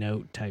one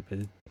note type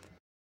of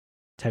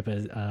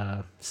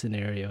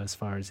scenario as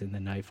far as in the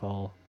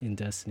Nightfall in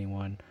Destiny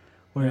 1.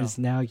 Whereas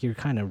now you're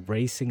kind of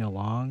racing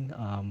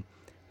along,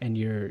 and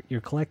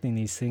you're collecting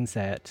these things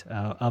that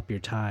up your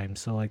time.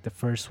 So like the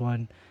first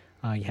one,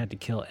 you had to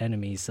kill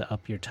enemies to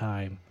up your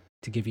time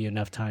to give you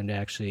enough time to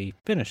actually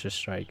finish a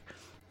strike.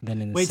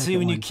 Then in the second so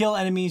when one, you kill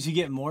enemies, you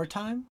get more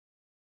time?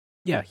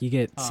 Yeah, you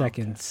get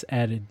seconds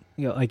added.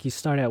 Like you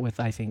start out with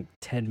I think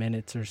 10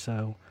 minutes or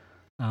so,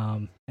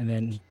 and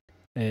then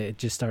it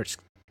just starts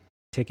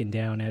ticking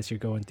down as you're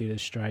going through the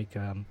strike.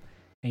 And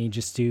you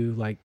just do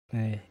like.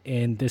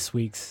 In this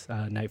week's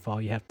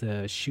Nightfall, you have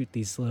to shoot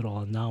these little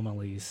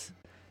anomalies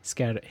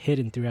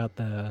hidden throughout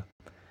the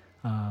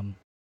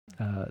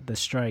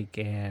strike,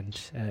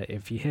 and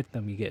if you hit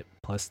them, you get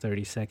plus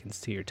 30 seconds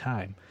to your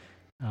time.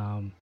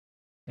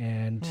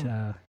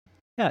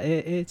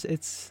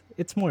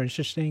 It's more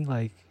interesting.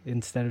 Like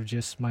instead of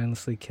just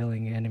mindlessly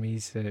killing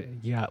enemies,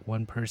 you got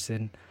one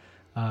person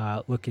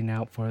looking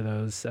out for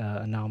those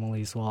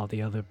anomalies while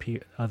the other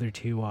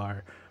two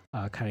are.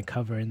 Kind of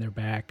covering their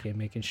back and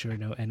making sure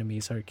no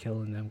enemies are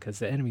killing them, because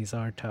the enemies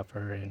are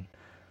tougher. And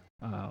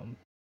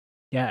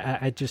I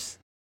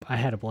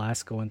had a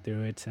blast going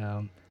through it.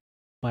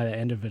 By the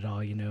end of it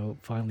all,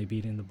 finally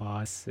beating the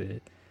boss,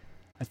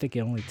 I think it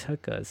only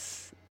took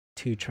us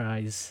 2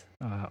 tries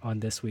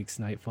on this week's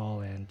Nightfall,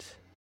 and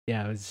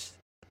yeah, it was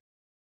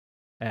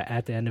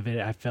at the end of it,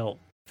 I felt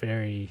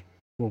very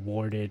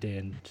rewarded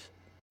and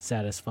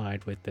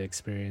satisfied with the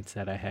experience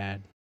that I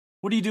had.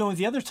 What are you doing with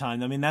the other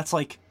time? I mean, that's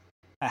like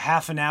a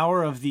half an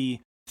hour of the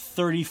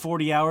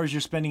 30-40 hours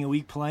you're spending a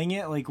week playing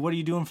it. Like, what are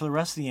you doing for the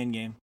rest of the end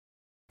game?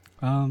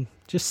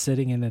 Just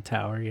sitting in the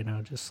tower,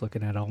 just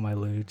looking at all my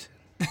loot,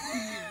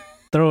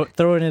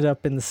 throwing it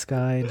up in the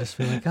sky, and just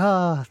being like,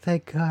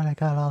 thank God I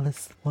got all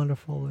this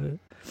wonderful loot.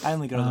 I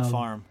only go to the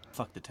farm.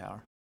 Fuck the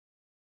tower.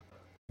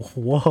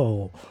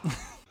 Whoa.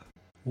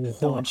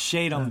 Throwing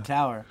shade on the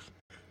tower.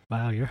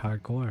 Wow, you're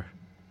hardcore.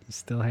 You're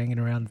still hanging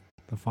around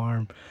the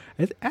farm.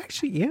 It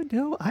actually,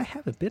 I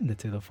haven't been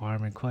to the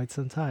farm in quite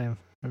some time.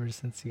 Ever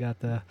since you got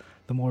the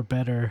more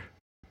better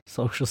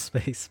social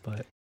space.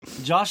 But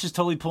Josh is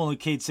totally pulling a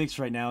Cade 6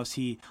 right now as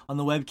he on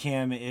the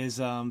webcam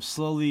is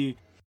slowly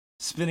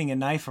spinning a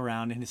knife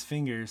around in his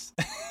fingers.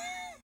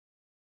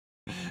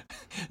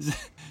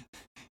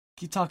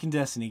 Keep talking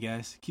Destiny,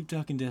 guys. Keep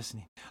talking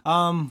Destiny.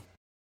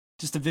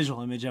 Just a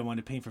visual image I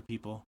wanted to paint for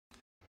people.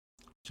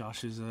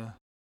 Josh is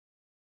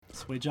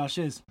that's the way Josh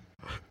is.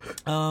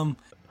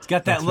 He's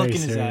got that look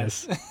in his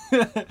eyes.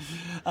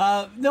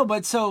 No,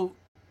 but so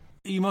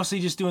you mostly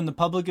just doing the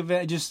public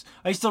event.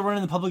 Are you still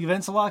running the public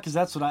events a lot? Because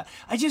that's what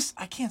I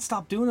can't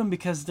stop doing them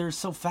because they're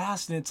so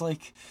fast and it's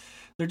like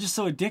they're just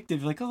so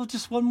addictive. You're like,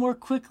 just one more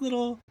quick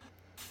little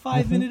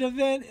 5-minute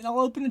event and I'll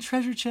open a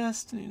treasure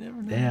chest. And you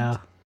never know.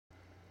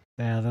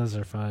 Yeah, those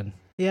are fun.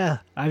 Yeah,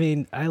 I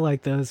mean, I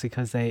like those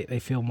because they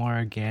feel more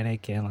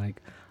organic and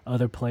like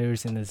other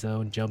players in the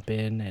zone jump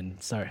in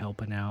and start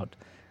helping out.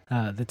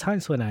 The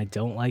times when I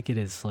don't like it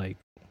is like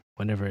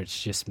whenever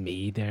it's just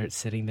me there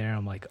sitting there.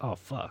 I'm like, oh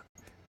fuck,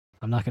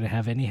 I'm not gonna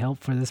have any help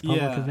for this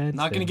public event.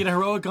 Not gonna get a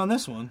heroic on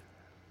this one.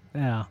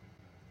 Yeah,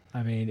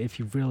 I mean, if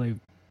you really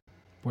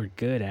were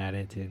good at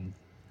it and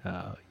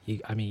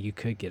You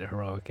could get a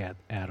heroic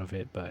out of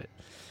it, but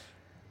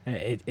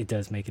it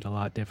does make it a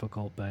lot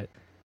difficult. But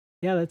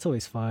yeah, that's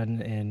always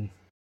fun, and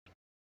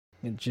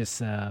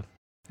just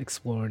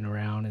exploring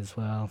around as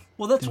well.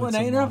 Well, that's when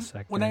I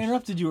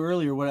interrupted you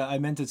earlier. What I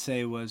meant to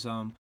say was,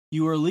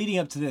 you were leading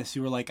up to this.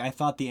 You were like, I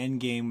thought the end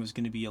game was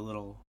going to be a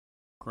little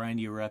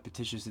grindy or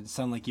repetitious. It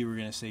sounded like you were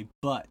going to say,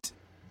 but,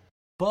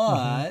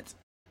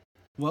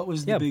 what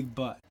was the big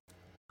but?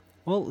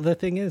 Well, the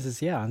thing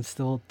is, I'm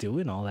still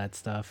doing all that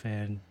stuff,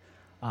 and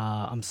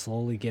I'm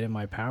slowly getting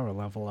my power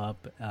level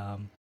up.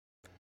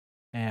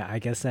 And I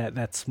guess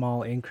that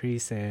small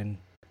increase in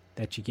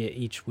that you get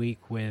each week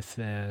with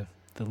the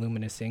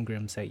luminous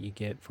engrams that you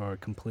get for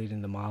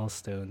completing the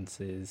milestones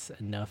is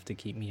enough to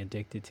keep me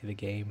addicted to the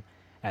game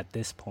at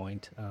this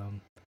point.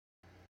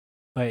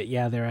 But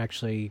yeah, they're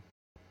actually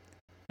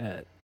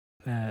the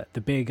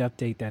big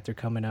update that they're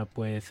coming up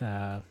with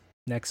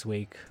next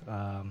week,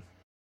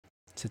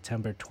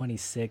 September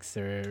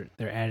 26th.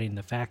 They're adding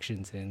the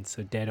factions in,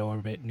 so Dead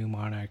Orbit, New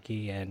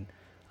Monarchy, and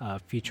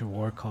Future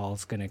War Call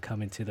is going to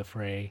come into the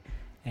fray,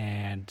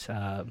 and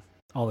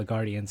all the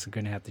Guardians are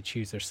going to have to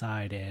choose their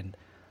side and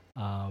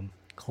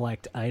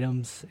collect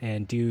items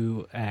and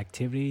do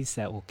activities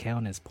that will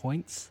count as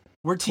points.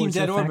 We're Team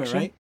Dead Orbit,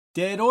 right?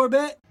 Dead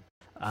Orbit?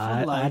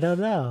 I don't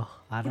know.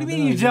 What do you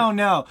mean you don't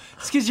know?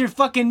 It's because your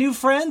fucking new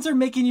friends are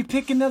making you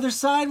pick another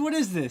side? What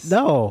is this?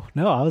 No.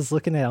 I was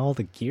looking at all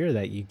the gear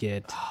that you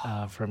get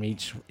from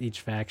each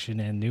faction,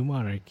 and New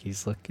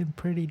Monarchy's looking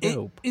pretty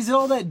dope. Is it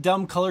all that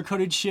dumb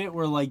color-coded shit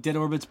where, like, Dead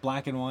Orbit's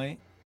black and white?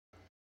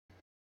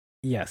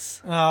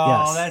 Yes.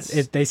 Oh,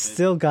 yes. They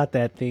still got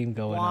that theme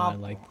going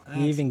on. Like,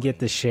 you even get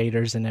the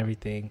shaders and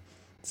everything.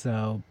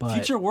 So, but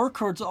Future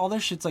Warlords, all their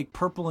shit's like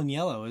purple and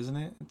yellow, isn't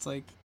it? It's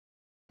like,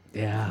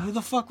 yeah. Who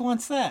the fuck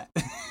wants that?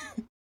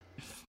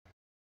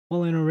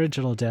 Well, in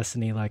original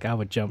Destiny, like, I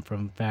would jump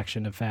from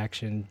faction to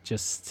faction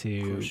just to.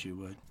 Of course you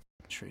would,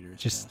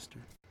 traitorous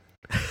bastard.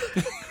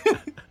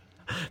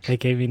 They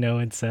gave me no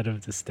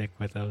incentive to stick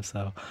with them,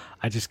 so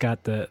I just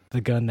got the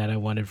gun that I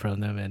wanted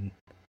from them and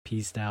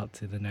pieced out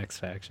to the next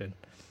faction.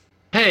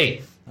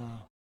 Hey,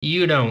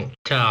 you don't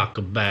talk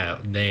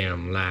about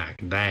them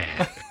like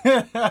that.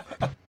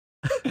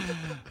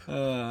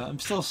 I'm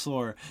still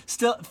sore.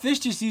 Still, Fish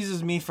just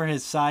uses me for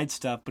his side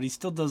stuff, but he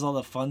still does all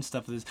the fun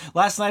stuff with this.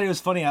 Last night it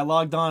was funny. I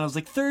logged on. I was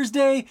like,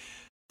 Thursday.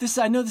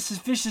 I know this is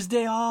Fish's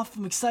day off.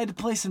 I'm excited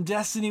to play some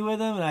Destiny with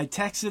him, and I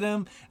texted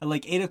him at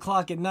like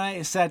 8:00 at night.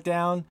 I sat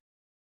down.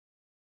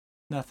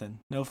 Nothing.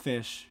 No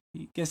Fish.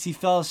 Guess he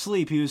fell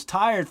asleep. He was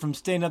tired from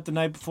staying up the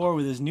night before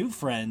with his new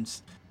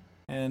friends,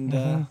 and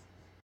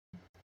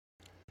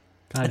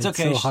God, it's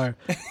okay.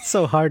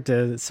 So hard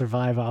to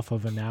survive off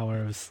of an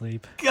hour of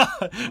sleep.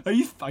 God, are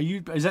you? Are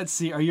you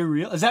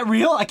real? Is that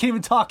real? I can't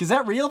even talk. Is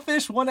that real,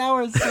 Fish? 1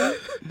 hour of sleep?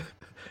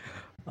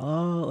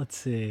 Oh, let's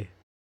see.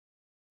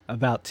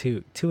 About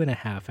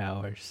 2.5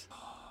 hours.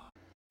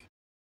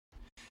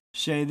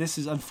 Shea, this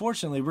is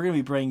unfortunately we're gonna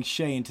be bringing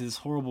Shea into this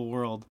horrible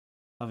world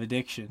of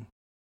addiction.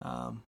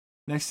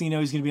 Next thing you know,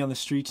 he's gonna be on the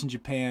streets in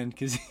Japan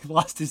because he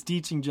lost his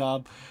teaching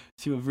job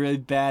to a really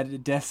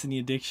bad Destiny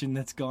addiction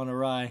that's gone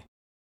awry.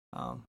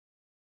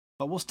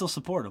 But we'll still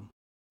support him.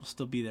 We'll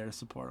still be there to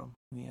support him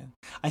in the end.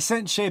 I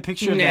sent Shea a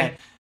picture of that.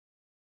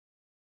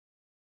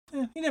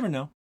 You never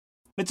know.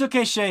 It's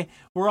okay, Shea.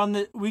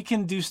 We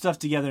can do stuff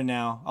together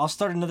now. I'll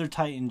start another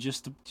Titan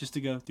just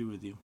to go through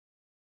with you.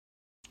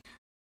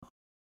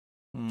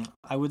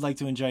 I would like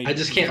to enjoy. I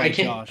just can't wait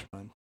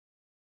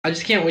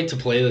to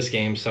play this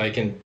game so I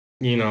can,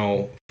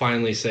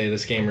 finally say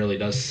this game really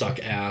does suck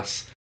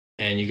ass,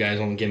 and you guys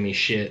won't give me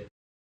shit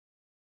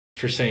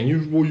for saying you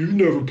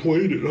never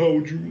played it. How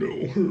would you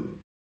know?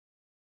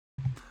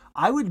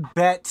 I would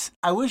bet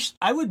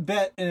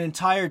an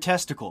entire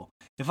testicle.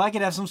 If I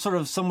could have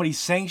somebody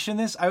sanction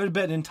this, I would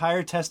bet an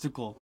entire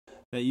testicle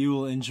that you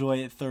will enjoy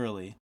it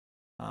thoroughly.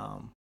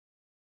 You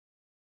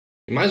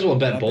might as well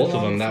bet both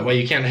of them. That way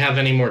you can't have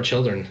any more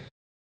children.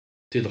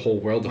 Do the whole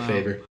world a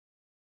favor.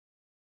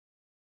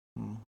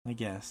 I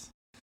guess.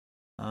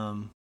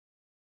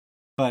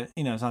 But,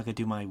 it's not going to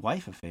do my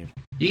wife a favor.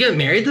 You get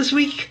married this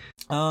week?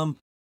 God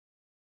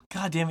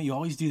damn it, you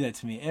always do that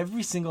to me.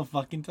 Every single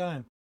fucking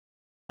time.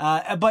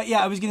 But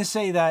yeah, I was going to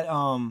say that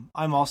I'm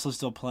also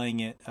still playing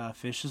it,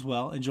 Fish, as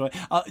well. Enjoy.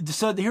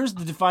 So here's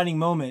the defining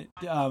moment.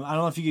 I don't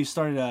know if you guys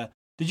started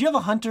did you have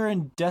a hunter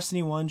in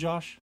Destiny 1,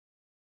 Josh?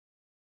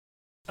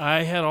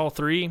 I had all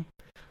three,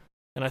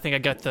 and I think I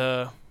got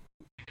the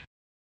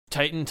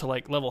Titan to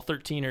like level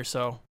 13 or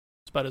so.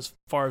 It's about as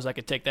far as I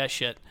could take that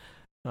shit.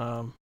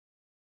 So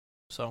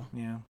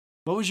yeah.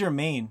 What was your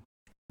main?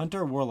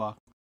 Hunter or Warlock?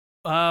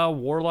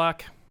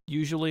 Warlock,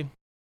 usually.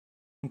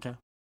 Okay.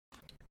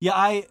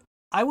 Yeah,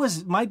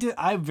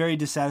 I'm very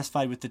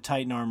dissatisfied with the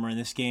Titan armor in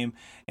this game,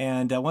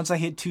 and once I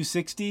hit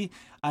 260,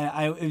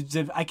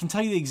 I can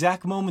tell you the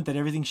exact moment that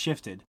everything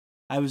shifted.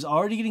 I was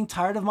already getting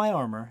tired of my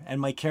armor,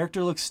 and my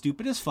character looked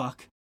stupid as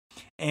fuck,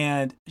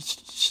 and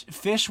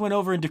Fish went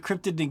over and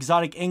decrypted an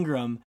exotic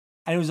engram,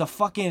 and it was a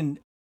fucking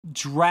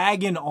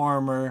dragon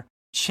armor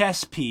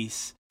chess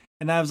piece,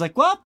 And I was like,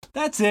 well,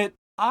 that's it.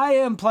 I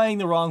am playing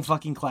the wrong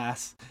fucking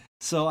class.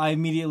 So I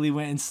immediately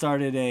went and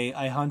started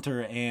a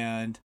hunter,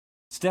 and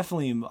it's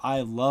definitely, I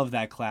love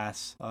that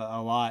class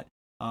a lot.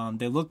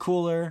 They look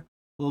cooler,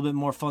 a little bit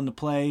more fun to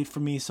play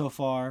for me so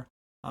far.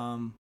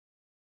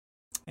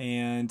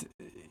 And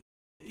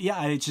yeah,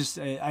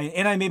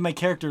 I made my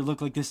character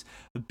look like this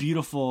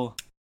beautiful,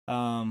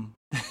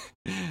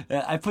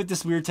 I put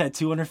this weird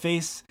tattoo on her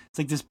face. It's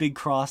like this big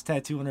cross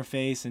tattoo on her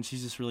face, and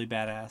she's just really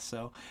badass.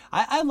 So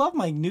I love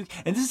my new,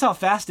 and this is how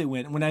fast it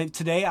went.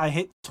 Today I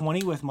hit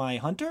 20 with my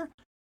hunter.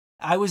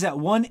 I was at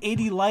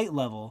 180 light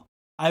level.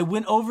 I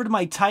went over to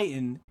my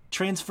Titan,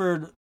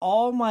 transferred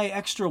all my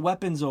extra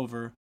weapons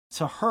over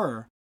to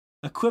her,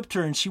 equipped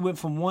her, and she went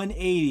from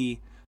 180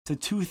 to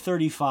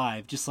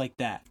 235, just like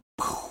that.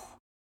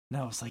 And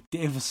I was like,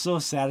 it was so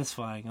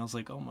satisfying. I was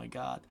like, oh my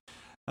god.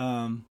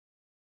 And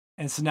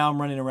so now I'm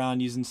running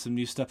around using some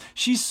new stuff.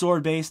 She's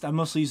sword based. I'm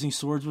mostly using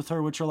swords with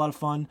her, which are a lot of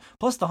fun.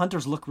 Plus the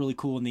hunters look really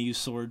cool when they use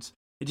swords.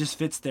 It just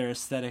fits their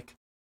aesthetic.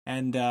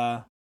 And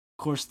of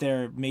course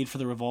they're made for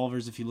the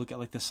revolvers if you look at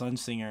like the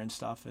Sunsinger and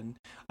stuff. And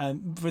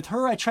with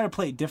her I try to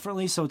play it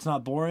differently so it's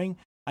not boring.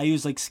 I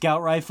use like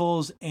scout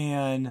rifles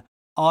and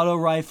auto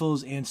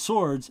rifles and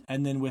swords,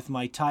 and then with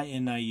my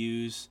Titan I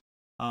use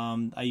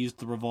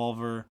the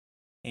revolver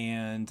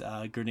and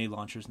grenade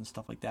launchers and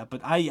stuff like that.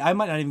 But I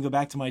might not even go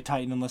back to my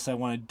Titan unless I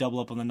want to double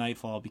up on the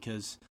Nightfall,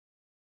 because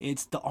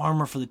it's the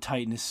armor for the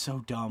Titan is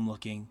so dumb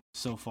looking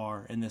so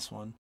far in this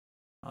one.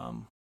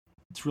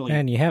 It's really,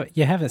 man, you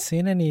haven't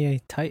seen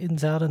any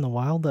Titans out in the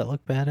wild that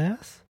look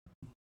badass?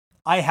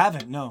 I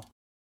haven't, no.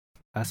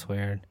 That's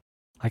weird.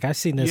 Like I've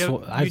seen this.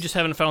 You just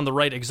haven't found the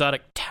right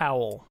exotic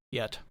towel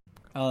yet.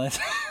 Oh, that's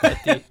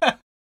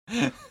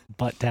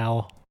butt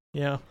towel.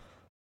 Yeah,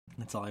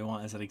 that's all I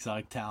want is an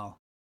exotic towel.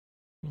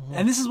 Mm-hmm.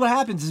 And this is what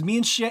happens: is me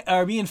and Shea.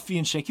 I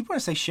keep wanting to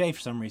say Shea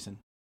for some reason.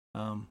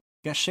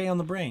 Got Shea on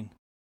the brain,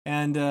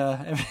 and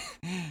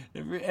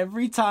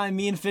every time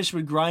me and Fish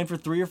would grind for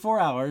 3 or 4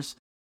 hours,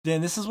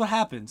 then this is what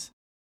happens,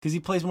 because he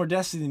plays more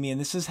Destiny than me,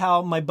 and this is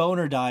how my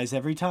boner dies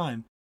every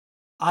time.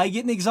 I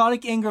get an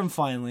exotic Ingram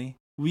finally.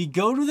 We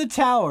go to the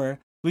tower.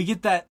 We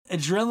get that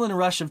adrenaline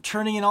rush of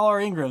turning in all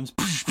our Ingrams.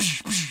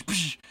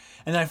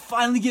 And I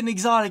finally get an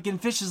exotic, and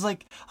Fish is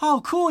like,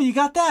 oh, cool, you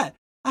got that.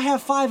 I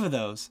have 5 of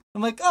those.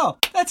 I'm like, oh,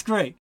 that's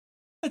great.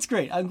 That's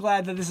great. I'm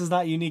glad that this is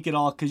not unique at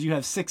all, because you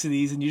have 6 of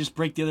these, and you just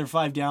break the other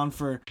 5 down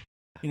for,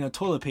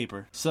 toilet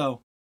paper. So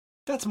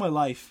that's my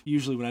life,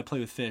 usually, when I play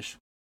with Fish.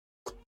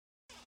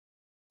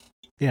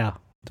 Yeah,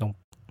 don't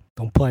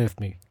play with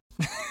me.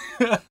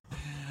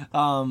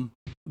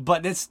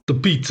 But it's the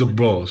Pizza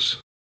Bros.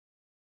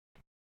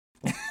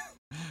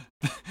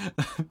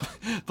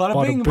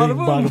 Bada bing, bada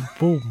boom. Bada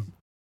boom.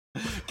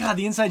 God,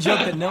 the inside joke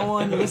that no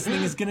one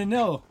listening is gonna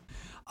know.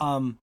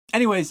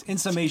 Anyways, in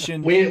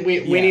summation, we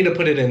need to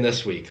put it in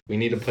this week. We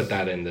need to put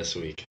that in this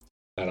week.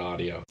 That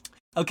audio.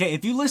 Okay,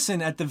 if you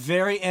listen at the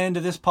very end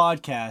of this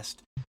podcast,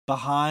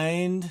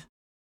 behind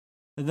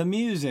the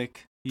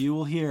music, you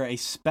will hear a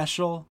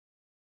special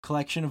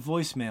collection of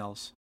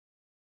voicemails.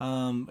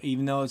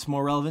 Even though it's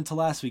more relevant to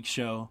last week's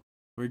show,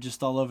 we're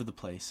just all over the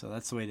place, so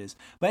that's the way it is.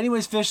 But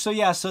anyways, Fish, so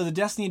the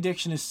Destiny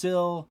addiction is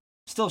still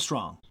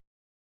strong.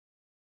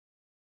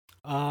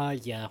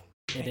 Yeah,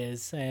 it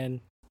is,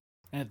 and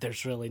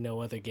there's really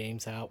no other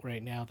games out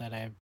right now that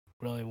I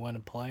really want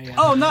to play.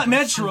 Oh, not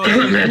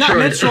Metroid. Not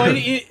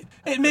Metroid.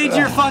 It made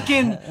your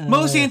fucking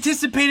most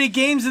anticipated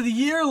games of the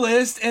year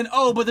list, and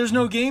but there's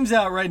no games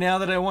out right now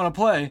that I want to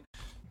play.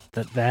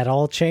 That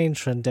all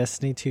changed when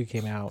Destiny 2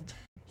 came out.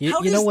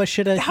 What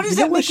should have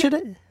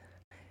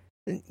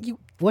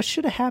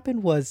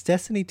happened was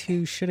Destiny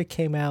 2 should have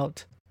came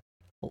out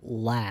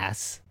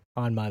last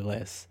on my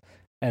list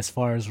as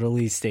far as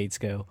release dates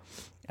go.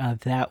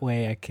 That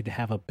way I could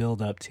have a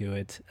build up to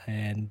it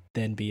and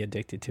then be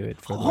addicted to it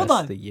for the rest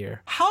of the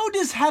year. How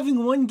does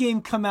having one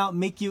game come out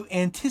make you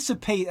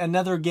anticipate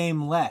another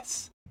game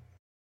less?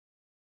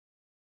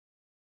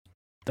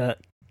 I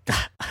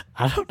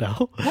don't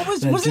know.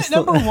 Was it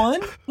number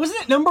one?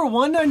 Wasn't it number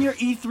one on your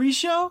E3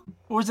 show?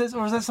 Or was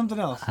that something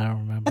else? I don't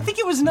remember. I think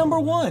it was number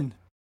one.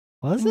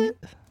 Was it?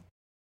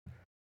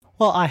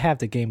 Well, I have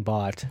the game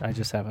bought. I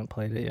just haven't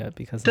played it yet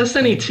because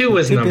Destiny 2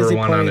 was number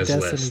one on his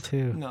Destiny list.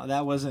 2. No,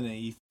 that wasn't an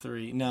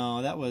E3.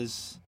 No, that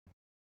was.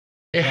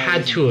 It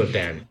had to have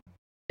been.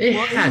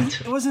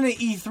 It wasn't an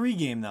E3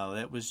 game though.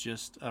 It was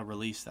just a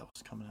release that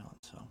was coming out.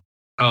 So.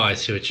 Oh, I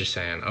see what you're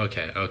saying.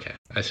 Okay.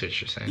 I see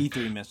what you're saying.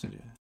 E3 message.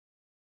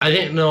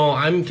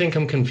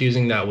 I'm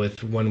confusing that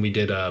with when we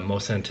did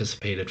most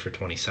anticipated for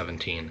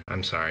 2017.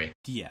 I'm sorry.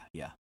 Yeah.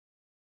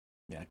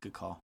 Good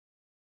call.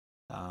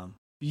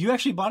 You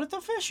actually bought it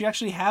though, Fish? You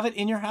actually have it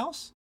in your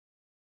house?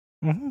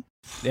 Mm-hmm.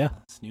 Yeah.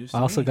 That's news. I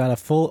also got a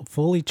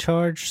fully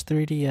charged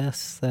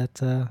 3DS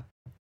that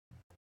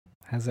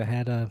hasn't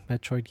had a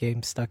Metroid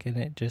game stuck in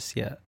it just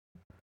yet.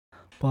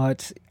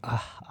 But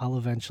I'll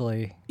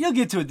eventually. You'll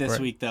get to it this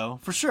week though,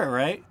 for sure,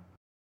 right?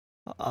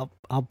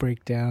 I'll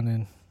break down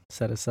and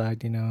set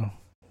aside,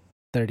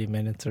 30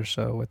 minutes or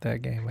so with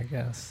that game, I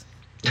guess.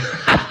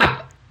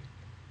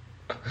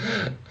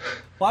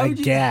 Why I would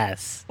you?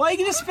 guess. Why are you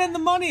gonna spend the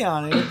money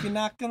on it if you're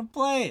not gonna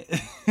play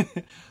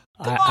it?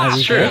 I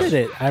regretted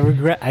it. I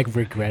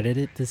regretted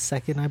it the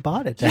second I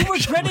bought it. You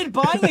regretted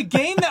buying a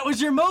game that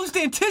was your most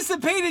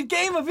anticipated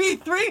game of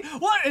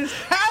E3? What is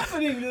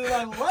happening to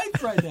my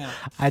life right now?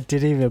 I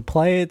didn't even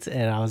play it,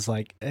 and I was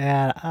like,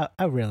 I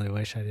really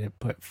wish I didn't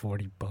put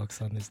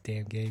 $40 on this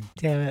damn game.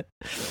 Damn it.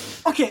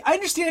 Okay, I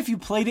understand if you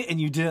played it and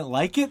you didn't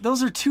like it.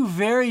 Those are two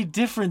very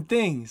different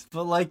things.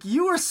 But, like,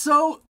 you were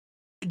so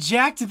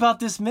jacked about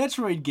this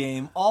Metroid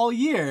game all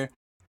year.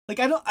 Like,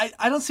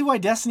 I don't see why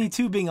Destiny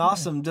 2 being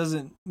awesome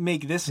doesn't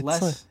make this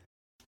less.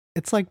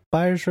 It's like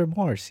buyer's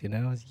remorse, you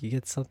know? You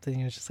get something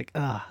and it's just like,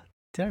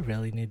 did I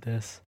really need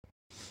this?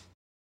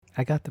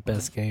 I got the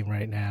best game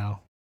right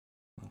now.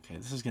 Okay,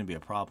 this is going to be a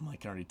problem, I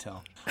can already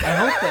tell.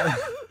 I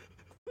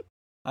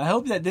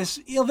hope that this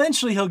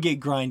eventually he'll get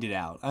grinded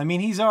out. I mean,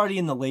 he's already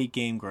in the late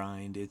game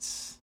grind.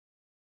 It's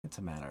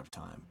a matter of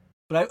time.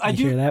 But I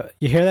do hear that?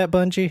 You hear that,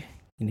 Bungie?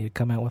 You need to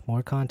come out with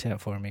more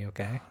content for me,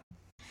 okay?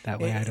 That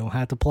way I don't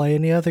have to play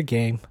any other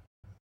game.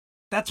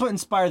 That's what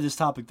inspired this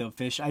topic, though,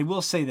 Fish. I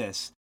will say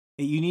this.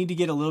 You need to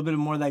get a little bit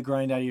more of that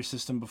grind out of your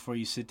system before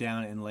you sit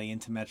down and lay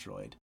into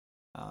Metroid.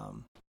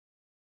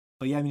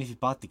 But yeah, I mean, if you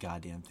bought the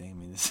goddamn thing, I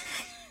mean, this...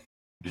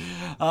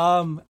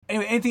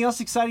 Anyway, anything else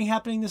exciting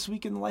happening this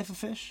week in the life of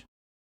Fish?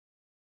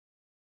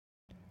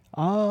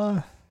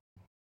 Trying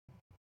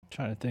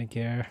to think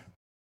here.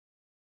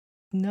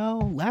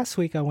 No, last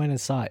week I went and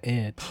saw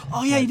it.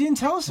 Oh, yeah, you didn't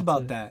tell us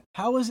about that.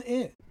 How was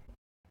it?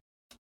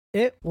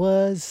 It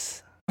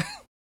wasn't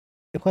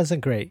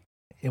great.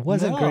 It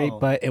wasn't great,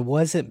 but it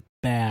wasn't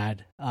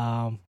bad.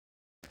 All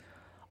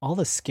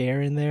the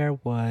scare in there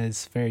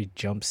was very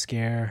jump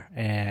scare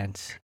and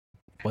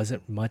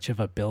wasn't much of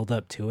a build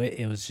up to it.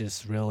 It was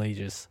just really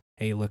just,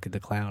 hey, look at the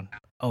clown.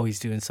 Oh, he's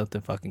doing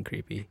something fucking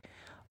creepy.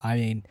 I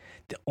mean,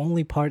 the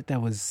only part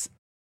that was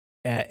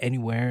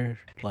anywhere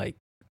like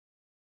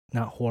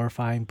not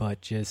horrifying,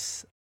 but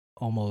just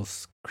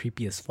almost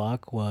creepy as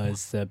fuck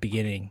was the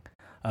beginning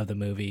of the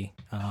movie.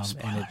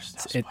 Spoilers.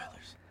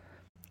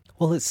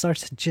 Well, it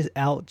starts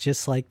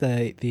just like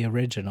the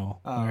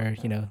original, where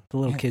okay. The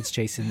little kids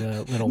chasing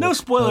the little. No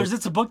spoilers. Boat.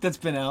 It's a book that's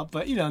been out,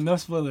 but no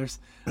spoilers.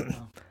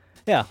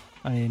 Yeah,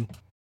 I mean,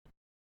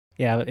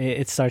 yeah,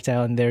 it starts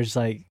out and there's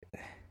like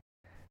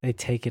they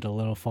take it a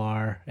little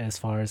far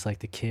as like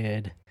the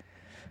kid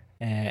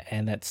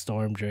and that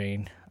storm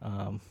drain.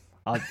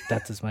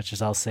 That's as much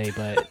as I'll say,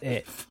 but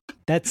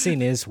that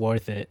scene is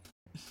worth it.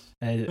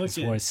 It's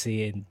worth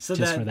seeing for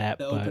that.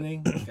 The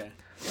opening, okay.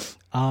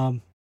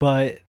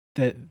 But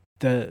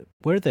the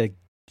where the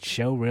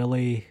show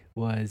really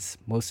was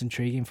most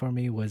intriguing for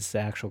me was the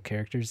actual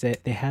characters.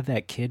 They have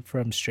that kid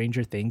from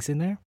Stranger Things in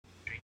there.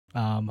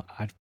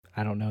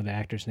 I don't know the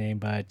actor's name,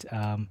 but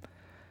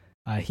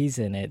he's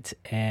in it,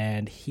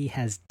 and he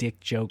has dick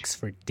jokes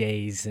for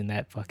days in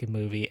that fucking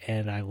movie,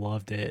 and I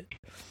loved it.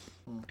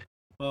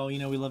 Well, we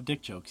love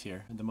dick jokes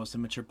here, the most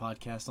immature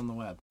podcast on the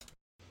web.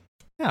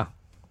 Yeah.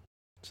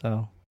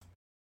 So,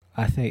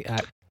 I think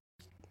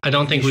I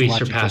don't think we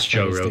surpassed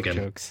Joe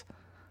Rogan.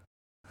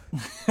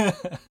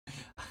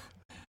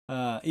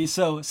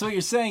 So what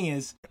you're saying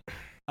is,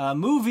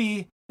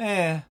 movie,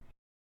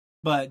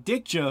 but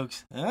dick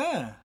jokes,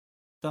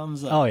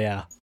 thumbs up. Oh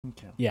yeah,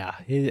 okay. Yeah.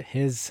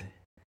 His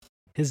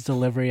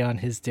delivery on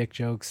his dick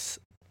jokes,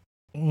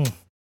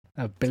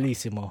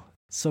 bellissimo,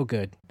 so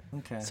good.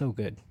 Okay, so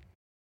good.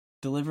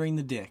 Delivering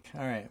the dick.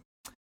 All right.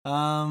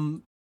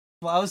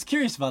 Well, I was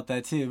curious about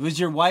that too. Was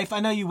your wife? I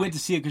know you went to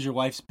see it because your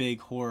wife's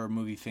big horror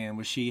movie fan.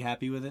 Was she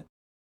happy with it?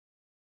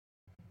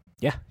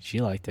 Yeah,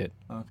 she liked it.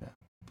 Okay.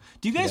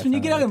 Do you guys, when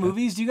you get out of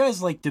movies, do you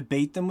guys like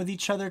debate them with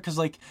each other? Because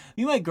like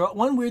me and my girl,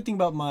 one weird thing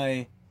about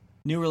my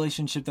new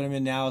relationship that I'm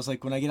in now is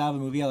like when I get out of a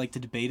movie, I like to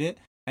debate it.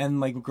 And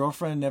my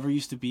girlfriend never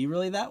used to be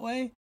really that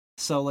way.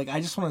 So like I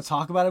just want to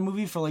talk about a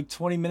movie for like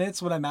 20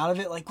 minutes when I'm out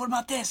of it. Like, what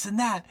about this and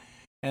that?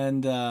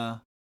 And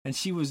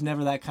she was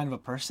never that kind of a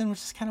person, which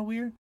is kind of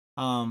weird.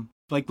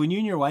 Like when you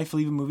and your wife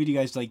leave a movie, do you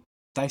guys like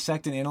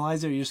dissect and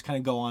analyze it, or you just kind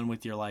of go on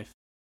with your life?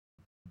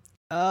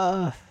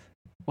 Well,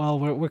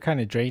 we're kind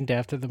of drained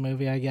after the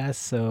movie, I guess,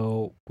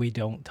 so we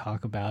don't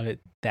talk about it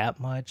that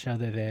much,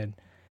 other than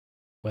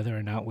whether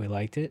or not we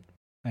liked it,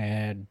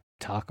 and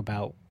talk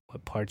about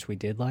what parts we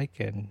did like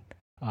and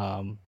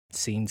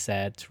scenes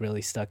that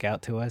really stuck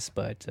out to us.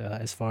 But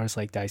as far as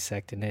like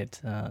dissecting it,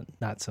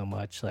 not so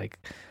much. Like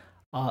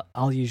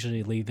I'll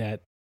usually leave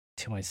that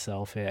to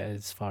myself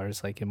as far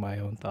as like in my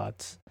own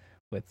thoughts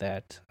with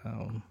that.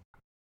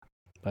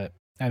 But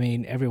I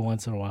mean, every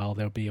once in a while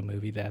there'll be a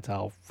movie that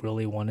I'll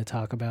really want to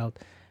talk about,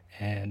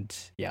 and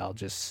yeah, I'll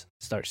just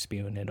start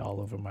spewing it all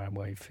over my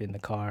wife in the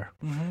car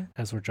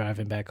as we're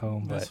driving back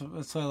home. That's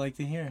what I like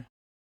to hear.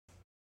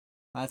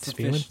 That's a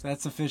fish.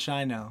 That's a fish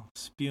I know.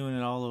 Spewing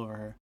it all over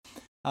her.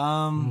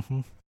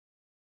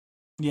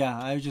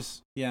 Yeah,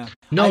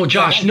 No,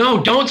 Josh,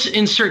 no, don't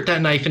insert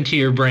that knife into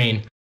your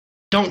brain.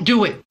 Don't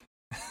do it.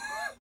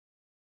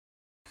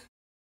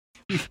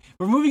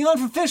 We're moving on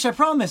from fish, I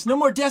promise. No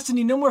more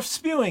Destiny, no more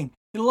spewing.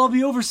 It'll all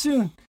be over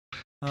soon.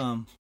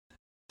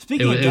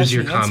 Speaking It of was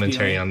your Destiny and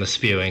commentary spewing- on the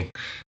spewing.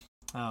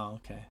 Oh,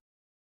 okay.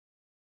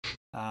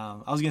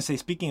 I was gonna say,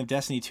 speaking of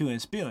Destiny 2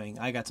 and spewing,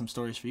 I got some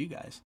stories for you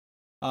guys.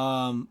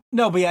 No,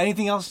 but yeah,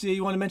 anything else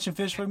you want to mention,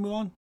 Fish, before we move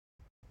on?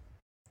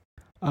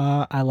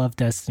 I love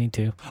Destiny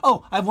too.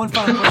 Oh, I have one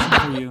final question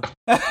for you.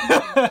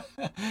 I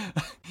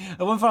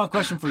have one final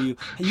question for you.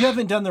 You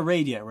haven't done the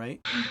raid yet,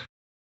 right?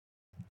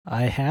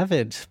 I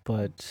haven't,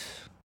 but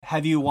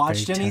Have you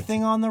watched Very anything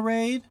tempted. on the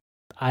raid?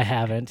 I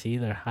haven't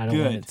either. I don't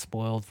want Good. it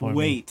spoiled for me.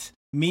 Wait.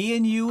 Me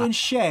and you and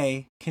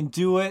Shea can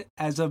do it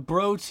as a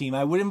bro team.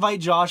 I would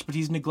invite Josh, but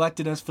he's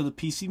neglected us for the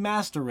PC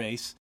Master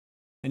Race,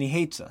 and he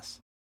hates us.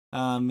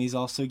 He's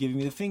also giving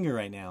me the finger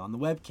right now on the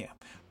webcam.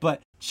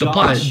 But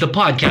Josh, The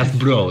podcast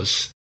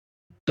bros.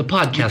 The we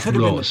podcast could have been the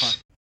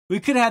bros. we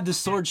could have the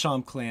Sword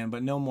Chomp clan,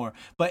 but no more.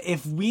 But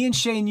if we and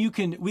Shane, you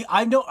can,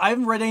 I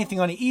haven't read anything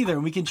on it either,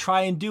 and we can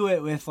try and do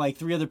it with like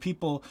 3 other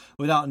people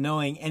without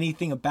knowing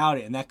anything about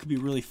it, and that could be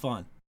really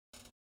fun.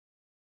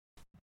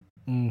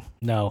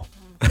 No,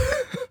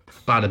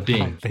 Bada I bing.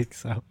 don't think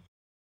so.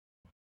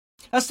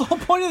 That's the whole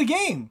point of the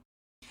game.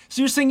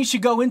 So you're saying you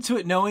should go into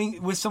it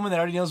knowing with someone that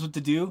already knows what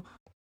to do?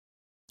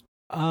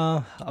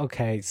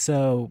 Okay,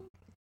 so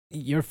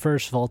your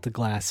first Vault of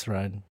Glass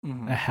run,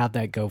 Mhm. how'd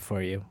that go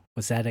for you?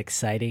 Was that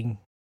exciting?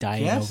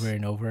 Dying Yes. over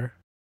and over?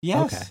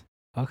 Yes.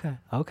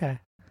 Okay.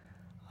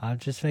 I'm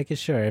just making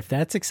sure. If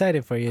that's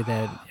exciting for you,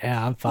 then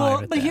yeah, I'm fine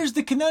Well, with but that. here's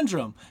the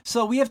conundrum.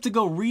 So we have to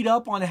go read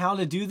up on how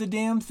to do the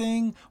damn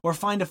thing or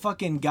find a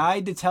fucking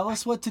guide to tell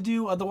us what to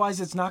do. Otherwise,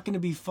 it's not going to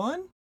be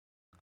fun.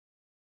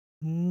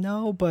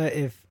 No, but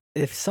if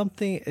there's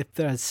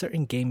a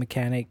certain game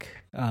mechanic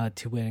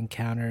to an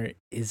encounter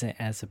isn't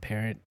as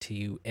apparent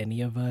to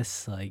any of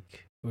us,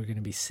 like we're gonna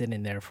be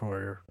sitting there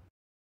for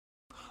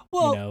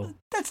Well,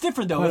 that's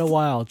different though. quite a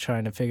while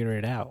trying to figure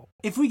it out.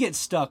 If we get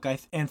stuck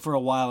and for a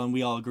while and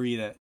we all agree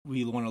that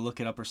we want to look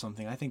it up or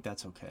something, I think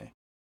that's okay.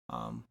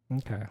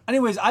 Okay.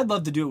 Anyways, I'd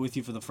love to do it with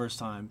you for the first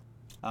time.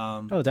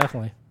 Oh,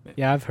 definitely.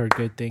 Yeah, I've heard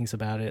good things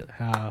about it.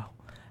 How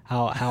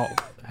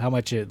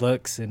much it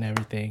looks and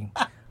everything,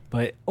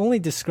 but only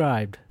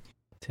described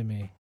to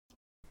me.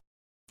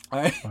 All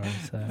right. Or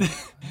is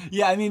that-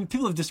 Yeah, I mean,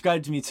 people have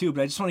described it to me too,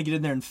 but I just want to get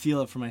in there and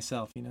feel it for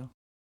myself, you know?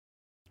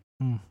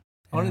 I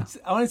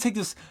yeah. want to take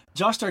this.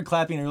 Josh started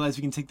clapping and I realized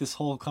we can take this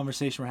whole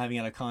conversation we're having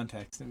out of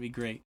context. That'd be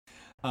great.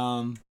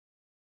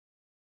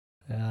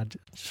 Yeah, I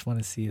just want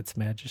to see its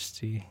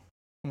majesty.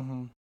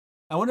 Mm-hmm.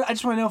 I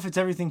just want to know if it's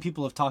everything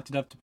people have talked it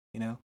up to, you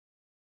know?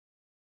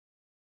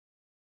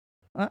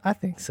 I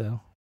think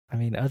so. I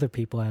mean, other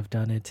people have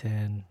done it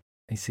and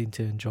they seem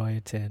to enjoy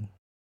it and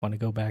want to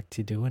go back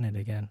to doing it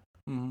again.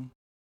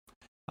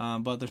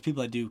 Mm-hmm. But there's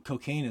people that do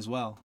cocaine as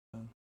well,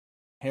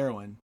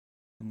 heroin,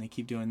 and they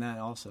keep doing that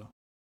also.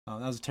 That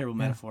was a terrible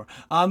metaphor.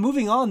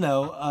 Moving on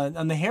though,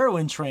 on the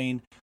heroin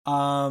train,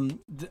 I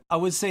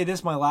would say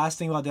this. My last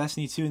thing about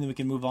Destiny 2, and then we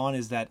can move on,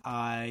 is that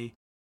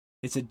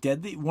it's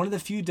one of the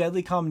few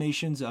deadly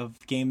combinations of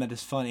game that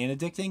is fun and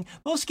addicting.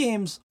 Most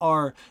games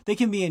they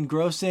can be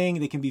engrossing,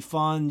 they can be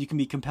fun, you can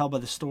be compelled by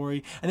the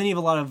story, and then you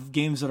have a lot of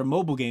games that are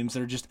mobile games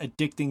that are just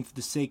addicting for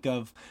the sake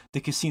of the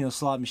casino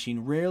slot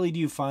machine. Rarely do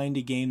you find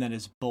a game that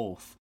is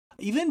both.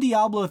 Even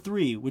Diablo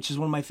 3, which is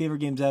one of my favorite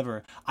games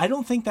ever, I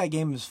don't think that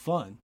game is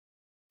fun.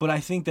 But I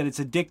think that it's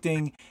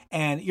addicting,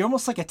 and you're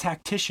almost like a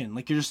tactician.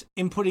 Like you're just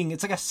inputting.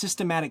 It's like a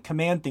systematic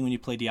command thing when you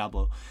play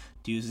Diablo.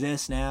 Use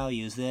this now.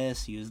 Use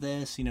this. Use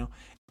this. You know,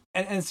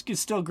 and it's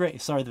still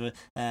great. Sorry, the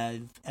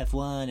F1,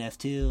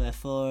 F2,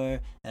 F4,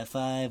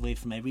 F5. Wait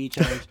for my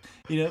recharge.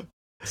 You know,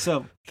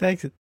 so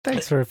Thanks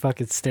for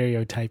fucking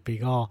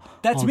stereotyping all.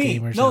 that's all me.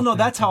 gamers No, out there.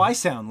 that's how I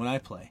sound when I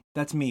play.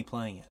 That's me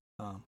playing it.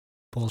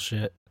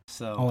 Bullshit. I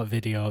So want a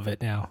video of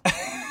it now.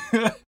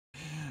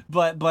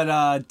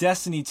 But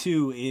Destiny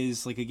 2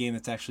 is like a game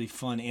that's actually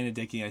fun and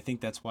addicting. I think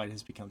that's why it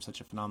has become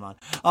such a phenomenon.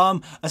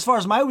 As far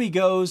as my week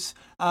goes,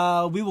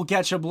 we will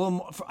catch up a little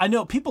more. I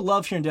know people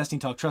love hearing Destiny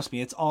talk. Trust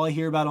me, it's all I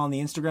hear about on the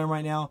Instagram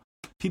right now.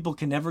 People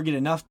can never get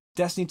enough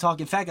Destiny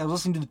talk. In fact, I was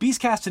listening to the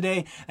Beastcast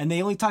today, and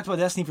they only talked about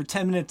Destiny for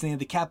 10 minutes, and they had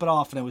to cap it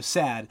off, and I was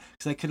sad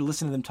because I could have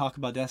listened to them talk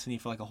about Destiny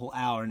for like a whole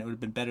hour, and it would have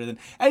been better than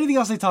anything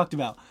else they talked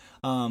about.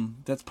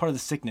 That's part of the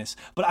sickness.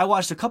 But I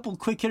watched a couple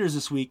quick hitters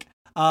this week.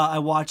 I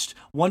watched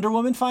Wonder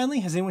Woman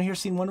finally. Has anyone here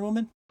seen Wonder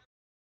Woman?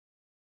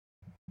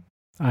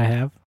 I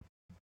have.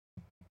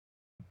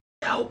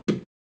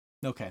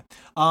 Okay.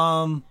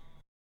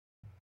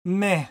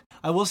 Meh.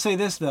 I will say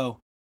this though.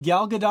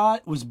 Gal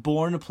Gadot was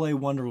born to play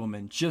Wonder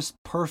Woman. Just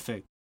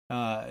perfect.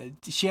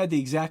 She had the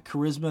exact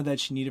charisma that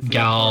she needed for that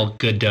Gal part.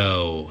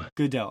 Gadot.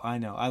 Gadot. I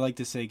know. I like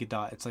to say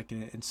Gadot. It's like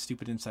a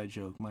stupid inside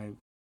joke.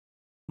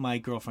 My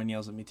girlfriend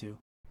yells at me too.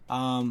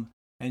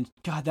 And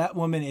God, that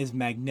woman is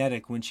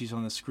magnetic when she's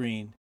on the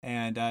screen.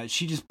 And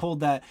she just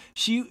pulled that.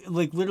 She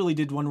like literally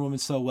did Wonder Woman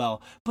so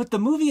well. But the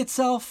movie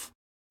itself,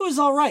 it was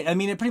all right. I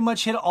mean, it pretty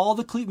much hit all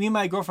the me and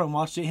my girlfriend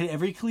watched it. Hit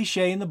every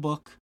cliche in the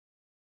book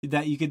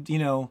that you could, you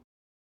know.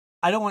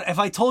 I don't want. If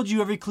I told you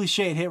every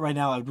cliche it hit right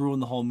now, I'd ruin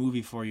the whole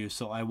movie for you.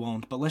 So I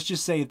won't. But let's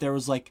just say if there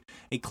was like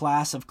a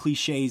class of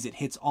cliches, it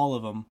hits all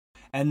of them.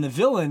 And the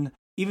villain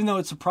even though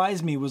it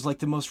surprised me, was like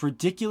the most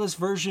ridiculous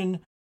version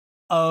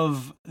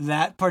of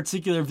that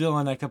particular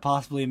villain I could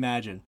possibly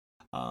imagine.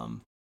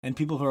 And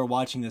people who are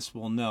watching this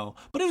will know.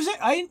 But it was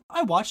I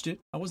watched it.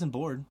 I wasn't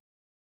bored.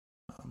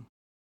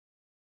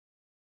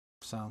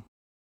 So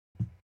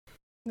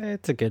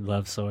It's a good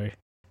love story.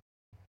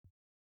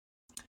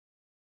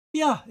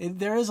 yeah,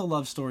 there is a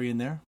love story in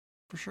there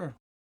for sure.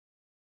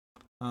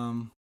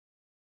 But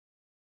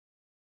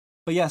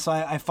yeah, so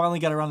I finally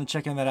got around to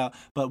checking that out.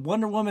 But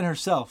Wonder Woman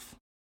herself,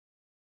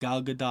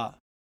 Gal Gadot.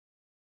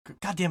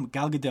 God damn it,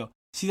 Gal Gadot.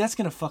 See, that's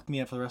gonna fuck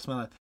me up for the rest of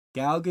my life.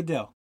 Gal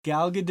Gadot.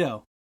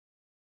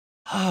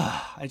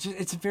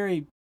 It's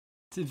very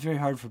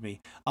hard for me.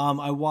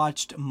 I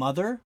watched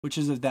Mother, which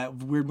is that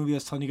weird movie I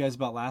was telling you guys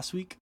about last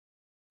week.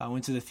 I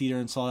went to the theater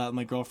and saw that with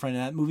my girlfriend,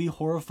 and that movie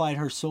horrified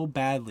her so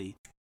badly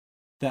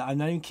that I'm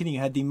not even kidding. It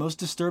had the most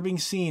disturbing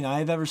scene I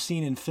have ever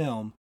seen in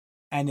film,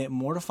 and it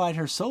mortified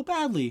her so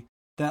badly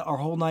that our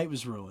whole night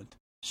was ruined.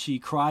 She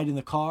cried in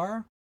the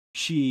car.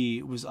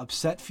 She was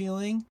upset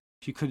feeling.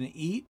 She couldn't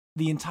eat.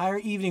 The entire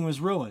evening was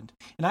ruined.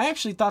 And I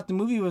actually thought the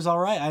movie was all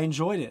right. I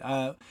enjoyed it.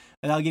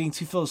 Without getting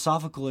too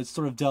philosophical, it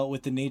sort of dealt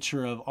with the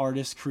nature of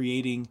artists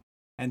creating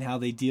and how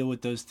they deal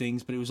with those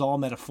things, but it was all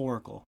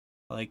metaphorical.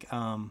 Like,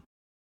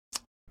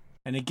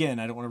 and again,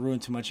 I don't want to ruin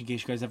too much in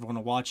case you guys ever want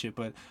to watch it,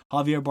 but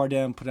Javier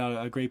Bardem put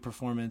out a great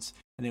performance,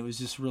 and it was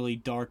just really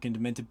dark and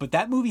demented. But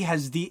that movie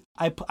has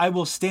I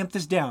will stamp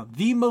this down,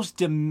 the most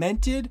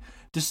demented,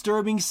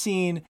 disturbing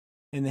scene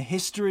in the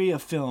history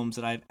of films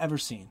that I've ever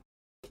seen.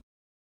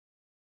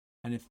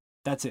 And if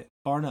that's it,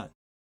 bar none.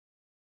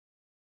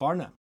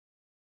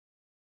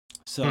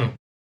 So,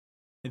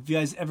 if you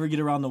guys ever get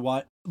around to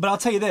watch, but I'll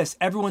tell you this,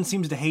 everyone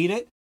seems to hate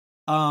it.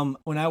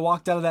 When I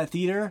walked out of that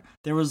theater,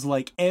 there was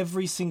like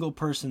every single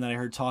person that I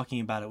heard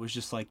talking about it was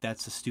just like,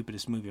 that's the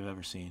stupidest movie I've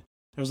ever seen.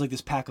 There was like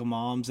this pack of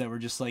moms that were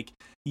just like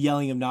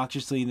yelling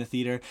obnoxiously in the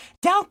theater,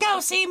 "Don't go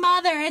see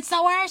Mother! It's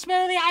the worst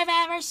movie I've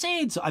ever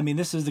seen!" So, I mean,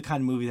 this is the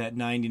kind of movie that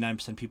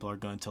 99% of people are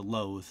going to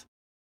loathe.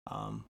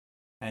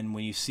 And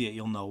when you see it,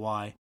 you'll know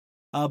why.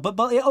 But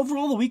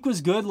overall the week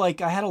was good.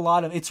 Like I had a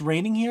lot of, it's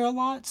raining here a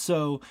lot,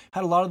 so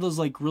had a lot of those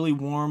like really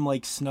warm,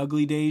 like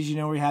snuggly days, you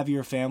know, where you have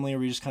your family,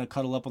 or you just kind of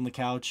cuddle up on the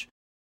couch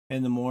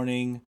in the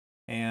morning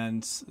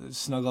and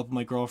snuggle up with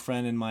my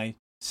girlfriend and my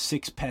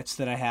 6 pets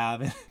that I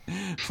have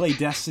and play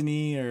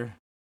Destiny. Or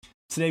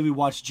today we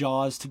watched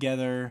Jaws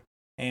together,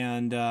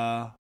 and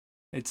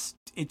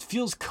it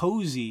feels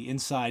cozy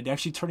inside.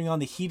 Actually turning on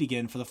the heat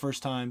again for the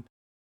first time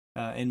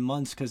in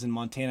months, because in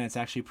Montana it's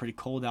actually pretty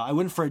cold out. I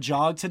went for a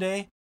jog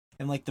today.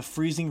 And like the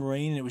freezing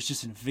rain, and it was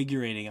just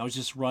invigorating. I was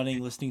just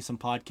running, listening to some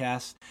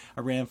podcasts. I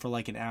ran for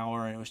like an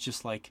hour, and it was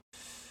just like,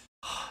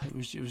 it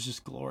was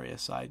just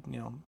glorious.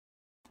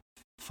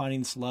 Finding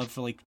this love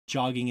for like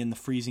jogging in the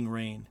freezing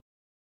rain.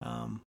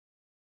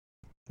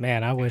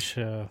 Man, I wish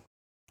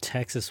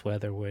Texas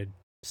weather would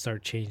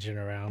start changing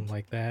around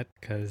like that,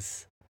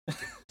 because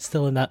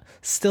still in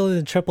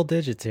the triple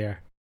digits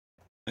here.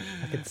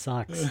 Like it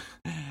sucks.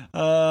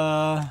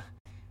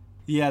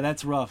 Yeah,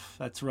 that's rough.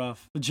 But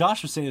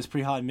Josh was saying it's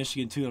pretty hot in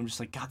Michigan too. I'm just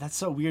like, God, that's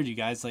so weird, you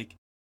guys. Like,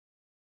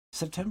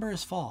 September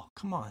is fall.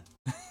 Come on.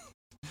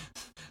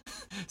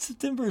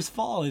 September is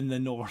fall in the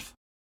north.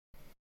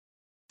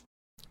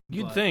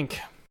 You'd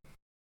think.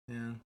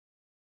 Yeah.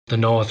 The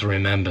North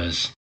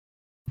remembers.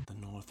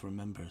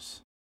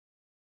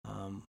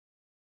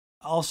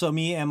 Also,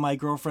 me and my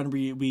girlfriend,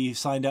 we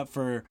signed up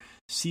for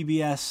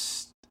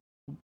CBS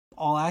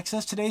All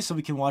Access today, so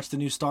we can watch the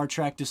new Star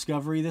Trek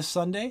Discovery this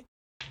Sunday.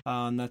 That's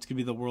going to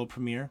be the world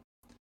premiere.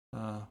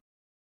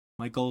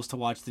 My goal is to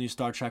watch the new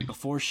Star Trek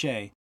before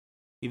Shea,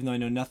 even though I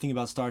know nothing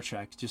about Star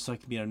Trek, just so I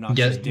can be an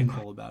obnoxious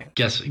dickhole about it.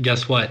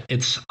 Guess what?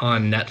 It's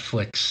on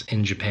Netflix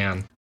in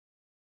Japan.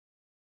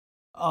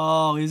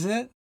 Oh, is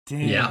it?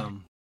 Damn. Yeah.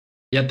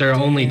 Yet there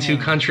are only 2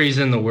 countries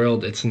in the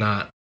world it's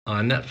not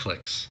on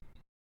Netflix.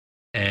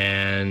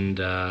 And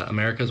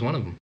America is one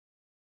of them.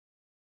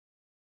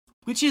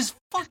 Which is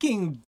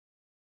fucking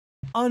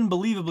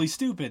unbelievably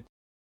stupid.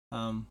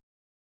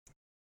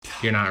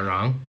 You're not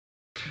wrong.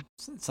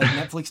 It's like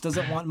Netflix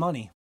doesn't want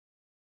money.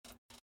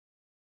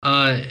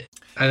 I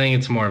think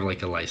it's more of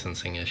like a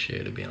licensing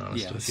issue, to be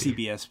honest with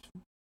you.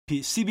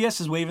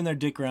 CBS is waving their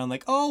dick around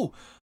like, oh,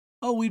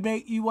 we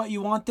make you what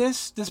you want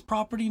this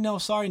property? No,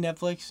 sorry,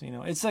 Netflix. You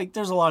know, it's like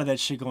there's a lot of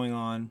that shit going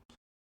on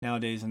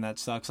nowadays, and that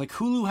sucks. Like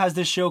Hulu has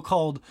this show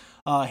called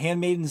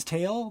Handmaid's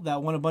Tale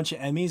that won a bunch of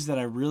Emmys that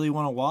I really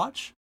want to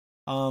watch.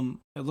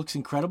 It looks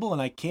incredible,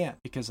 and I can't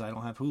because I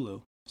don't have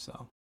Hulu.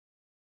 So.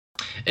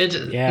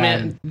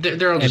 Man,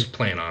 they're all just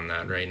playing on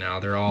that right now.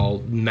 They're all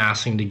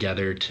massing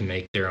together to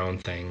make their own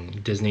thing.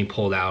 Disney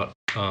pulled out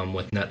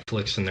with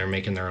Netflix, and they're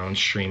making their own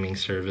streaming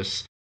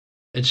service.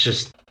 It's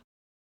just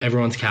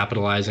everyone's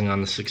capitalizing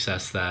on the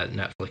success that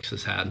Netflix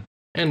has had,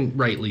 and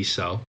rightly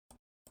so.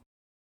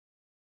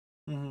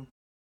 Mm-hmm.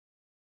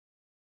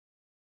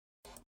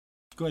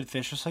 Go ahead,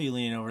 Fish. I saw you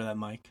leaning over that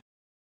mic.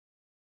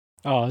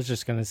 Oh, I was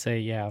just gonna say,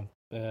 yeah.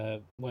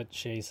 What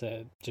Shea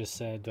said,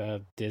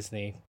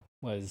 Disney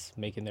was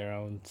making their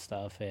own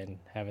stuff and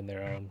having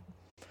their own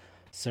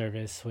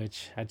service,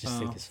 which I just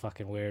think is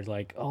fucking weird.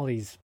 Like all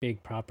these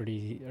big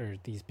property or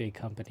these big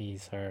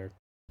companies are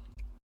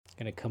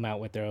gonna come out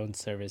with their own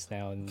service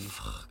now, and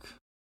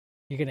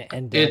you're gonna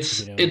end up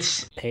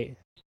pay.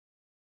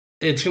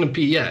 It's gonna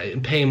be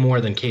pay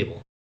more than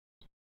cable.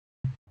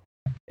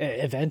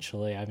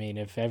 Eventually, I mean,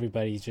 if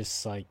everybody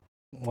just like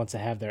wants to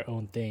have their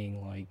own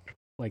thing,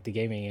 like the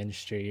gaming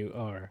industry,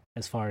 or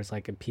as far as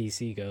like a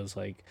PC goes,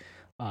 like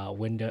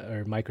Windows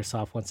or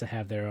Microsoft wants to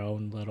have their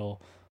own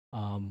little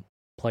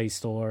Play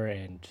Store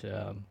and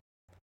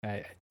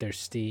their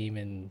Steam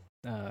and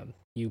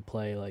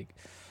Uplay, like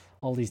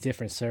all these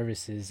different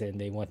services, and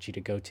they want you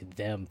to go to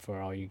them for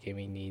all your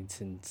gaming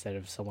needs instead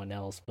of someone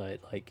else. But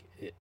like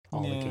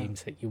all the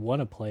games that you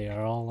want to play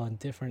are all on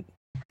different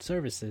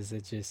services.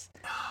 It just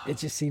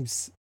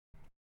seems,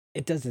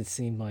 it doesn't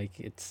seem like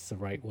it's the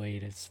right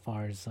way as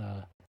far as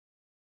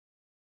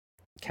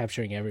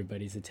capturing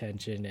everybody's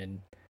attention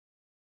and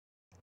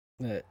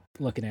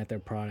looking at their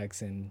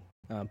products and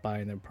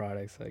buying their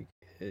products. Like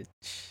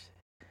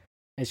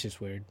it's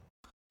just weird.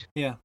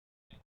 Yeah,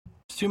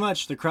 it's too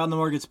much. They're crowding the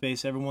market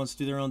space. Everyone wants to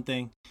do their own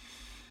thing.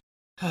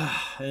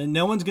 And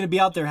no one's going to be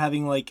out there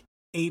having like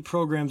 8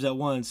 programs at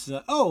once.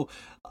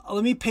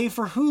 Let me pay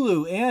for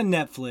Hulu and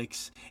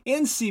Netflix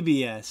and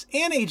CBS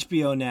and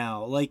HBO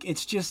Now. Like,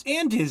 it's just,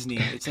 and Disney.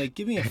 It's like,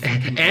 give me a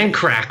fucking and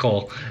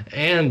Crackle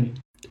and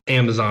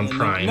Amazon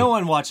Prime. No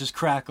one watches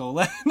Crackle.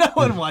 No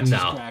one watches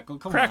Crackle.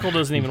 Come Crackle on.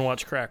 doesn't even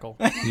watch Crackle.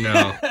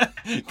 No.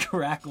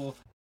 Crackle.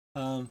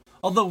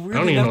 Although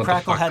weirdly enough,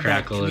 Crackle had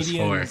that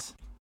comedians.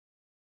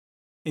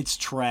 It's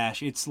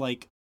trash. It's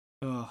like,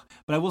 ugh.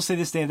 But I will say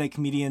this: they have that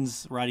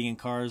comedians riding in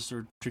cars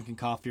or drinking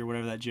coffee or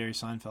whatever, that Jerry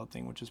Seinfeld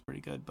thing, which is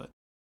pretty good. But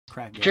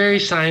Jerry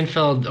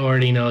Seinfeld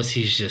already knows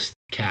he's just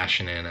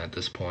cashing in at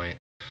this point.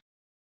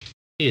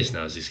 He just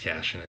knows he's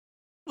cashing in.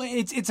 Well,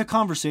 it's a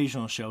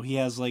conversational show. He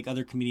has like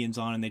other comedians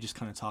on, and they just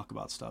kind of talk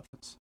about stuff.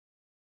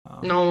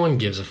 No one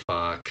gives a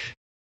fuck.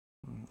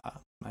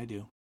 I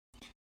do.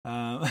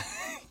 How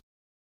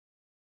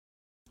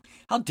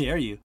dare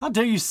you? How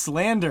dare you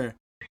slander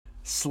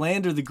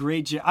the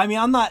great I mean,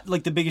 I'm not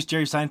like the biggest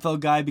Jerry Seinfeld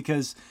guy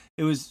because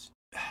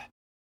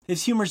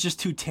his humor's just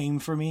too tame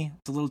for me.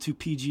 It's a little too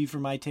PG for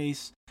my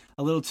taste,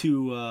 a little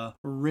too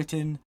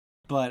written,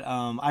 but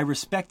I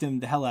respect him,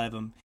 the hell out of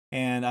him.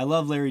 And I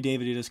love Larry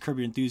David, who does Curb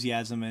Your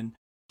Enthusiasm, and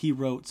he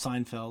wrote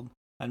Seinfeld,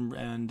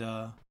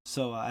 and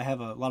so I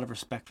have a lot of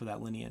respect for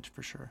that lineage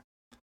for sure.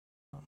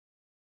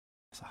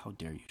 So how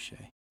dare you,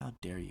 Shea? How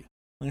dare you?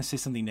 I'm going to say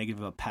something negative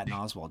about Patton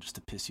Oswalt just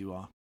to piss you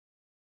off.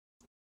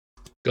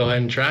 Go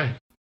ahead and try.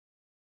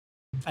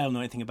 I don't know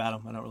anything about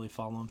him. I don't really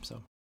follow him,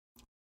 so.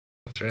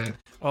 That's right.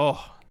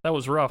 Oh, that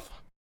was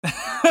rough.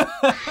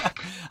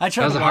 I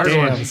tried that was a hard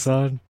one,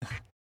 son.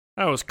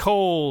 That was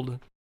cold.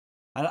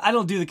 I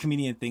don't do the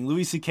comedian thing.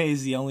 Louis C.K.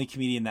 is the only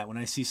comedian that when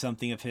I see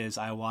something of his,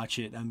 I watch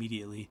it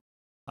immediately,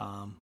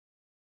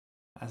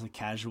 as a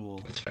casual.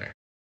 That's fair.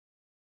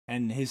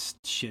 And his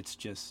shit's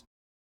just,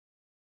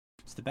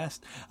 it's the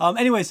best.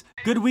 Anyways,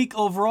 good week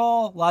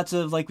overall. Lots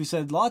of, like we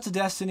said, lots of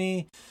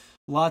Destiny.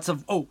 Lots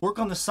of work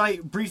on the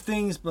site. Brief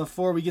things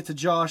before we get to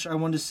Josh. I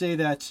wanted to say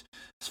that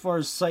as far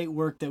as site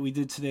work that we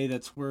did today,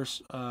 that's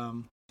worth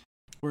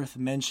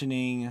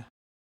mentioning.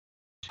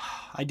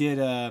 I did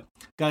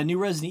got a new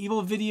Resident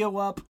Evil video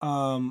up.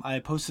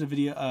 I posted a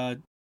video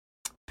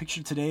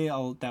picture today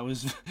that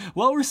was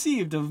well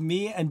received of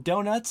me and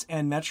donuts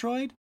and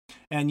Metroid.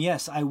 And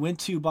yes, I went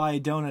to buy a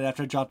donut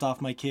after I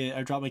dropped my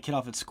kid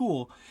off at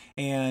school,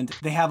 and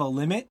they have a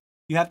limit.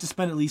 You have to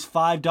spend at least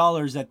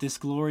 $5 at this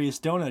glorious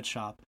donut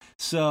shop.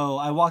 So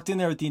I walked in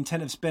there with the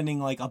intent of spending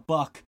like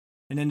 $1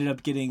 and ended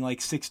up getting like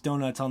 6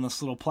 donuts on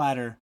this little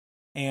platter.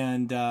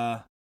 And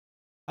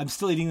I'm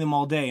still eating them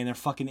all day, and they're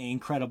fucking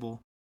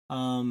incredible.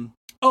 And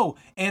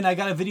I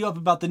got a video up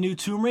about the new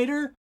Tomb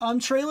Raider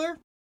trailer,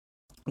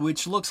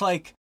 which looks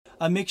like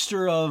a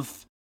mixture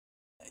of...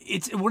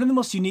 It's one of the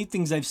most unique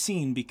things I've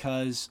seen,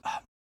 because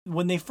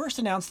when they first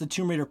announced the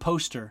Tomb Raider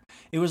poster,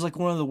 it was like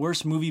one of the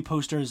worst movie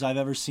posters I've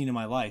ever seen in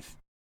my life.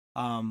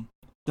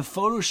 The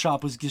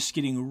Photoshop was just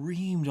getting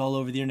reamed all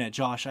over the internet.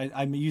 Josh,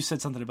 you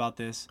said something about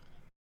this,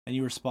 and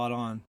you were spot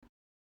on.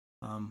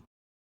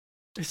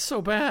 It's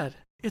so bad.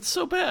 It's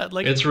so bad.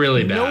 Like, it's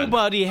really bad.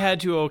 Nobody had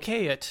to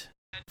okay it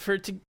for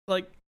it to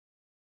like.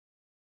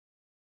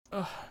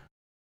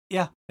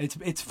 Yeah,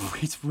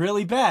 it's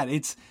really bad.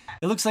 It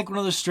looks like one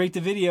of those straight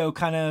to video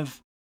kind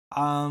of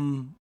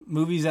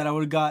movies that I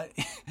would have got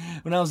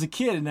when I was a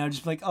kid, and I would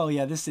just be like, oh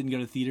yeah, this didn't go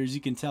to theaters.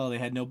 You can tell they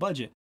had no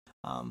budget.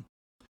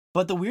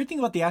 But the weird thing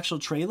about the actual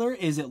trailer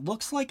is it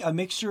looks like a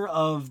mixture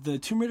of the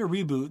Tomb Raider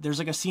reboot. There's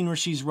like a scene where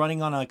she's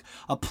running on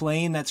a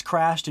plane that's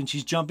crashed, and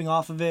she's jumping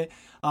off of it,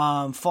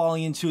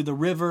 falling into the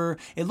river.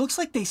 It looks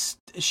like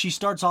she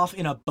starts off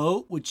in a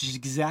boat, which is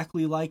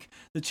exactly like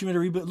the Tomb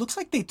Raider reboot. It looks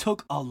like they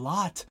took a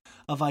lot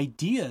of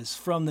ideas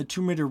from the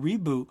Tomb Raider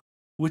reboot,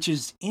 which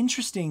is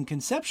interesting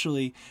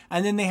conceptually.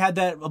 And then they had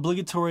that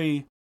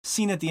obligatory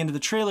scene at the end of the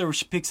trailer where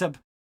she picks up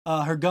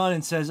her gun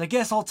and says, I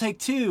guess I'll take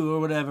 2 or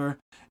whatever.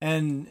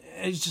 And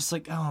it's just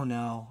like, oh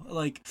no,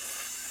 like,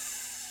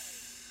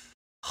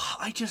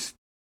 it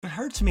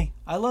hurts me.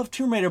 I love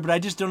Tomb Raider, but I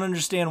just don't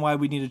understand why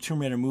we need a Tomb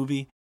Raider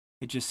movie.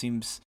 It just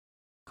seems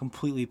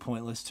completely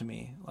pointless to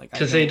me. Like,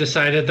 because they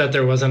decided that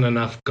there wasn't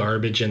enough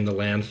garbage in the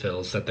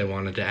landfills that they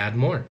wanted to add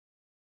more.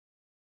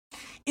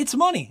 It's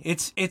money.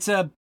 It's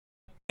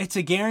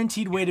a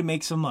guaranteed way to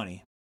make some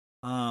money,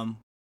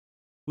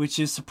 which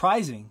is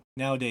surprising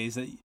nowadays.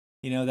 That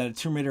that a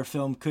Tomb Raider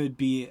film could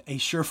be a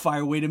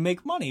surefire way to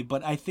make money.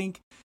 But I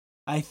think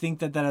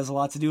that has a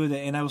lot to do with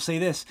it. And I will say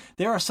this: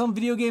 there are some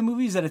video game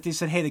movies that if they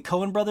said, "Hey, the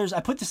Coen Brothers,"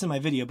 I put this in my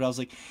video, but I was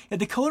like, if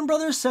the Coen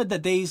Brothers said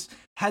that they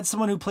had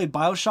someone who played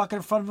BioShock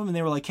in front of them, and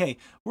they were like, "Hey,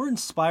 we're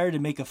inspired to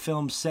make a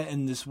film set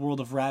in this world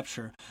of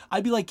Rapture,"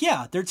 I'd be like,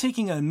 "Yeah, they're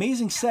taking an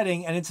amazing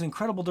setting and it's an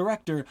incredible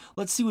director.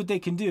 Let's see what they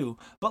can do."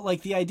 But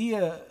like the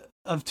idea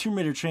of Tomb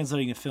Raider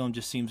translating to film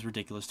just seems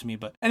ridiculous to me.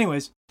 But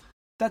anyways,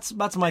 that's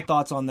my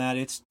thoughts on that.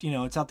 It's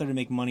it's out there to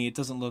make money. It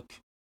doesn't look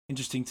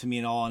interesting to me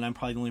at all, and I'm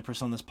probably the only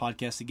person on this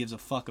podcast that gives a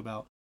fuck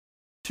about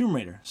Tomb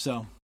Raider.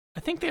 So I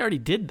think they already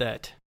did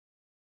that.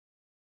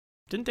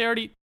 Didn't they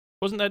already?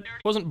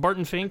 Wasn't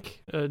Barton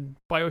Fink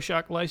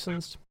BioShock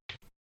licensed?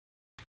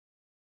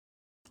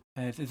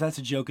 If that's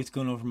a joke, it's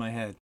going over my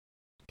head.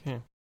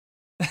 Okay.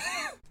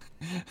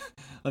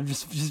 I'm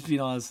just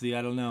being honest with you.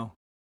 I don't know.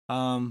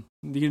 You're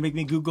gonna make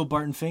me Google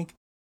Barton Fink?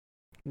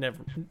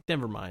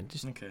 Never mind.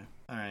 Just okay.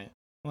 All right.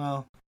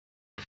 Well,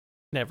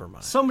 never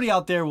mind. Somebody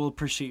out there will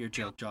appreciate your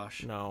joke,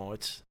 Josh. No.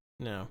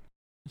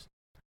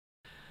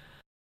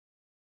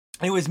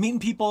 Anyways, meeting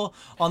people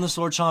on the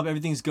Sword Chomp,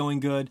 everything's going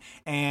good.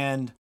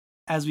 And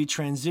as we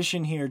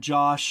transition here,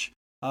 Josh,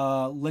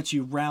 let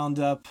you round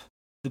up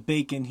the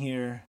bacon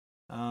here.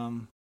 I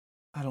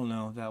don't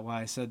know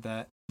why I said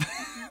that.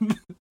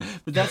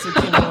 But that's what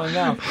came out of my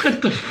mouth.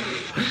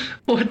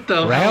 What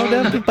the round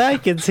up the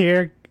bacons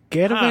here.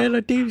 Get them in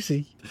a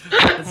doozy.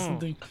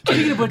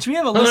 Speaking of which, we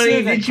have a listener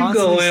Honey, that did you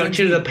go out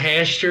to me... the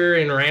pasture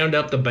and round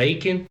up the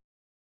bacon?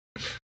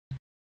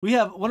 We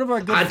have one of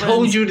our good I friends...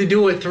 told you to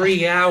do it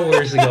 3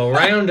 hours ago.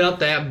 Round up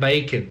that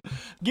bacon.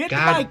 Get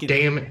God the bacon.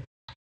 Damn it.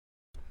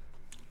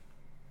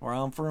 Where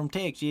I'm from,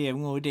 Texas. Yeah,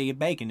 we're going to get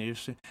bacon.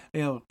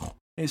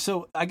 And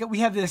so we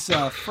have this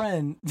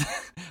friend. I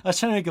was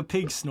trying to make a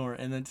pig snort,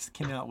 and it just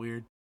came out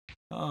weird.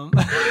 What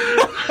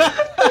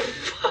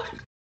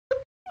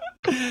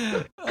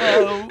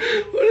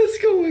is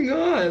going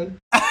on?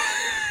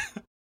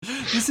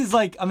 This is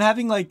like, I'm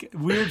having like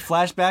weird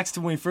flashbacks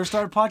to when we first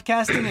started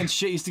podcasting, and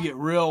shit used to get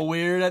real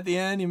weird at the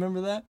end. You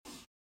remember that?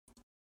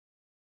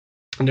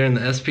 During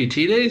the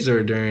SPT days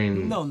or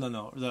during... No.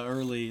 The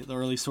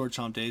early Sword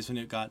Chomp days when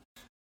it got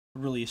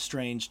really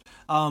estranged.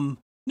 No,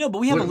 but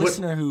we have a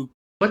listener who...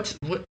 What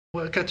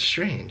got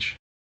strange?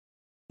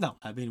 No,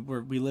 I mean,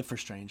 we live for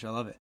strange. I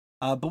love it.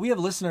 But we have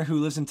a listener who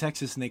lives in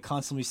Texas, and they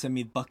constantly send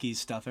me Bucky's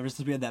stuff. Ever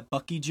since we had that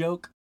Bucky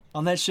joke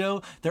on that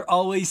show, they're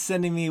always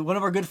sending me one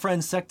of our good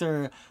friends,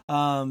 Sector.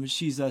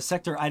 She's a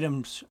Sector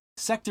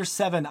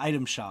 7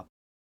 item shop,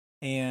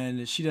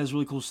 and she does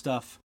really cool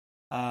stuff.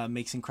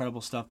 Makes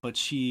incredible stuff. But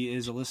she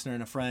is a listener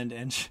and a friend,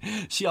 and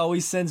she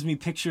always sends me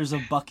pictures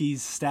of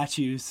Bucky's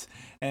statues.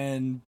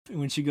 And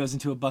when she goes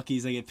into a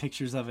Bucky's, I get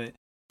pictures of it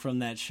from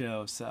that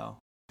show. So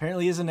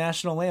apparently, is a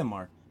national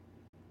landmark.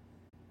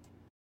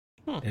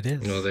 It is.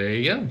 Well, there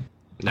you go.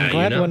 I'm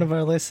glad one of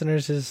our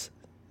listeners is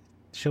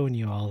showing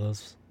you all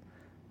those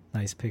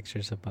nice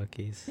pictures of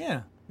Bucky's.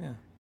 Yeah.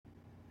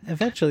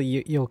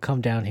 Eventually, you'll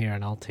come down here,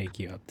 and I'll take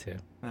you up to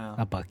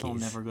a Bucky's. I'll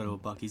never go to a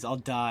Bucky's. I'll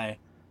die.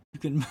 You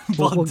can.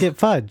 We'll get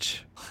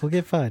fudge. I'm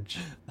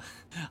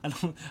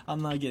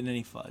not getting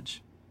any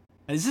fudge.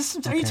 Is this?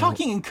 Are you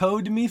talking in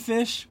code to me,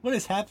 Fish? What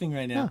is happening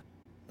right now?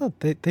 No,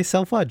 they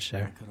sell fudge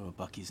there. Go to a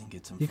Bucky's and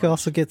get some. You can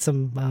also get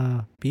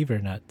some beaver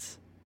nuts.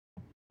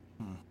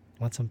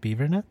 Want some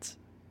beaver nuts?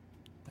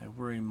 I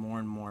worry more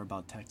and more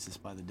about Texas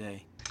by the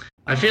day.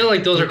 I feel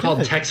like those are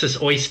called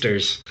Texas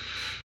oysters.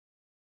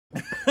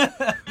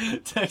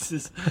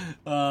 Texas.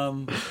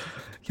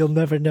 You'll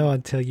never know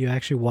until you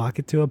actually walk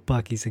into a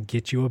Bucky's and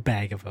get you a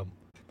bag of them.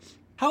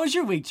 How was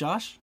your week,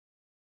 Josh?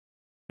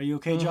 Are you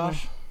okay,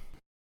 Josh?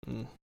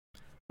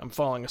 I'm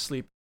falling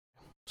asleep.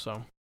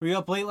 So. Were you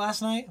up late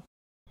last night?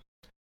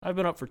 I've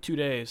been up for 2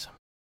 days.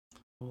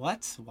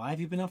 What? Why have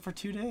you been up for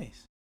 2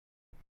 days?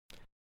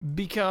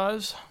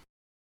 Because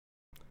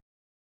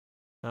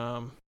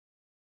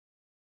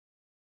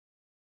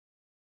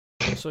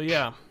so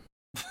yeah.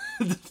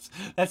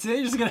 That's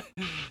it?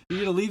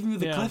 You're gonna leave me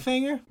with a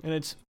cliffhanger? And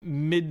it's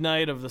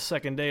midnight of the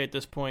second day at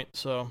this point,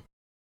 so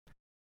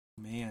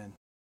man.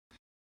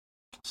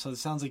 So it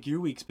sounds like your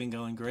week's been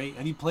going great.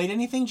 Have you played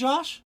anything,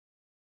 Josh?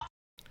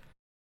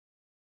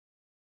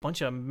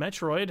 Bunch of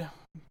Metroid.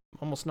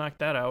 Almost knocked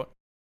that out.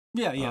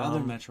 Yeah,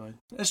 other Metroid.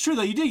 That's true,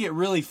 though. You did get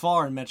really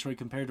far in Metroid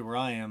compared to where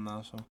I am,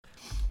 though. So.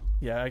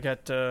 Yeah, I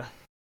got...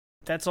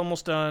 that's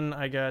almost done.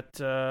 I got...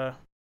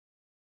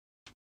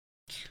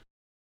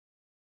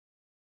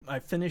 I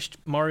finished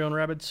Mario and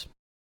Rabbids.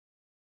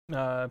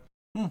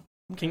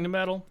 Kingdom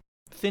Battle.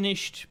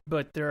 Finished,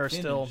 but there are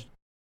still...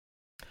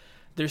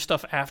 There's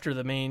stuff after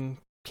the main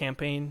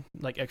campaign,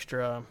 like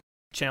extra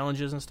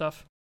challenges and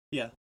stuff.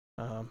 Yeah.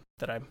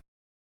 that I'm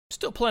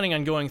still planning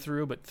on going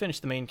through, but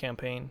finished the main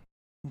campaign.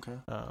 Okay.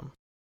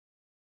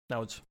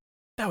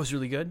 That was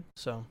really good.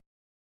 So,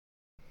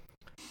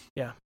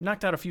 yeah,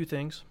 knocked out a few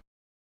things.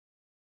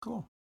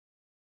 Cool.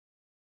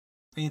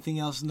 Anything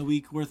else in the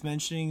week worth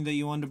mentioning that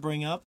you wanted to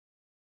bring up?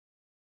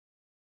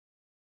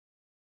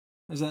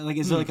 Is there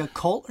like a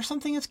cult or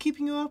something that's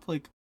keeping you up?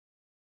 Like,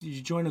 did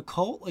you join a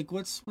cult? Like,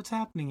 what's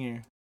happening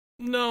here?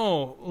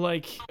 No,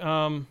 like,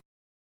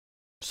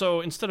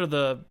 so instead of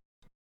the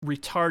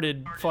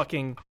retarded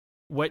fucking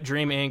wet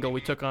dream angle we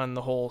took on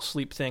the whole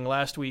sleep thing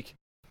last week,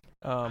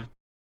 one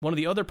of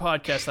the other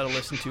podcasts that I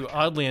listened to,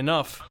 oddly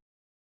enough,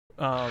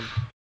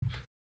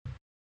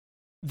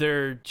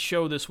 their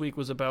show this week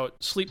was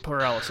about sleep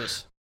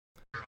paralysis.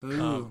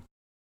 Ooh.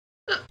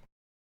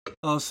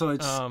 So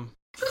it's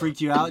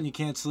freaked you out and you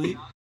can't sleep?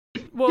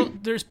 Well,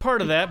 there's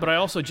part of that, but I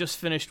also just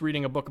finished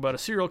reading a book about a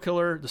serial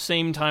killer the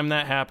same time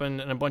that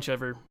happened, and a bunch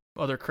of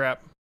other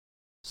crap.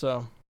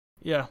 So,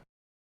 yeah.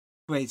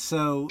 Wait,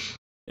 so...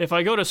 If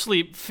I go to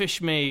sleep,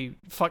 fish may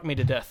fuck me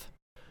to death,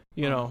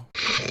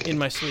 in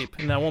my sleep,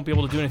 and I won't be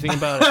able to do anything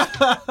about it.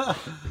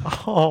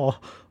 Oh,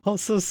 I'm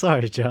so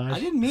sorry, Josh. I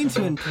didn't mean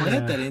to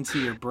implant that into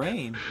your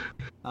brain.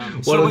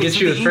 What'll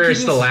get you at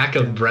first, the lack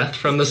of breath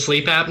from the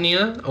sleep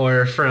apnea,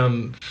 or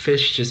from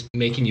fish just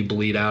making you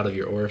bleed out of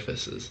your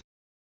orifices?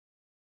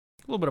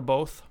 A little bit of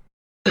both.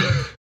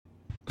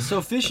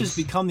 So fish has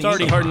become the... It's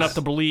already hard enough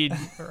to bleed,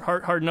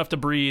 or hard enough to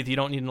breathe. You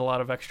don't need a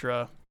lot of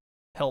extra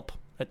help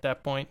at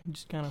that point. You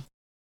just kind of...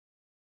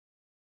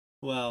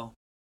 Well,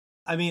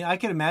 I mean, I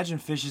could imagine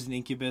fish as an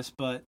incubus,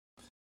 but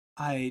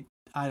I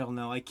don't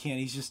know. I can't.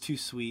 He's just too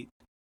sweet.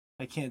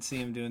 I can't see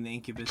him doing the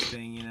incubus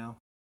thing,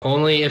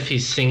 Only if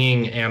he's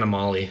singing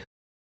Animali.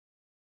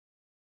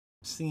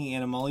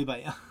 Singing Animali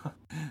by...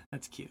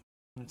 That's cute.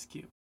 That's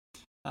cute.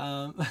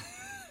 Now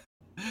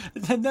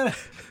that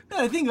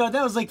I think about it,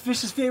 that was like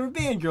Fish's favorite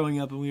band growing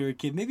up when we were a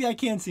kid. Maybe I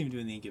can see him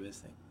doing the incubus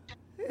thing.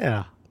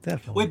 Yeah,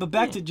 definitely. Wait, but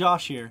back to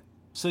Josh here.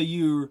 So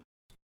you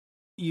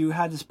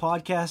had this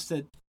podcast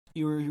that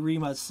you were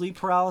reading about sleep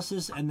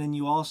paralysis, and then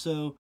you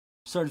also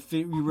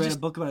you read a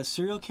book about a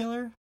serial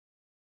killer?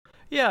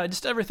 Yeah,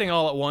 just everything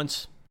all at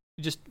once.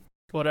 Just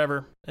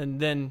whatever. And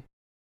then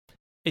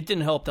it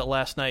didn't help that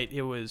last night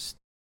it was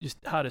just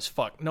hot as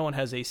fuck. No one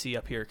has AC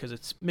up here because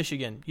it's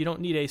Michigan. You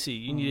don't need AC.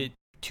 You need it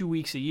 2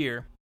 weeks a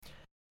year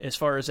as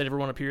far as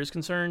everyone up here is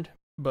concerned.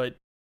 But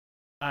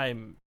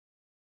I'm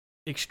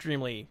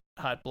extremely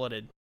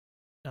hot-blooded.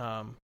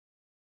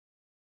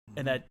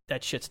 And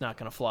that shit's not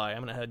going to fly.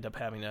 I'm going to end up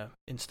having to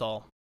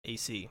install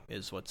AC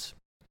is what's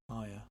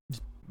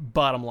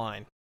bottom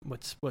line.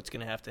 What's going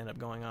to have to end up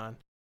going on.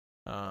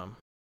 So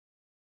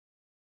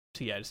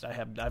yeah,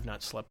 I've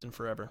not slept in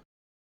forever.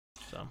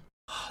 So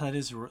that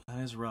is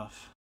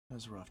rough. That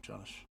is rough,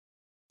 Josh.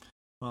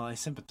 Well, I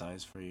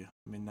sympathize for you.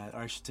 I mean,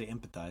 or I should say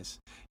empathize.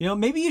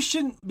 Maybe you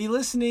shouldn't be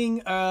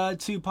listening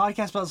to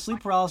podcasts about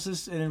sleep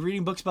paralysis and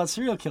reading books about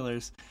serial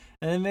killers,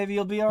 and then maybe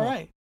you'll be all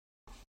right.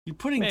 You're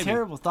putting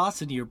terrible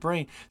thoughts into your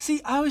brain.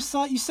 See, I always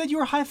thought you said you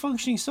were a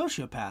high-functioning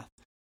sociopath,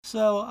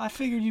 so I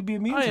figured you'd be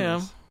immune to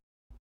this.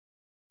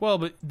 Well,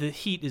 but the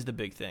heat is the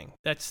big thing.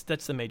 That's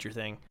the major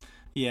thing.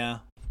 Yeah,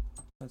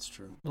 that's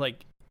true.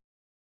 Like,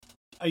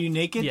 are you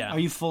naked? Yeah. Are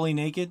you fully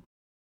naked?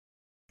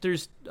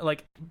 There's,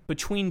 like,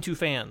 between two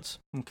fans.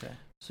 Okay.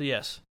 So,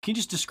 yes. Can you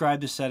just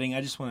describe the setting? I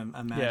just want to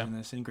imagine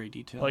this in great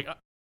detail. Like,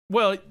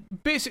 well,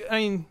 basically, I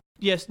mean,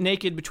 yes,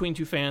 naked between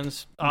two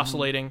fans,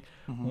 oscillating.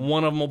 Mm-hmm.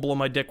 One of them will blow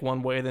my dick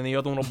one way, then the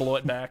other one will blow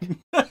it back.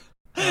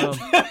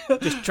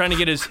 Just trying to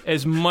get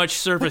as much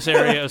surface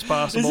area as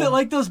possible. Is it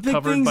like those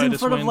big things in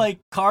front of like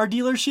car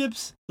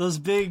dealerships? Those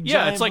big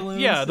giant it's like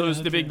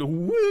balloons? the big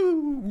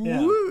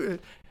woo,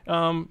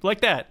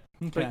 like that.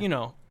 Okay.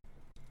 But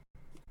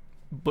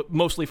but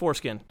mostly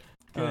foreskin.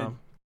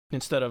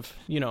 Instead of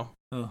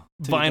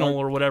vinyl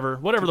or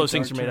whatever those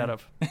things are made out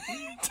of.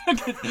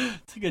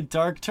 Took a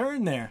dark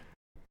turn there.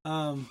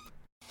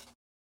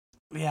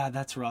 Yeah,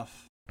 that's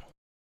rough.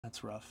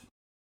 That's rough.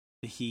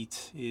 The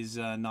heat is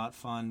not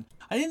fun.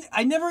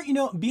 I never,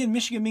 being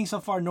Michigan, being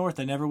so far north,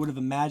 I never would have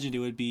imagined it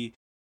would be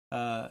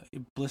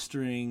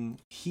blistering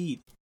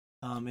heat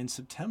in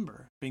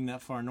September, being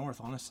that far north,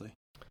 honestly.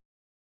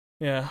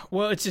 Yeah,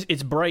 well,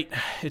 it's bright.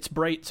 It's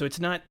bright, so it's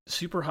not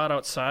super hot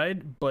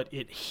outside, but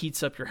it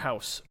heats up your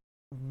house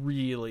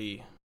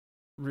really,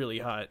 really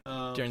hot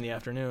during the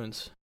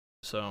afternoons.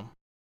 So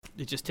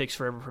it just takes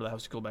forever for the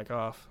house to cool back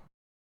off.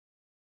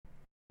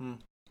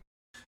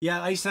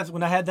 Yeah, I used to have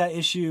when I had that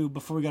issue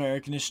before we got our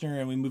air conditioner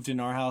and we moved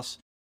into our house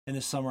in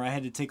the summer. I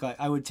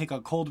would take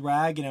a cold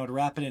rag and I would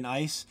wrap it in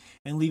ice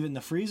and leave it in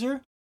the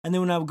freezer. And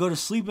then when I would go to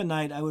sleep at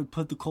night, I would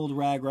put the cold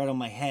rag right on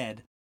my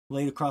head,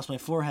 laid across my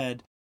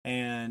forehead,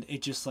 and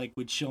it just like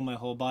would chill my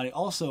whole body.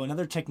 Also,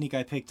 another technique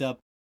I picked up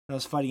when I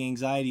was fighting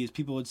anxiety is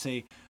people would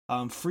say,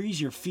 freeze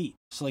your feet.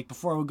 So like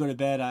before I would go to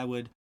bed, I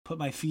would put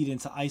my feet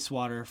into ice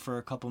water for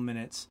a couple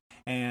minutes.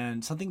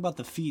 And something about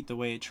the feet, the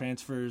way it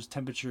transfers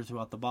temperature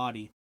throughout the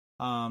body,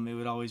 it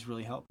would always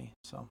really help me.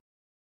 So,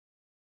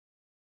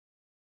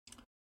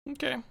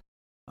 okay.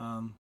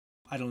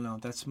 I I don't know.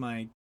 That's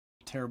my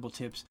terrible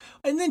tips.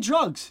 And then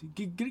drugs.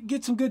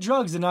 Get some good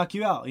drugs to knock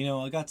you out.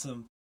 I got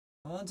some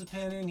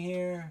Olanzapine in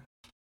here.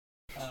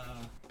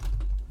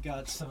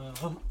 Got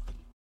some.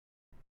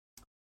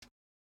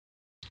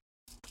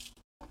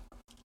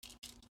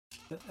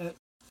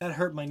 That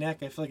hurt my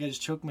neck. I feel like I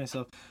just choked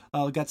myself.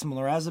 Got some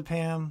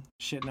lorazepam.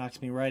 Shit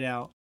knocks me right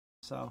out.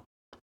 So,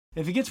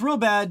 if it gets real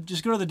bad,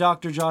 just go to the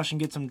doctor, Josh, and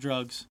get some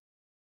drugs.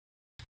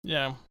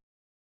 Yeah.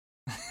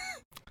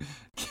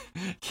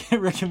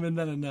 Can't recommend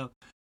that enough.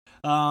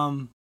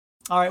 All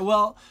right,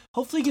 well,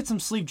 hopefully get some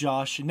sleep,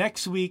 Josh.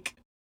 Next week,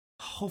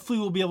 hopefully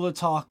we'll be able to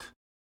talk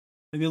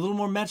maybe a little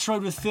more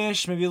Metroid with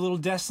Fish, maybe a little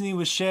Destiny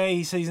with Shea.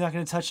 He said he's not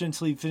going to touch it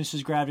until he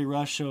finishes Gravity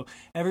Rush. So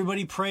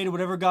everybody pray to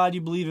whatever God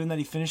you believe in that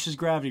he finishes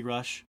Gravity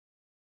Rush.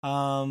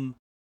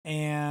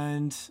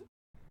 And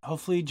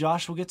hopefully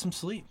Josh will get some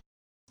sleep.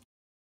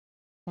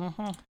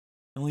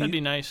 That'd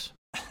be nice.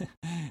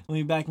 We'll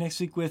be back next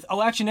week with...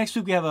 Oh, actually, next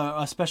week we have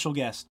a special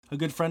guest, a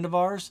good friend of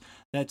ours.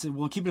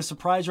 We'll keep it a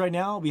surprise right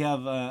now. We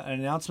have an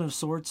announcement of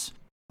sorts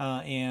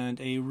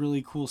and a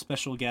really cool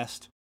special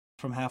guest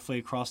from halfway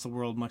across the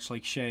world, much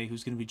like Shea,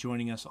 who's going to be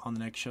joining us on the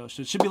next show.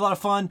 So it should be a lot of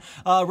fun.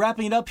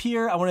 Wrapping it up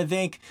here, I want to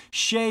thank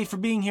Shea for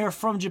being here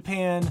from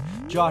Japan,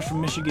 Josh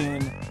from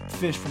Michigan,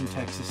 Fish from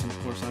Texas, and of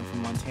course I'm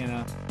from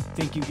Montana.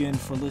 Thank you again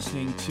for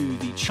listening to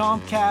the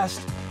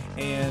Chompcast,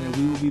 and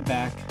we will be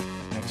back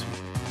next week.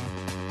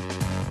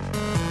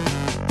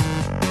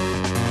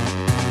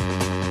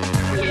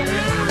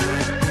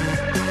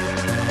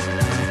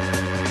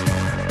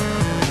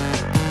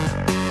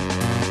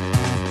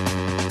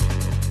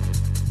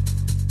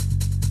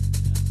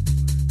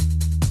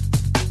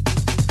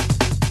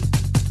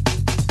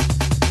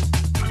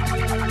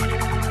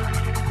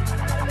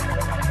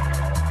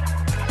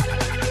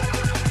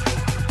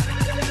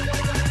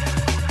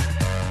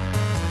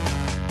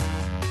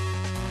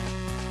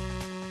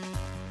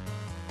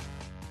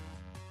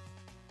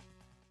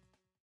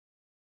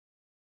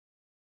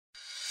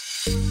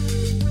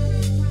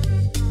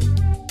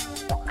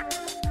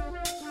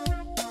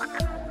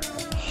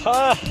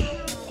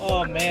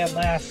 Oh man,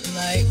 last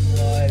night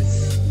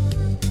was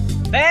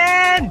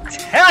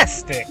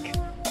fantastic! You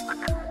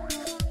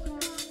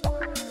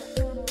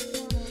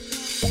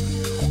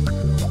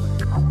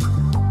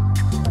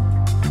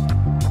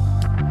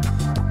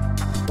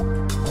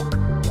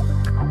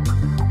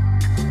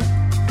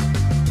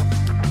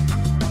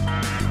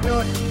know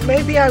what?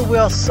 Maybe I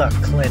will suck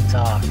Clint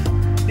off.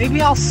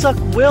 Maybe I'll suck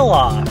Will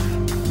off.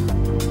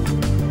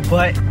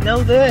 But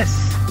know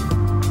this.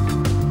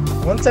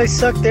 Once I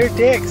suck their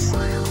dicks,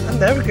 I'm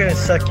never gonna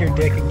suck your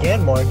dick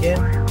again,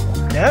 Morgan.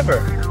 Never.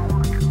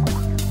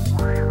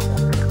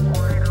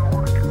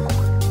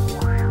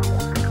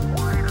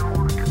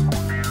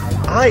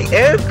 I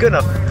am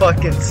gonna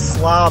fucking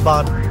slob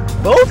on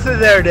both of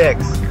their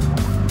dicks.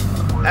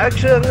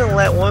 Actually, I'm gonna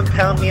let one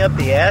pound me up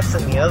the ass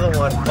and the other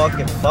one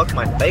fucking fuck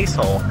my face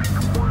hole.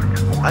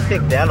 I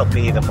think that'll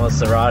be the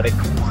most erotic,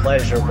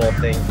 pleasurable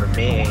thing for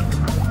me.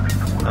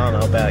 I don't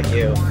know about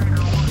you.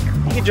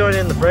 You can join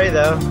in the fray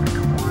though.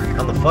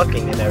 On the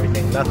fucking and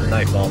everything, not the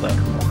nightfall though.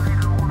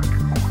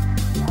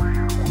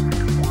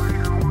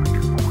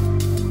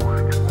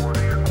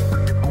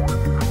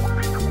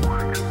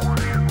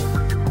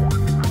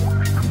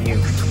 You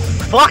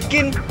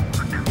fucking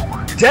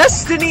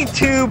Destiny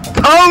 2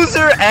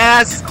 poser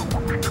ass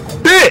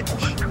bitch!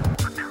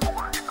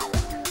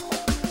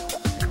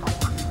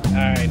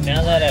 Alright,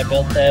 now that I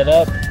built that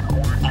up,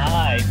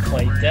 I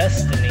played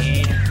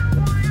Destiny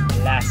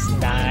last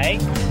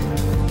night.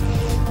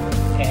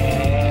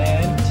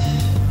 And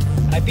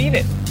I beat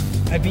it.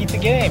 I beat the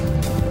game.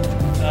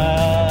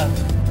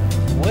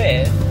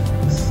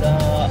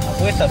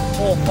 With a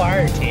full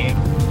fire team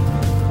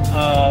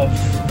of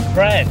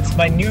friends,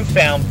 my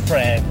newfound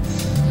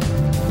friends.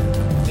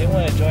 They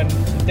want to join.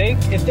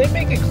 If they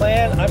make a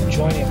clan, I'm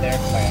joining their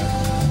clan.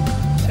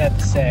 Just have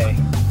to say.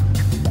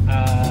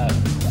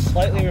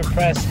 Slightly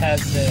Repressed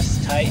has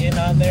this Titan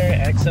on there,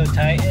 Exo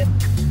Titan.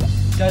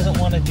 Doesn't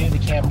want to do the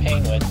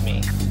campaign with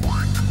me.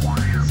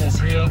 Says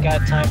he ain't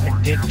got time for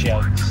dick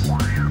jokes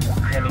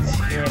when he's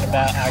hearing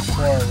about how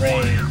Cora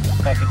Ray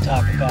fucking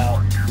talk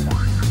about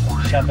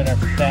shoving her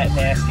fat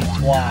nasty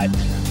twat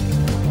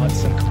on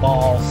some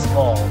Cabal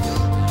skulls.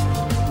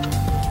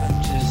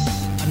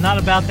 I'm not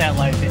about that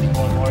life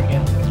anymore,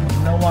 Morgan.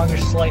 I'm no longer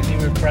slightly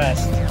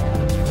repressed.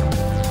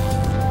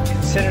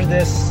 Consider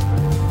this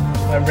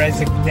my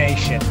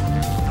resignation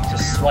to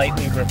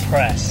slightly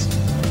repressed.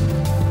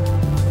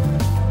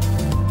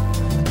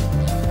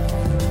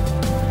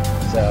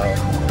 So,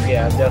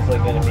 yeah, I'm definitely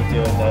going to be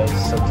doing those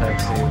sometime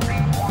soon.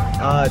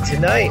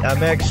 Tonight,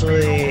 I'm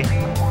actually...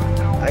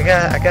 I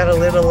got a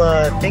little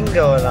thing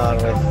going on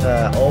with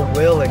old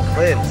Will and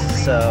Clint,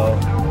 so...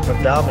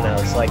 From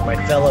Domino's, like my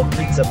fellow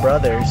pizza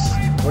brothers.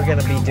 We're going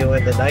to be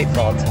doing the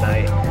Nightfall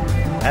tonight.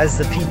 As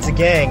the pizza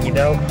gang, you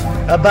know.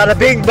 Bada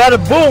bing, bada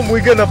boom,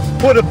 we're going to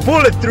put a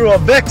bullet through a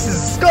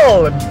Vex's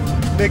skull and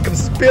make him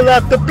spill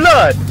out the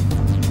blood.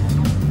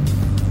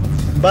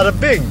 Bada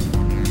bing,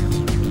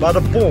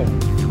 bada boom.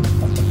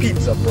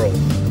 Pizza bro.